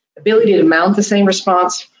ability to mount the same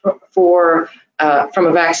response from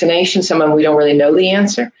a vaccination. Some of them we don't really know the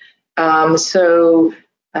answer. I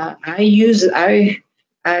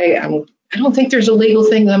don't think there's a legal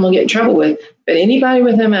thing that I'm going to get in trouble with, but anybody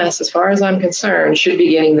with MS, as far as I'm concerned, should be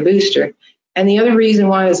getting the booster. And the other reason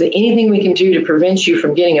why is that anything we can do to prevent you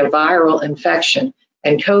from getting a viral infection,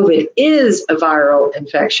 and COVID is a viral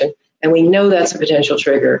infection, and we know that's a potential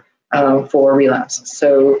trigger for relapses.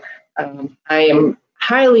 So I am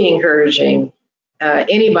highly encouraging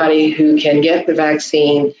anybody who can get the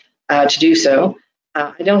vaccine to do so.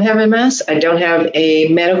 I don't have MS. I don't have a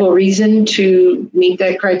medical reason to meet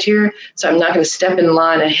that criteria, so I'm not going to step in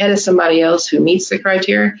line ahead of somebody else who meets the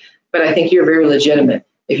criteria, but I think you're very legitimate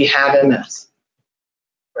if you have MS.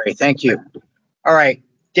 Great, thank you. All right,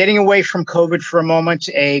 getting away from COVID for a moment,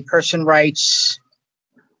 a person writes,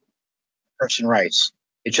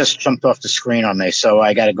 it just jumped off the screen on me, so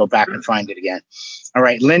I got to go back and find it again. All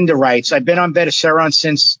right, Linda writes, I've been on Betaseron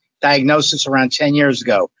since diagnosis around 10 years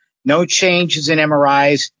ago. No changes in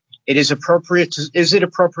MRIs. Is it appropriate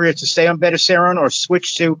to stay on Betaseron or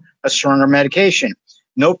switch to a stronger medication?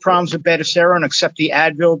 No problems with Betaseron except the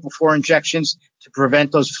Advil before injections to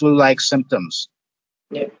prevent those flu-like symptoms.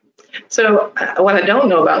 Yeah. So what I don't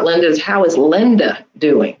know about Linda is how is Linda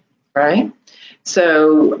doing, right?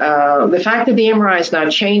 So the fact that the MRI is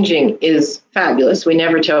not changing is fabulous. We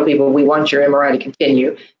never tell people we want your MRI to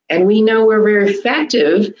continue. And we know we're very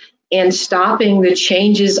effective in stopping the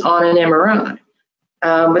changes on an MRI.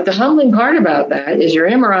 But the humbling part about that is your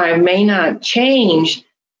MRI may not change,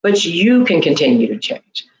 but you can continue to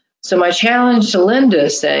change. So my challenge to Linda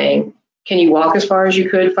is saying, can you walk as far as you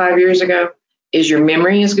could 5 years ago? Is your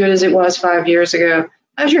memory as good as it was 5 years ago?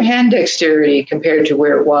 How's your hand dexterity compared to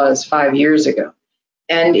where it was 5 years ago?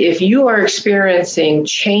 And if you are experiencing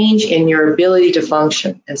change in your ability to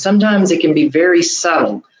function, and sometimes it can be very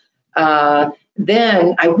subtle,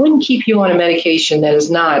 then I wouldn't keep you on a medication that is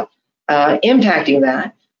not impacting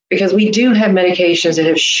that. because we do have medications that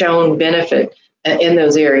have shown benefit in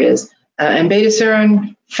those areas. And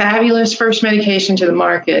beta-seron, fabulous first medication to the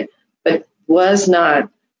market, but was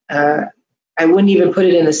not, I wouldn't even put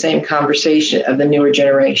it in the same conversation of the newer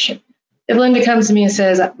generation. If Linda comes to me and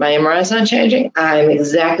says, my MRI is not changing, I'm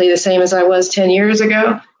exactly the same as I was 10 years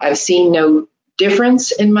ago, I've seen no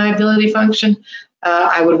difference in my ability function,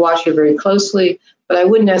 I would watch her very closely, but I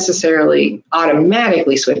wouldn't necessarily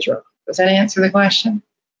automatically switch her off. Does that answer the question?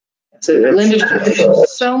 So Linda,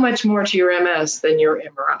 there's so much more to your MS than your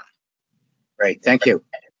MRI. Great, thank you.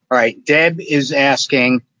 All right, Deb is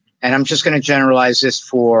asking, and I'm just going to generalize this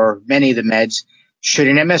for many of the meds, should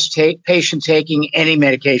an MS patient taking any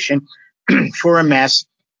medication for MS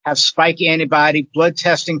have spike antibody blood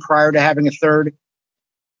testing prior to having a third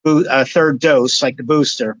dose, like the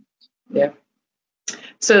booster? Yeah.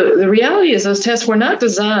 So the reality is those tests were not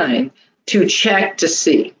designed to check to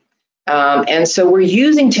see. And so we're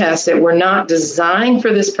using tests that were not designed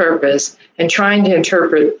for this purpose and trying to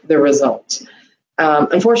interpret the results.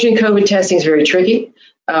 Unfortunately, COVID testing is very tricky.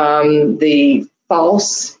 The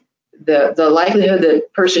likelihood that a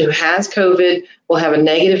person who has COVID will have a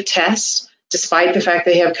negative test, despite the fact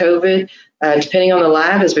they have COVID, depending on the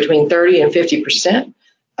lab, is between 30 and 50%.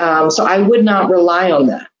 So I would not rely on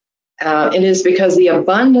that. It is because the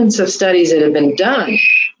abundance of studies that have been done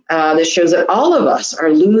that shows that all of us are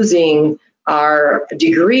losing our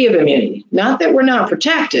degree of immunity. Not that we're not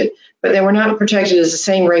protected, but that we're not protected at the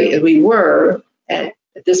same rate as we were at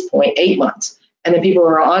this point, 8 months. And then people who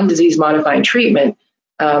are on disease-modifying treatment,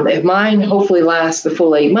 if mine hopefully lasts the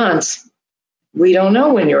full 8 months, we don't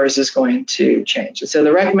know when yours is going to change. And so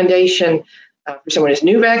the recommendation for someone who's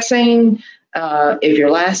new vaccine, if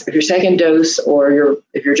your second dose or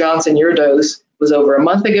if your Johnson, your dose was over a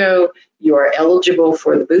month ago, you are eligible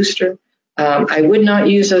for the booster. I would not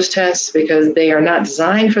use those tests because they are not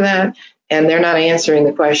designed for that, and they're not answering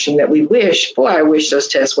the question that we wish. Boy, I wish those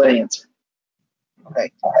tests would answer.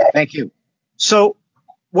 Okay, thank you. So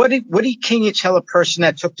what can you tell a person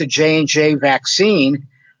that took the J&J vaccine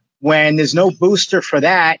when there's no booster for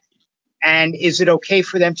that? And is it okay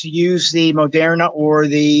for them to use the Moderna or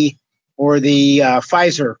the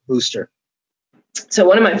Pfizer booster? So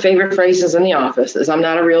one of my favorite phrases in the office is, I'm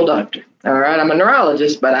not a real doctor. All right, I'm a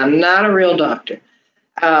neurologist, but I'm not a real doctor.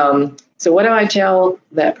 So what do I tell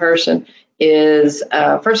that person is,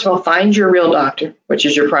 first of all, find your real doctor, which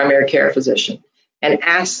is your primary care physician, and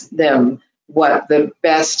ask them what the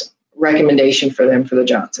best recommendation for them for the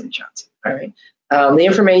Johnson & Johnson. All right. The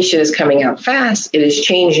information is coming out fast. It is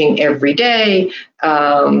changing every day.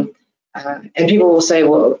 And people will say,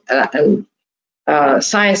 well,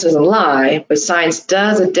 science doesn't lie, but science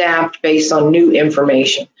does adapt based on new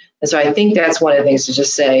information. And so I think that's one of the things to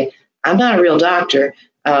just say, I'm not a real doctor.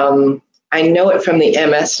 I know it from the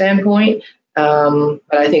MS standpoint, but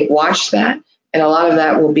I think watch that. And a lot of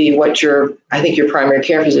that will be what your primary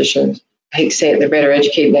care physicians, I hate to say it, they're better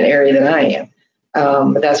educated in that area than I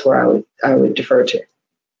am. But that's where I would defer to.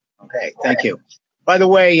 Okay, thank you. By the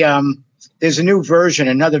way, there's a new version,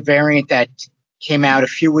 another variant that came out a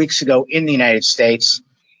few weeks ago in the United States.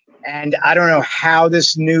 And I don't know how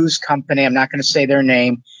this news company, I'm not going to say their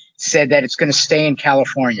name, said that it's going to stay in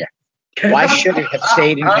California. Why should it have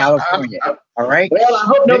stayed in California? All right. Well, I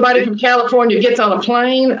hope nobody from California gets on a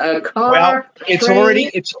plane, a car. Well,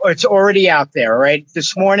 it's already out there. All right.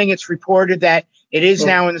 This morning, it's reported that it is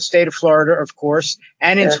now in the state of Florida, of course,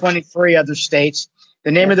 and in 23 other states.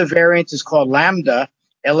 The name of the variant is called Lambda,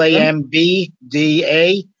 Lambda,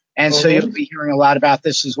 and so you'll be hearing a lot about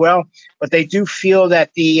this as well. But they do feel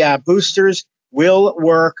that the boosters will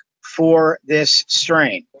work for this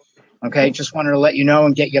strain. Okay, just wanted to let you know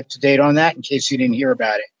and get you up to date on that in case you didn't hear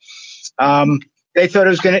about it. They thought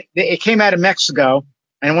it came out of Mexico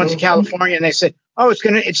and went to California, and they said, oh,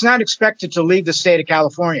 it's not expected to leave the state of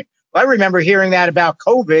California. Well, I remember hearing that about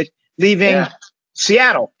COVID leaving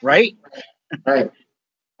Seattle, right? Right.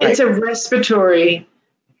 It's a respiratory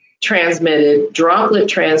droplet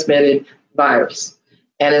transmitted virus.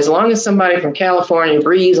 And as long as somebody from California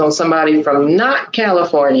breathes on somebody from not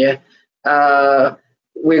California,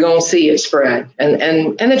 we're going to see it spread.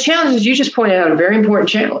 And the challenge is, you just pointed out a very important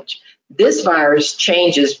challenge. This virus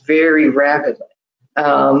changes very rapidly.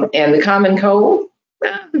 And the common cold,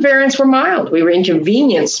 the variants were mild. We were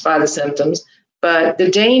inconvenienced by the symptoms, but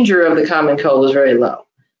the danger of the common cold is very low.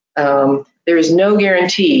 There is no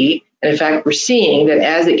guarantee, and in fact, we're seeing that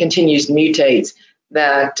as it continues to mutate,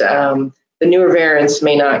 that the newer variants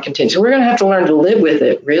may not continue. So we're going to have to learn to live with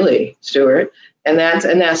it, really, Stuart. And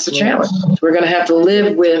that's the challenge. We're going to have to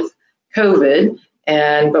live with COVID,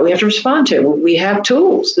 but we have to respond to it. We have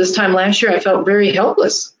tools. This time last year, I felt very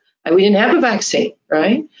helpless. We didn't have a vaccine,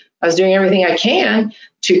 right? I was doing everything I can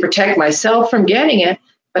to protect myself from getting it,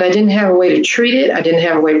 but I didn't have a way to treat it. I didn't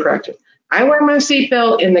have a way to practice. I wear my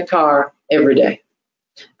seatbelt in the car every day.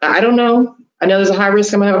 I don't know. I know there's a high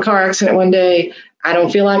risk I'm going to have a car accident one day. I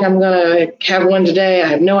don't feel like I'm going to have one today. I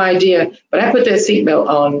have no idea, but I put that seatbelt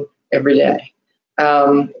on every day.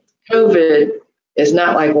 COVID is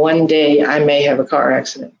not like one day I may have a car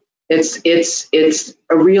accident. It's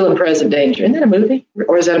a real and present danger. Isn't that a movie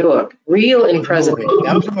or is that a book? Real and present.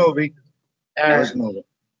 That was a movie. That was a movie.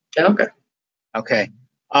 Okay. Okay.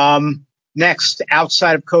 Next,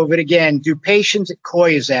 outside of COVID, again,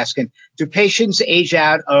 Coy is asking, do patients age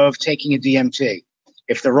out of taking a DMT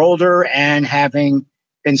if they're older and having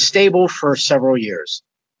been stable for several years?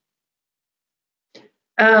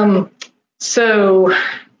 So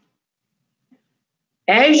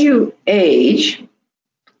as you age,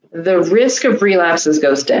 the risk of relapses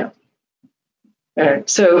goes down. All right.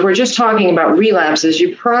 So if we're just talking about relapses,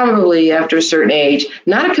 you probably, after a certain age,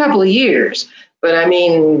 not a couple of years, but I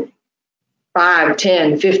mean, 5,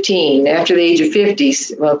 10, 15, after the age of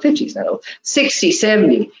 50, well, 50 is not old, 60,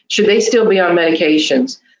 70, should they still be on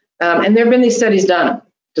medications? And there have been these studies done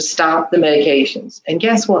to stop the medications. And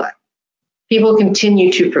guess what? People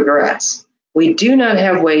continue to progress. We do not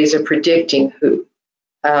have ways of predicting who.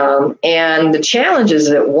 And the challenge is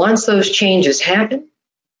that once those changes happen,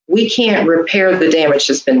 we can't repair the damage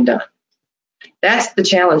that's been done. That's the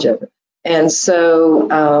challenge of it. And so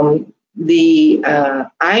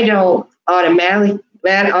I don't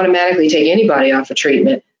automatically take anybody off of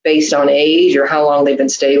treatment based on age or how long they've been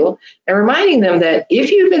stable, and reminding them that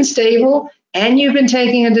if you've been stable and you've been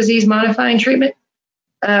taking a disease-modifying treatment,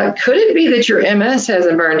 could it be that your MS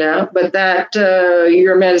hasn't burned out, but that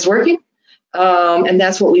your med is working? And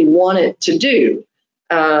that's what we want it to do.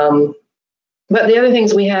 But the other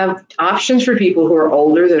things, we have options for people who are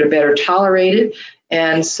older that are better tolerated.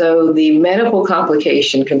 And so the medical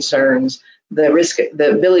complication concerns, the risk,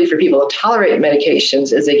 the ability for people to tolerate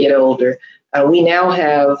medications as they get older, we now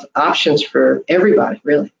have options for everybody,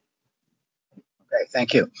 really. Okay,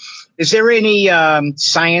 thank you. Is there any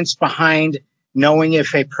science behind knowing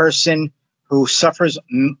if a person who suffers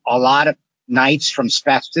a lot of nights from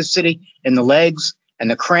spasticity in the legs and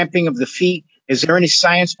the cramping of the feet, is there any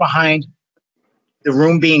science behind the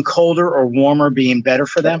room being colder or warmer being better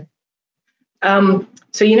for them?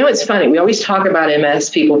 So, you know, it's funny. We always talk about MS,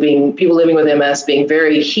 people living with MS being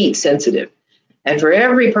very heat sensitive. And for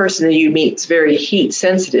every person that you meet that's very heat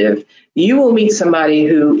sensitive, you will meet somebody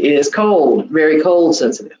who is cold, very cold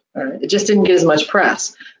sensitive. All right? It just didn't get as much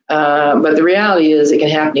press. But the reality is it can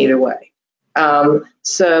happen either way.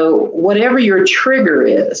 So whatever your trigger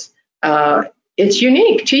is, it's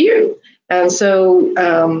unique to you. And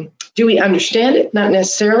so do we understand it? Not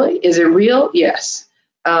necessarily. Is it real? Yes.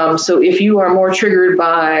 So if you are more triggered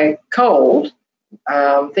by cold,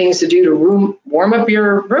 things to do to warm up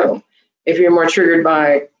your room. If you're more triggered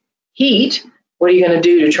by heat, what are you going to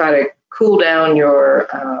do to try to cool down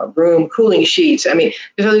your room? Cooling sheets. I mean,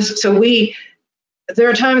 there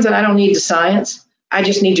are times that I don't need the science. I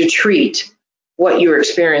just need to treat what you're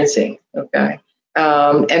experiencing. Okay.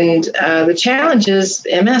 And the challenge is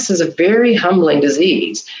MS is a very humbling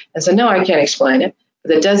disease. And so, no, I can't explain it,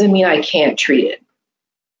 but that doesn't mean I can't treat it.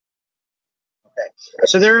 Okay.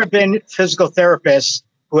 So there have been physical therapists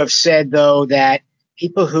who have said, though, that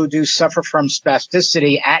people who do suffer from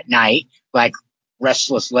spasticity at night, like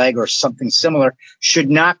restless leg or something similar, should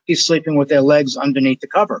not be sleeping with their legs underneath the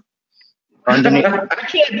cover. I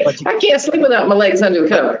can't sleep without my legs under the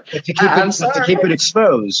cover. But to keep it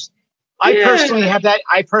exposed. I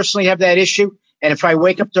personally have that issue, and if I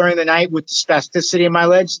wake up during the night with the spasticity in my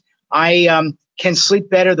legs, I can sleep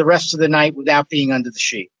better the rest of the night without being under the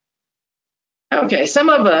sheet. Okay, some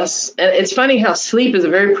of us, and it's funny how sleep is a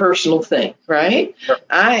very personal thing, right? Sure.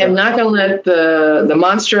 I am not going to let the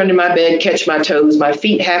monster under my bed catch my toes. My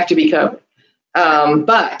feet have to be covered.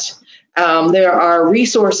 But there are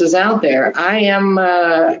resources out there. I am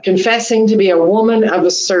confessing to be a woman of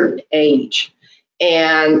a certain age.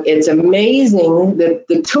 And it's amazing that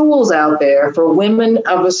the tools out there for women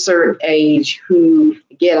of a certain age who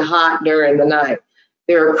get hot during the night.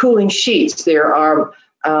 There are cooling sheets. There are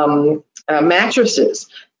mattresses.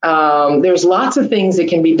 There's lots of things that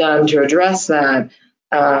can be done to address that.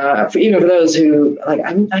 Even for those who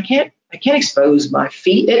I can't expose my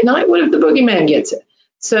feet at night. What if the boogeyman gets it?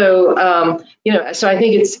 So so I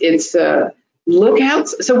think it's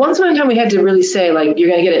lookouts. So once upon a time we had to really say, like, you're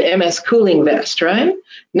going to get an MS cooling vest, right?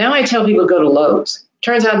 Now I tell people to go to Lowe's.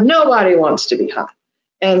 Turns out nobody wants to be hot.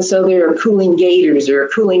 And so there are cooling gaiters, there are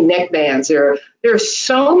cooling neck bands, there are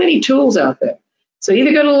so many tools out there. So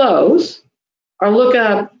either go to Lowe's or look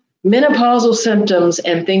up menopausal symptoms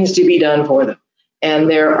and things to be done for them. And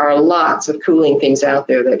there are lots of cooling things out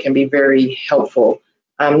there that can be very helpful.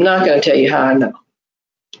 I'm not going to tell you how I know.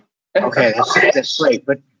 Okay, that's great.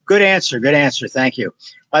 But good answer. Good answer. Thank you.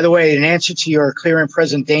 By the way, an answer to your Clear and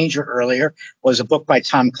Present Danger earlier was a book by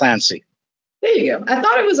Tom Clancy. There you go. I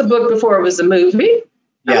thought it was a book before it was a movie.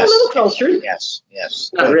 I'm a little cultured. Yes.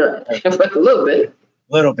 Not really, but a little bit.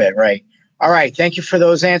 A little bit, right. All right. Thank you for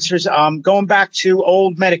those answers. Going back to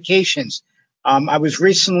old medications, I was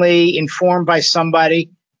recently informed by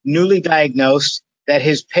somebody newly diagnosed that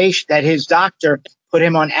his doctor put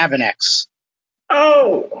him on Avonex.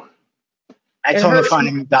 Oh. I told him to find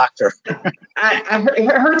a new doctor.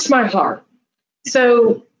 It hurts my heart.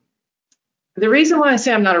 So the reason why I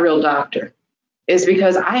say I'm not a real doctor is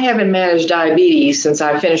because I haven't managed diabetes since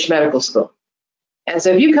I finished medical school. And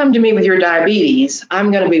so if you come to me with your diabetes,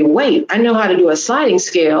 I'm going to be, wait, I know how to do a sliding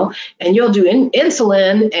scale, and you'll do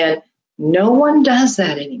insulin, and no one does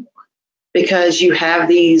that anymore because you have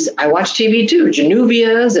these, I watch TV too,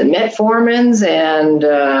 Januvias and metformins, and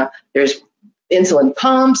there's insulin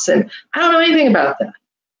pumps, and I don't know anything about that.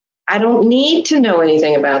 I don't need to know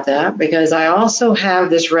anything about that because I also have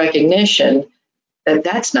this recognition that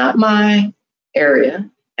that's not my area,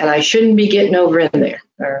 and I shouldn't be getting over in there,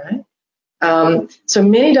 all right? So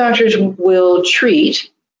many doctors will treat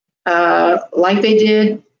like they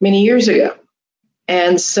did many years ago.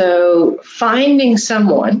 And so finding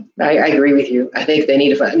someone, I agree with you, I think they need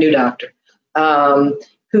to find a new doctor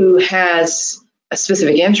who has a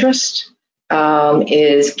specific interest,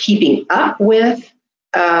 is keeping up with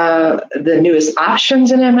the newest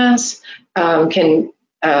options in MS,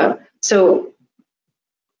 so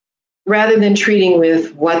rather than treating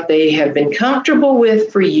with what they have been comfortable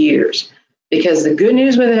with for years, because the good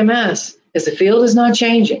news with MS is the field is not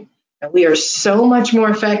changing. And we are so much more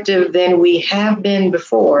effective than we have been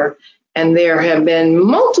before. And there have been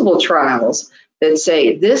multiple trials that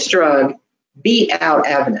say this drug beat out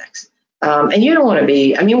Avonex. And you don't want to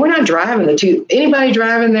be, I mean, we're not driving anybody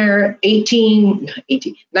driving their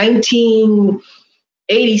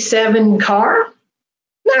 1987 car?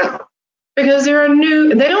 No, because they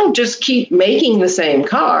don't just keep making the same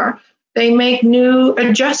car. They make new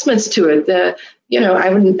adjustments to it.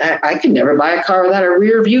 I could never buy a car without a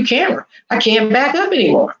rear view camera. I can't back up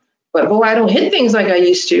anymore. But boy, I don't hit things like I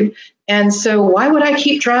used to. And so why would I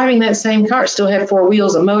keep driving that same car? It still had 4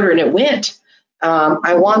 wheels, a motor, and it went.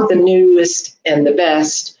 I want the newest and the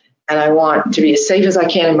best, and I want to be as safe as I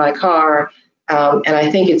can in my car. And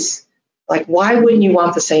I think it's like, why wouldn't you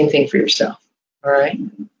want the same thing for yourself? All right.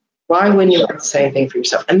 Why wouldn't you want the same thing for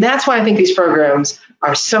yourself? And that's why I think these programs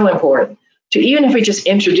are so important. To even if we just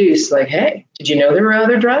introduce, like, hey, did you know there were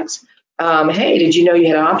other drugs? Hey, did you know you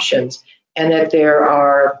had options? And that there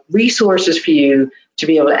are resources for you to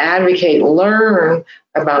be able to advocate, learn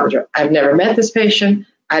about the drug. I've never met this patient.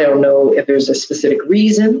 I don't know if there's a specific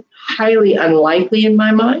reason, highly unlikely in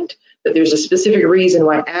my mind, that there's a specific reason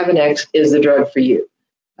why Avonex is the drug for you.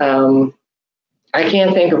 I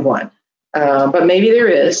can't think of one, but maybe there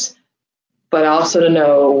is. But also to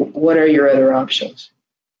know what are your other options.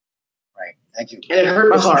 Right. Thank you. And it hurt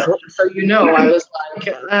my heart. So I was like,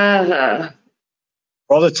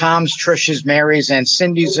 For all the Toms, Trishas, Marys, and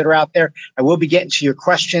Cindys that are out there, I will be getting to your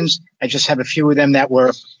questions. I just have a few of them that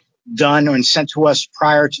were done and sent to us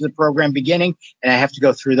prior to the program beginning, and I have to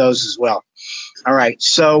go through those as well. All right.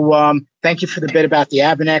 So thank you for the bit about the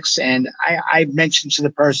Avonex. And I mentioned to the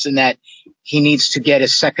person that he needs to get a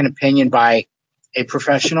second opinion by a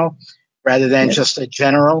professional rather than just a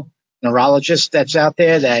general neurologist that's out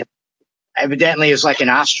there that evidently is like an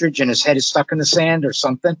ostrich and his head is stuck in the sand or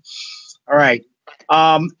something. All right.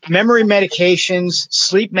 Memory medications,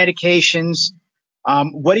 sleep medications.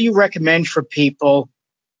 What do you recommend for people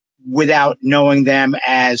without knowing them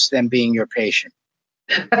as them being your patient?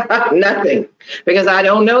 Nothing, because I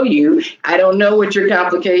don't know you. I don't know what your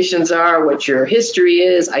complications are, what your history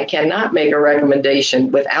is. I cannot make a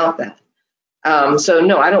recommendation without that. So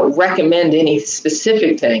no, I don't recommend any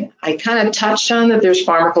specific thing. I kind of touched on that there's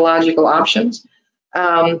pharmacological options.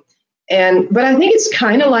 But I think it's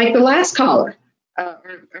kind of like the last caller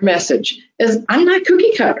message is I'm not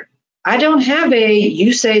cookie cutter. I don't have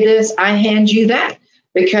you say this, I hand you that,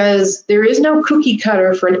 because there is no cookie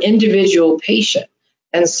cutter for an individual patient.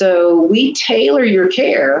 And so we tailor your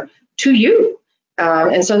care to you.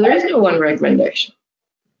 And so there is no one recommendation.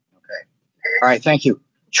 Okay. All right. Thank you.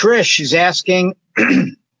 Trish is asking,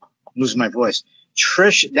 losing my voice.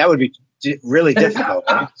 Trish, that would be really difficult.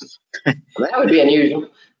 Right? That would be unusual.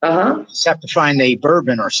 Uh-huh. Just have to find a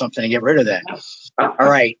bourbon or something to get rid of that. All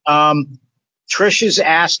right. Trish is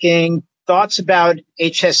asking thoughts about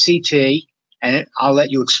HSCT, and I'll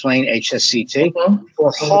let you explain HSCT,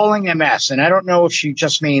 for hauling MS. And I don't know if she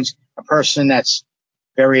just means a person that's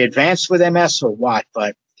very advanced with MS or what,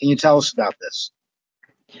 but can you tell us about this?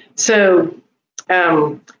 So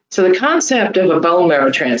the concept of a bone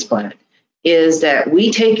marrow transplant is that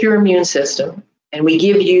we take your immune system and we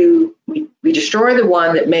give you, we destroy the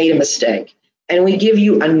one that made a mistake, and we give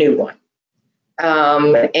you a new one.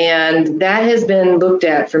 And that has been looked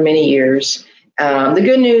at for many years. The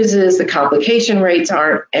good news is the complication rates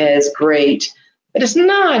aren't as great, but it's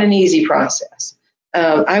not an easy process.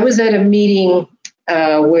 I was at a meeting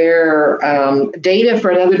where data for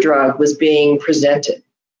another drug was being presented.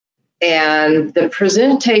 And the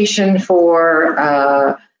presentation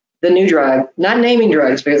for the new drug, not naming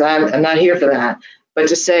drugs because I'm not here for that, but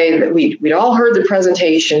to say that we'd all heard the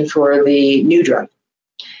presentation for the new drug.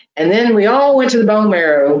 And then we all went to the bone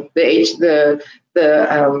marrow, the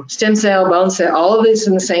stem cell, bone cell, all of this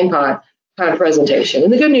in the same pot kind of presentation.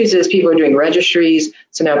 And the good news is people are doing registries.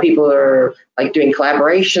 So now people are like doing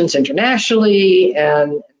collaborations internationally,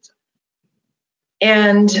 and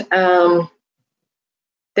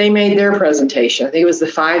they made their presentation. I think it was the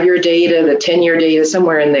 5-year data, the 10-year data,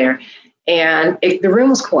 somewhere in there. And the room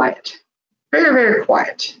was quiet, very, very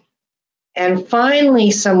quiet. And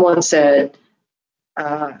finally someone said,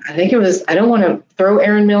 I think it was, I don't want to throw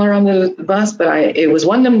Aaron Miller on the bus, but it was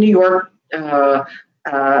one of them New York MS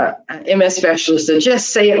specialists that just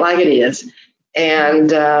say it like it is. And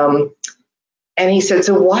he said,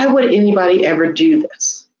 so why would anybody ever do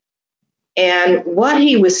this? And what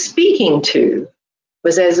he was speaking to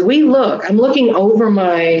was, as we look, I'm looking over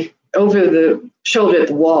the shoulder at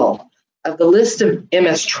the wall of the list of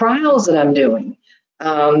MS trials that I'm doing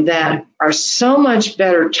that are so much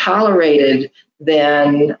better tolerated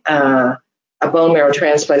than a bone marrow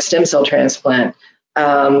transplant, stem cell transplant.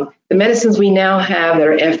 The medicines we now have that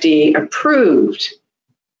are FDA approved,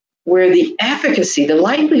 where the efficacy, the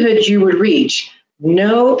likelihood you would reach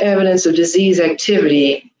no evidence of disease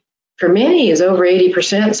activity for many is over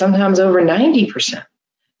 80%, sometimes over 90%.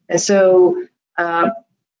 And so I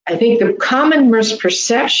think the common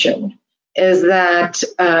misperception is that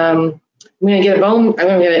I'm going to get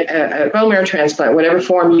a bone marrow transplant, whatever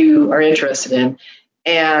form you are interested in,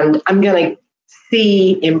 and I'm going to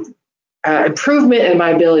see improvement in my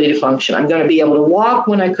ability to function. I'm going to be able to walk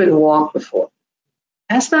when I couldn't walk before.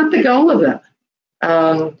 That's not the goal of that.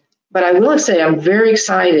 But I will say I'm very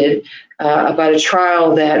excited about a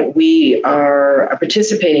trial that we are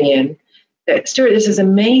participating in. Stuart, this is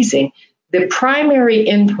amazing. The primary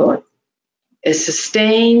input is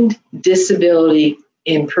sustained disability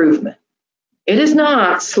improvement. It is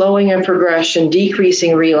not slowing of progression,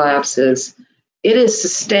 decreasing relapses. It is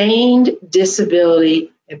sustained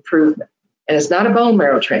disability improvement. And it's not a bone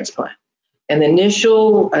marrow transplant. And the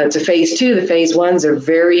initial, it's a phase 2, the phase 1s are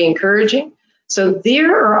very encouraging. So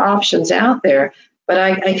there are options out there, but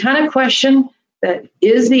I kind of question that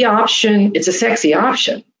is the option, it's a sexy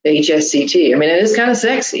option, the HSCT. I mean, it is kind of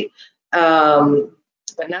sexy,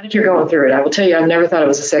 but not if you're going through it. I will tell you, I've never thought it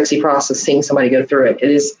was a sexy process seeing somebody go through it. It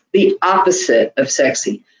is the opposite of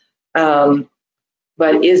sexy.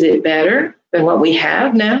 But is it better than what we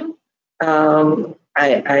have now? The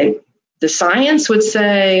science would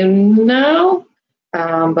say no,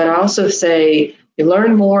 but I also say you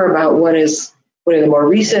learn more about what are the more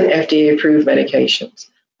recent FDA-approved medications,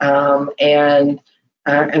 and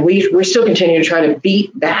we're still continuing to try to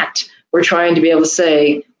beat that. We're trying to be able to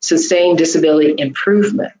say sustained disability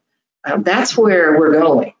improvement. That's where we're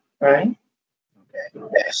going, right? Okay.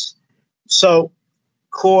 Yes. So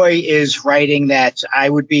Coy is writing that I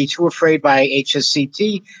would be too afraid by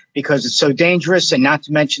HSCT because it's so dangerous, and not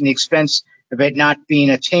to mention the expense of it not being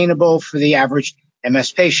attainable for the average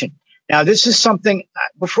MS patient. Now, this is something,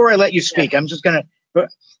 before I let you speak, I'm just going to,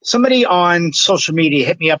 somebody on social media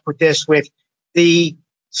hit me up with this, with the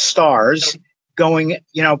stars going,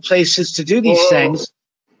 places to do these things.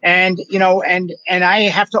 And, and I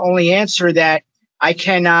have to only answer that I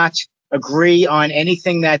cannot agree on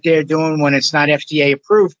anything that they're doing when it's not FDA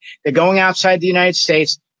approved. They're going outside the United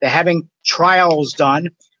States. They're having trials done.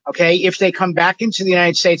 Okay. If they come back into the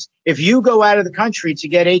United States, if you go out of the country to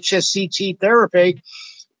get HSCT therapy,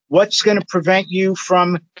 what's going to prevent you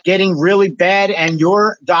from getting really bad and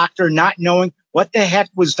your doctor not knowing what the heck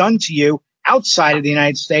was done to you outside of the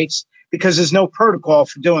United States, because there's no protocol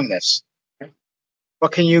for doing this?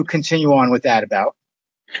 What can you continue on with that about?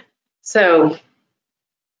 So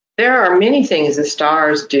there are many things that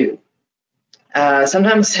stars do.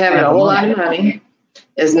 Sometimes having a whole lot of money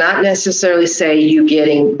does not necessarily say you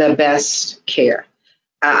getting the best care.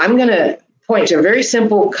 I'm going to point to a very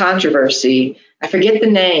simple controversy. I forget the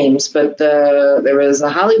names, but there was a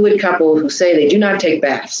Hollywood couple who say they do not take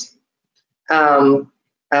baths. I'm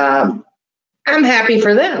happy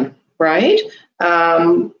for them, right?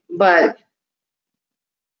 And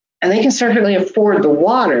they can certainly afford the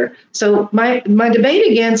water. So my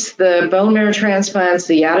debate against the bone marrow transplants,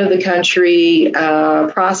 the out of the country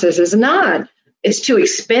process is not, it's too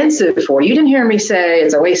expensive for you. You didn't hear me say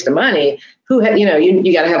it's a waste of money. You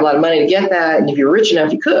got to have a lot of money to get that. And if you're rich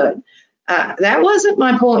enough, you could. That wasn't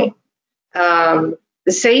my point. The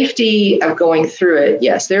safety of going through it,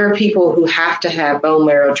 yes, there are people who have to have bone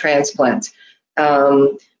marrow transplants.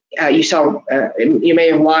 You may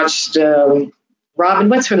have watched Robin,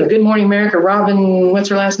 what's from the Good Morning America? Robin, what's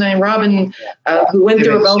her last name? Robin, who went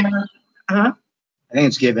through a bone marrow. I think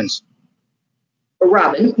it's Gibbons.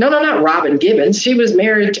 Robin. No, not Robin Gibbons. She was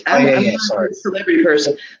married. I'm not a celebrity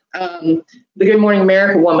person. The Good Morning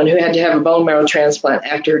America woman who had to have a bone marrow transplant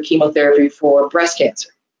after chemotherapy for breast cancer,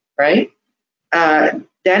 right? That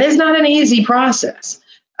is not an easy process.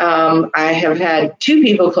 I have had 2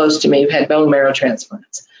 people close to me who had bone marrow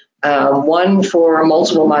transplants. One for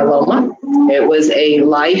multiple myeloma. It was a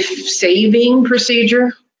life-saving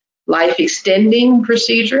procedure, life-extending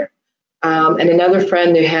procedure. And another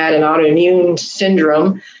friend who had an autoimmune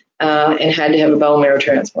syndrome and had to have a bone marrow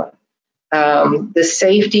transplant. The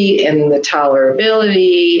safety and the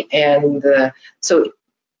tolerability so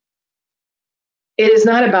it is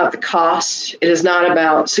not about the cost. It is not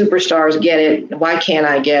about superstars get it. Why can't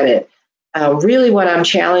I get it? Really what I'm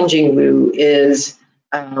challenging you is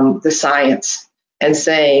the science and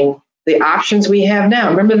saying the options we have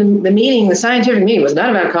now. Remember the scientific meeting was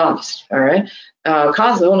not about cost, all right?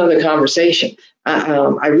 Cost is a whole other conversation.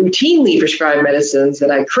 I routinely prescribe medicines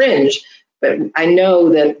that I cringe, but I know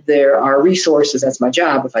that there are resources. That's my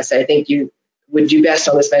job. If I say, I think you would do best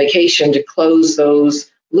on this medication to close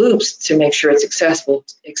those loops to make sure it's accessible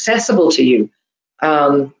to you.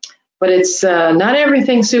 But it's not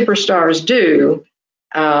everything superstars do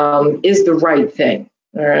is the right thing.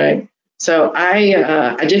 All right. So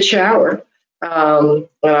I did shower. I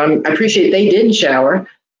appreciate they didn't shower.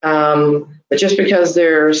 But just because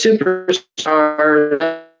they're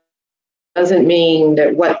superstars doesn't mean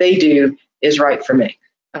that what they do is right for me.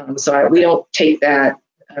 So we don't take that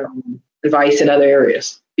advice in other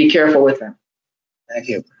areas. Be careful with them. Thank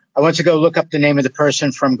you. I went to go look up the name of the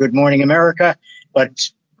person from Good Morning America, but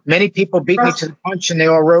many people beat me to the punch and they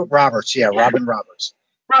all wrote Roberts. Yeah, Robin Roberts.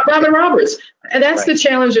 Robin Roberts. And that's the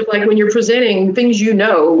challenge of when you're presenting things going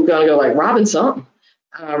to go like Robin something.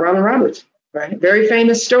 Robin Roberts, right? Very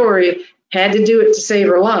famous story. Had to do it to save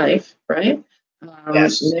her life, right?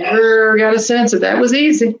 Yes. Never got a sense that was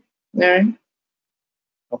easy. All right.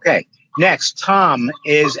 Okay. Next, Tom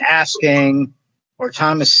is saying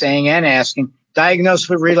and asking, diagnosed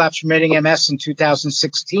with relapse remitting MS in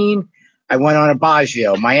 2016. I went on a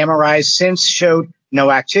Baggio. My MRIs since showed no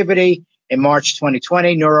activity. In March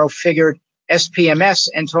 2020, neuro figured SPMS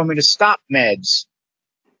and told me to stop meds.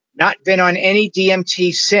 Not been on any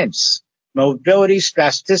DMT since. Mobility,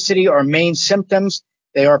 spasticity are main symptoms.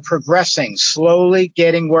 They are progressing, slowly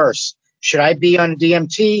getting worse. Should I be on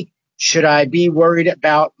DMT? Should I be worried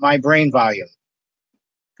about my brain volume?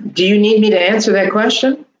 Do you need me to answer that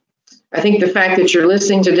question? I think the fact that you're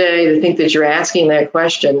listening today, the fact that you're asking that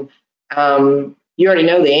question, you already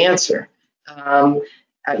know the answer.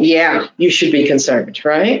 Yeah, you should be concerned,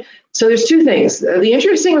 right? So there's 2 things. The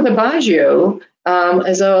interesting with the Baggio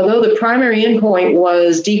is although the primary endpoint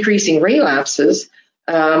was decreasing relapses,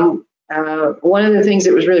 one of the things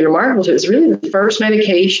that was really remarkable to it is really the first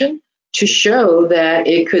medication to show that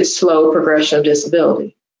it could slow progression of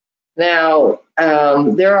disability. Now,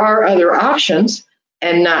 there are other options,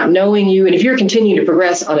 and not knowing you, and if you're continuing to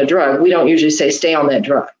progress on a drug, we don't usually say stay on that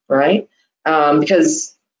drug, right?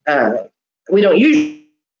 Because we don't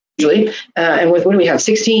usually, and with what do we have,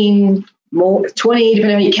 16, more, 20,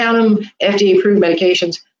 depending on how you count them, FDA-approved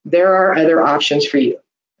medications, there are other options for you,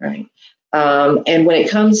 right? And when it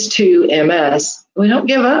comes to MS, we don't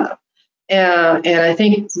give up. And I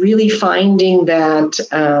think really finding that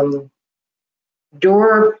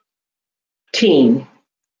your team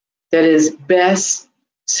that is best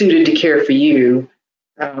suited to care for you,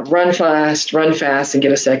 run fast, and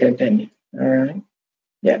get a second opinion. All right.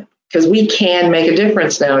 Yeah. Because we can make a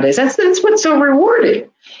difference nowadays. That's what's so rewarding.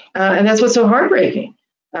 And that's what's so heartbreaking.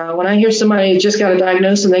 When I hear somebody just got a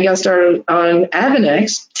diagnosis and they got started on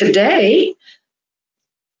Avonex today,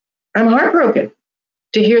 I'm heartbroken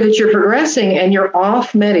to hear that you're progressing and you're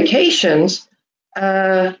off medications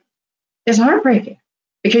is heartbreaking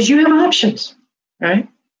because you have options, right?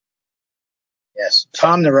 Yes.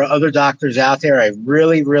 Tom, there are other doctors out there. I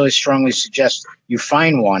really, really strongly suggest you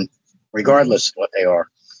find one, regardless of what they are.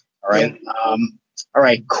 All right. Yeah. All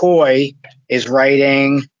right. Coy is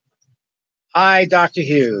writing, "Hi, Dr.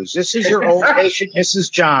 Hughes. This is your old patient,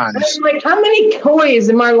 Mrs. Johns." Like, how many Coys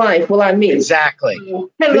in my life will I meet? Exactly.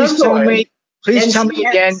 Please tell me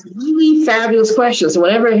again. Really fabulous questions. So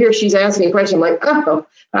whenever I hear she's asking a question, I'm like, oh,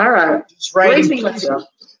 all right.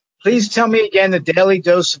 Please tell me again the daily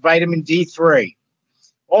dose of vitamin D3.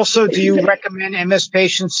 Also, do you recommend MS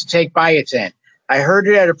patients to take biotin? I heard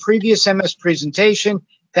it at a previous MS presentation.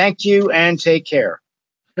 Thank you and take care.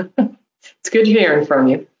 It's good hearing from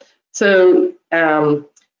you. So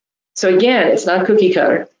again, it's not cookie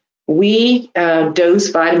cutter. We dose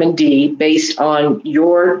vitamin D based on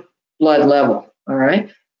your blood level. All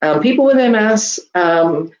right. People with MS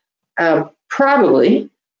probably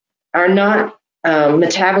are not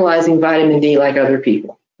metabolizing vitamin D like other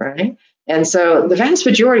people, right? And so the vast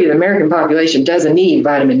majority of the American population doesn't need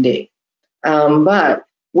vitamin D. But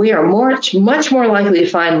we are much more likely to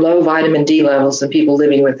find low vitamin D levels than people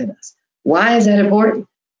living within us. Why is that important?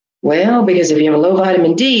 Well, because if you have a low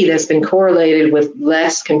vitamin D, that's been correlated with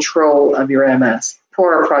less control of your MS,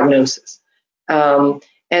 poorer prognosis.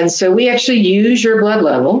 And so we actually use your blood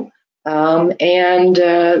level. So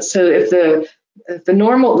if the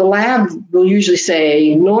lab will usually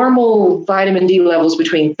say normal vitamin D levels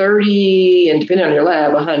between 30 and, depending on your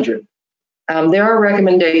lab, 100. There are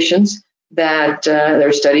recommendations that there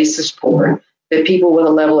are studies to support that people with a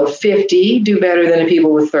level of 50 do better than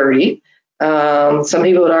people with 30. Some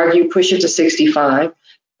people would argue push it to 65.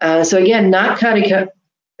 So again, not cutting cut.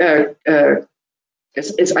 I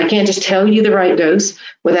can't just tell you the right dose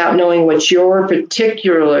without knowing what your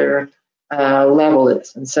particular level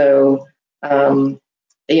is. And so, every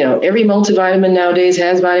multivitamin nowadays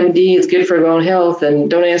has vitamin D. It's good for bone health. And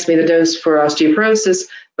don't ask me the dose for osteoporosis,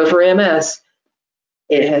 but for MS,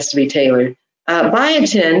 it has to be tailored.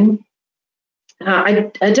 Biotin, I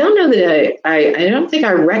don't know that I don't think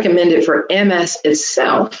I recommend it for MS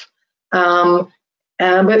itself.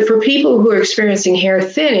 But for people who are experiencing hair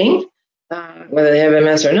thinning, whether they have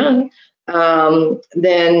MS or not,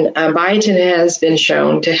 then biotin has been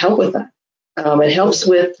shown to help with that. It helps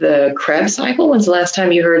with the Krebs cycle. When's the last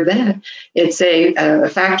time you heard that? It's a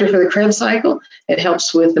factor for the Krebs cycle. It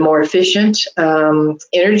helps with the more efficient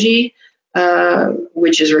energy,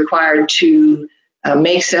 which is required to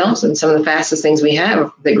make cells. And some of the fastest things we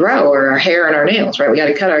have that grow are our hair and our nails, right? We got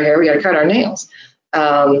to cut our hair, we got to cut our nails.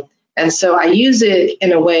 And so I use it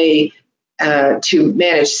in a way to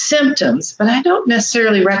manage symptoms, but I don't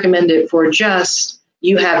necessarily recommend it for just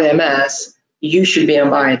you have MS, you should be on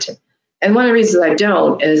biotin. And one of the reasons I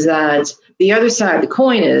don't is that the other side of the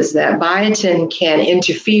coin is that biotin can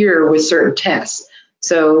interfere with certain tests.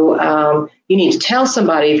 So you need to tell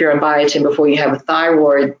somebody if you're on biotin before you have a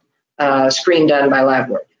thyroid screen done by lab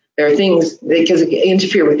work. There are things because it can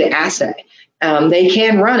interfere with the assay. They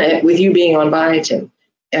can run it with you being on biotin.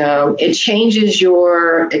 It changes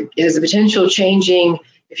it has the potential of changing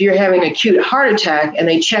if you're having an acute heart attack and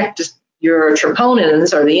they check your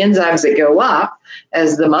troponins or the enzymes that go up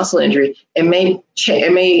as the muscle injury, it may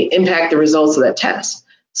impact the results of that test.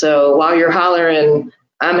 So while you're hollering,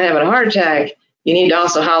 I'm having a heart attack, you need to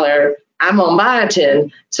also holler, I'm on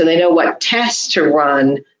biotin, so they know what tests to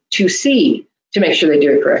run to see to make sure they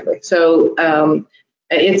do it correctly. So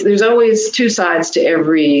there's always two sides to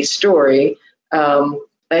every story. I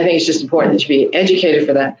think it's just important that you be educated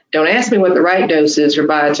for that. Don't ask me what the right dose is for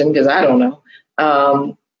biotin because I don't know.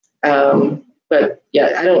 But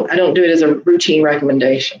yeah, I don't do it as a routine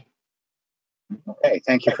recommendation. Okay,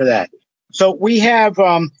 thank you for that. So we have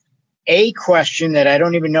a question that I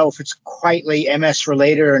don't even know if it's quite MS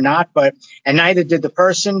related or not, and neither did the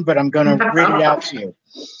person, but I'm going to read it out to you.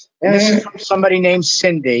 And this is from somebody named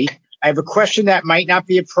Cindy. I have a question that might not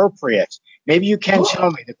be appropriate. Maybe you can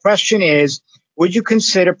tell me. The question is, would you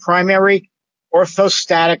consider primary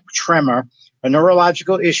orthostatic tremor a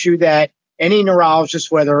neurological issue that any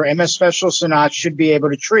neurologist, whether MS specialist or not, should be able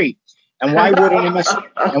to treat? And why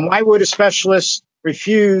would a specialist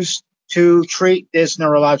refuse to treat this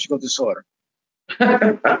neurological disorder?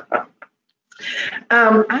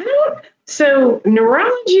 So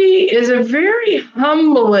neurology is a very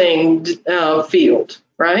humbling field,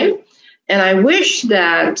 right? And I wish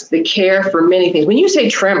that the care for many things, when you say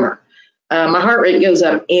tremor, my heart rate goes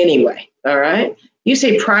up anyway, all right? You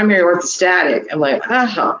say primary orthostatic, I'm like,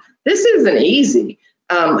 this isn't easy.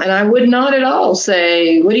 And I would not at all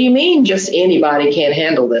say, what do you mean just anybody can't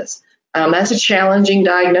handle this? That's a challenging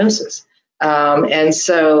diagnosis. And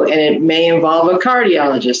it may involve a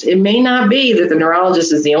cardiologist. It may not be that the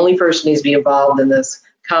neurologist is the only person who needs to be involved in this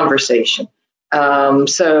conversation.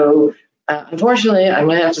 Unfortunately, I'm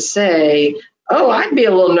going to have to say, I'd be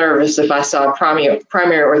a little nervous if I saw a primary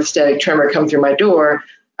orthostatic tremor come through my door.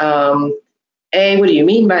 A, what do you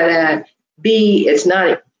mean by that? B, it's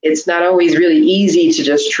not always really easy to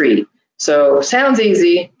just treat. So sounds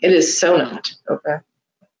easy. It is so not.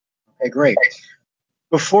 Okay, great.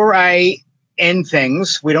 Before I end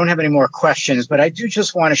things, we don't have any more questions, but I do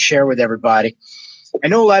just want to share with everybody. I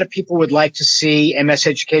know a lot of people would like to see MS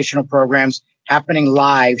educational programs happening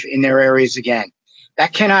live in their areas again.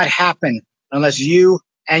 That cannot happen unless you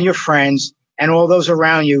and your friends and all those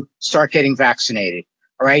around you start getting vaccinated.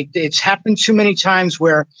 All right. It's happened too many times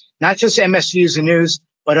where not just MS Views the News,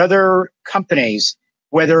 but other companies,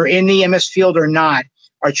 whether in the MS field or not,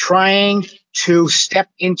 are trying to step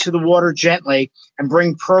into the water gently and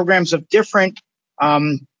bring programs of different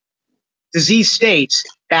disease states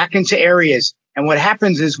back into areas. And what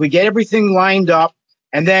happens is we get everything lined up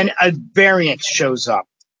and then a variant shows up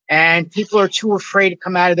and people are too afraid to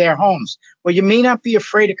come out of their homes. Well, you may not be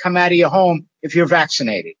afraid to come out of your home if you're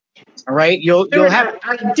vaccinated. All right. You'll have.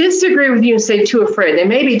 I disagree with you and say too afraid. They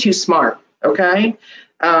may be too smart. OK.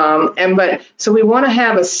 So we want to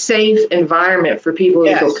have a safe environment for people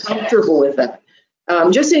who feel comfortable with that.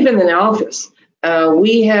 Just even in the office,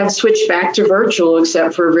 we have switched back to virtual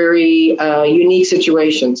except for very unique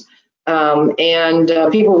situations.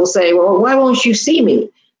 People will say, well, why won't you see me?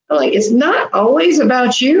 Like, it's not always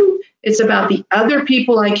about you. It's about the other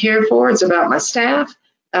people I care for. It's about my staff.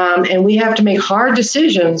 And we have to make hard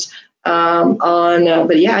decisions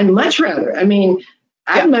but yeah, I'd much rather. I mean,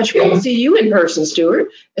 I'd much rather see you in person, Stuart.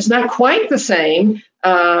 It's not quite the same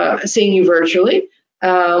seeing you virtually.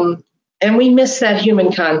 And we miss that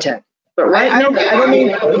human contact. But I didn't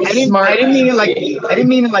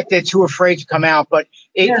mean it like they're too afraid to come out. But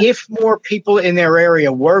if more people in their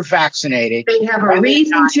area were vaccinated, they have a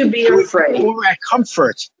reason to be afraid. More at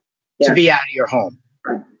comfort to be out of your home.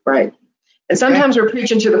 Right. And sometimes we're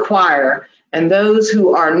preaching to the choir, and those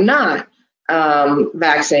who are not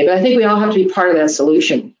vaccinated. But I think we all have to be part of that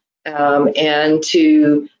solution, and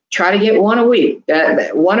to try to get one a week.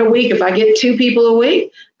 One a week. If I get 2 people a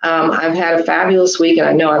week, I've had a fabulous week, and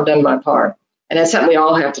I know I've done my part. And that's something we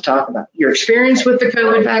all have to talk about. Your experience with the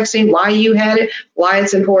COVID vaccine, why you had it, why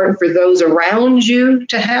it's important for those around you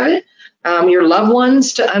to have it, your loved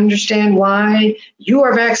ones to understand why you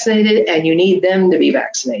are vaccinated and you need them to be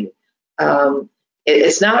vaccinated.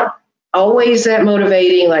 It's not always that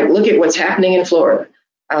motivating, like, look at what's happening in Florida.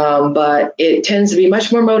 But it tends to be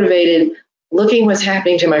much more motivated looking what's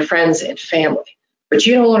happening to my friends and family. But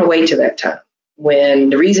you don't want to wait to that time when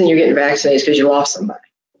the reason you're getting vaccinated is because you lost somebody,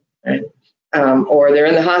 right? Or they're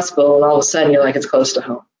in the hospital and all of a sudden you're like, it's close to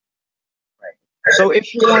home. Right. So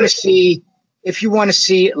if you want to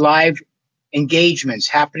see live engagements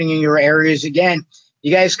happening in your areas again,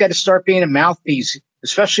 you guys got to start being a mouthpiece,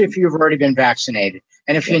 especially if you've already been vaccinated.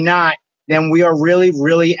 And if you're not, then we are really,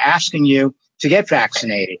 really asking you to get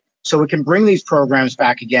vaccinated so we can bring these programs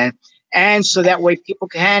back again. And so that way people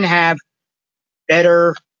can have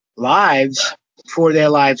better lives before their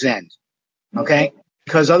lives end. Okay?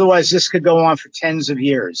 Because otherwise this could go on for tens of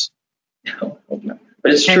years. No,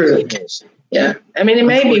 but it's true. Yeah. I mean, it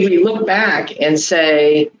may be we look back and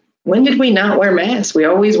say, when did we not wear masks? We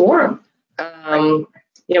always wore them.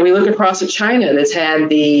 We look across at China that's had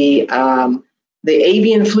the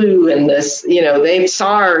avian flu and this, they've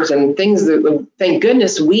SARS and things that, thank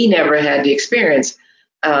goodness, we never had to experience.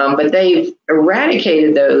 But they've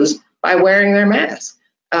eradicated those by wearing their masks.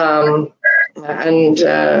 I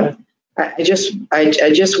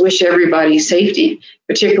just wish everybody safety,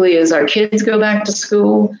 particularly as our kids go back to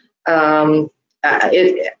school. I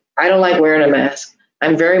don't like wearing a mask.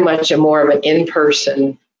 I'm very much more of an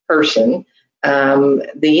in-person person.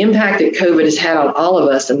 The impact that COVID has had on all of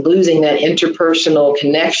us and losing that interpersonal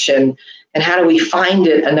connection, and how do we find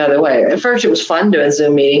it another way? At first, it was fun doing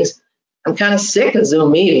Zoom meetings. I'm kind of sick of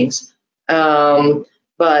Zoom meetings. So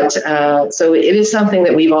it is something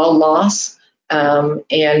that we've all lost,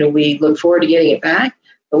 and we look forward to getting it back.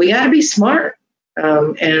 But we got to be smart,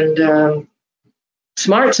 and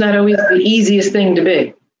smart's not always the easiest thing to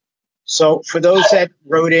be. So for those that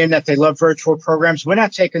wrote in that they love virtual programs, we're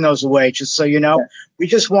not taking those away, just so you know. We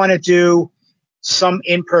just want to do some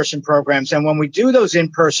in-person programs. And when we do those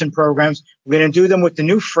in-person programs, we're going to do them with the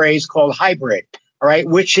new phrase called hybrid, all right,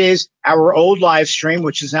 which is our old live stream,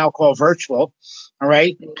 which is now called virtual, all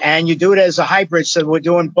right? And you do it as a hybrid, so we're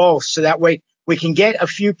doing both. So that way we can get a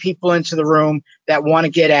few people into the room that want to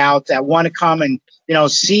get out, that want to come and,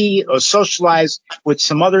 see or socialize with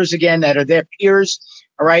some others again that are their peers,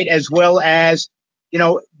 all right, as well as,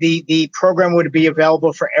 the program would be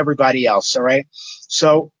available for everybody else, all right?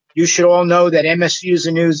 So you should all know that MS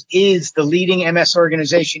User News is the leading MS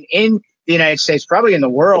organization in the United States, probably in the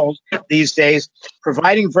world these days,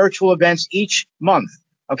 providing virtual events each month,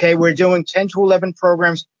 okay? We're doing 10 to 11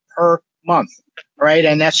 programs per month, all right?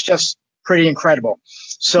 And that's just pretty incredible.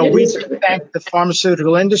 So we do thank the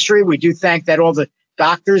pharmaceutical industry. We do thank that all the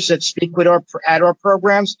doctors that speak with at our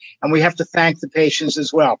programs, and we have to thank the patients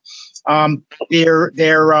as well. Again,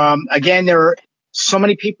 there are so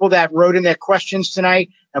many people that wrote in their questions tonight,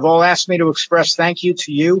 have all asked me to express thank you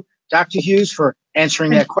to you, Dr. Hughes, for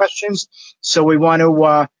answering their questions. So we want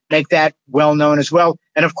to make that well known as well.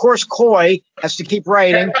 And of course, Coy has to keep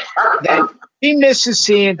writing that she misses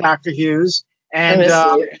seeing Dr. Hughes, and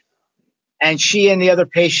she and the other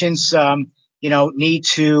patients, need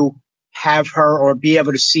to have her or be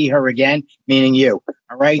able to see her again, meaning you.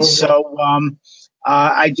 All right. So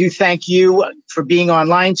I do thank you for being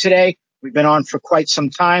online today. We've been on for quite some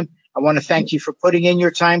time. I want to thank you for putting in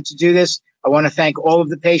your time to do this. I want to thank all of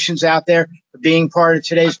the patients out there for being part of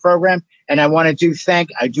today's program. And I want to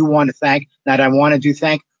thank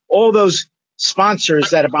all those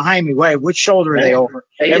sponsors that are behind me. Wait, which shoulder are they over?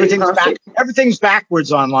 Everything's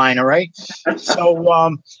backwards online. All right.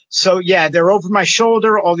 So yeah, they're over my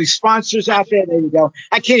shoulder. All these sponsors out there. There you go.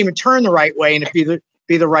 I can't even turn the right way and it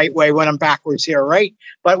be the right way when I'm backwards here. Right.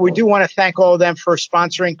 But we do want to thank all of them for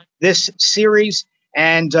sponsoring this series.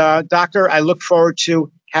 And Doctor, I look forward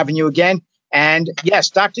to having you again. And yes,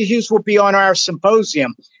 Dr. Hughes will be on our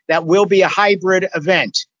symposium. That will be a hybrid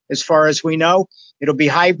event. As far as we know, it'll be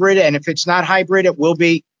hybrid. And if it's not hybrid, it will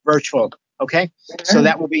be virtual. Okay. So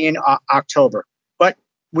that will be in October. But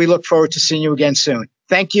we look forward to seeing you again soon.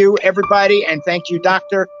 Thank you, everybody. And thank you,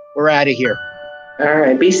 Doctor. We're out of here. All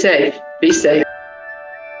right. Be safe. Be safe.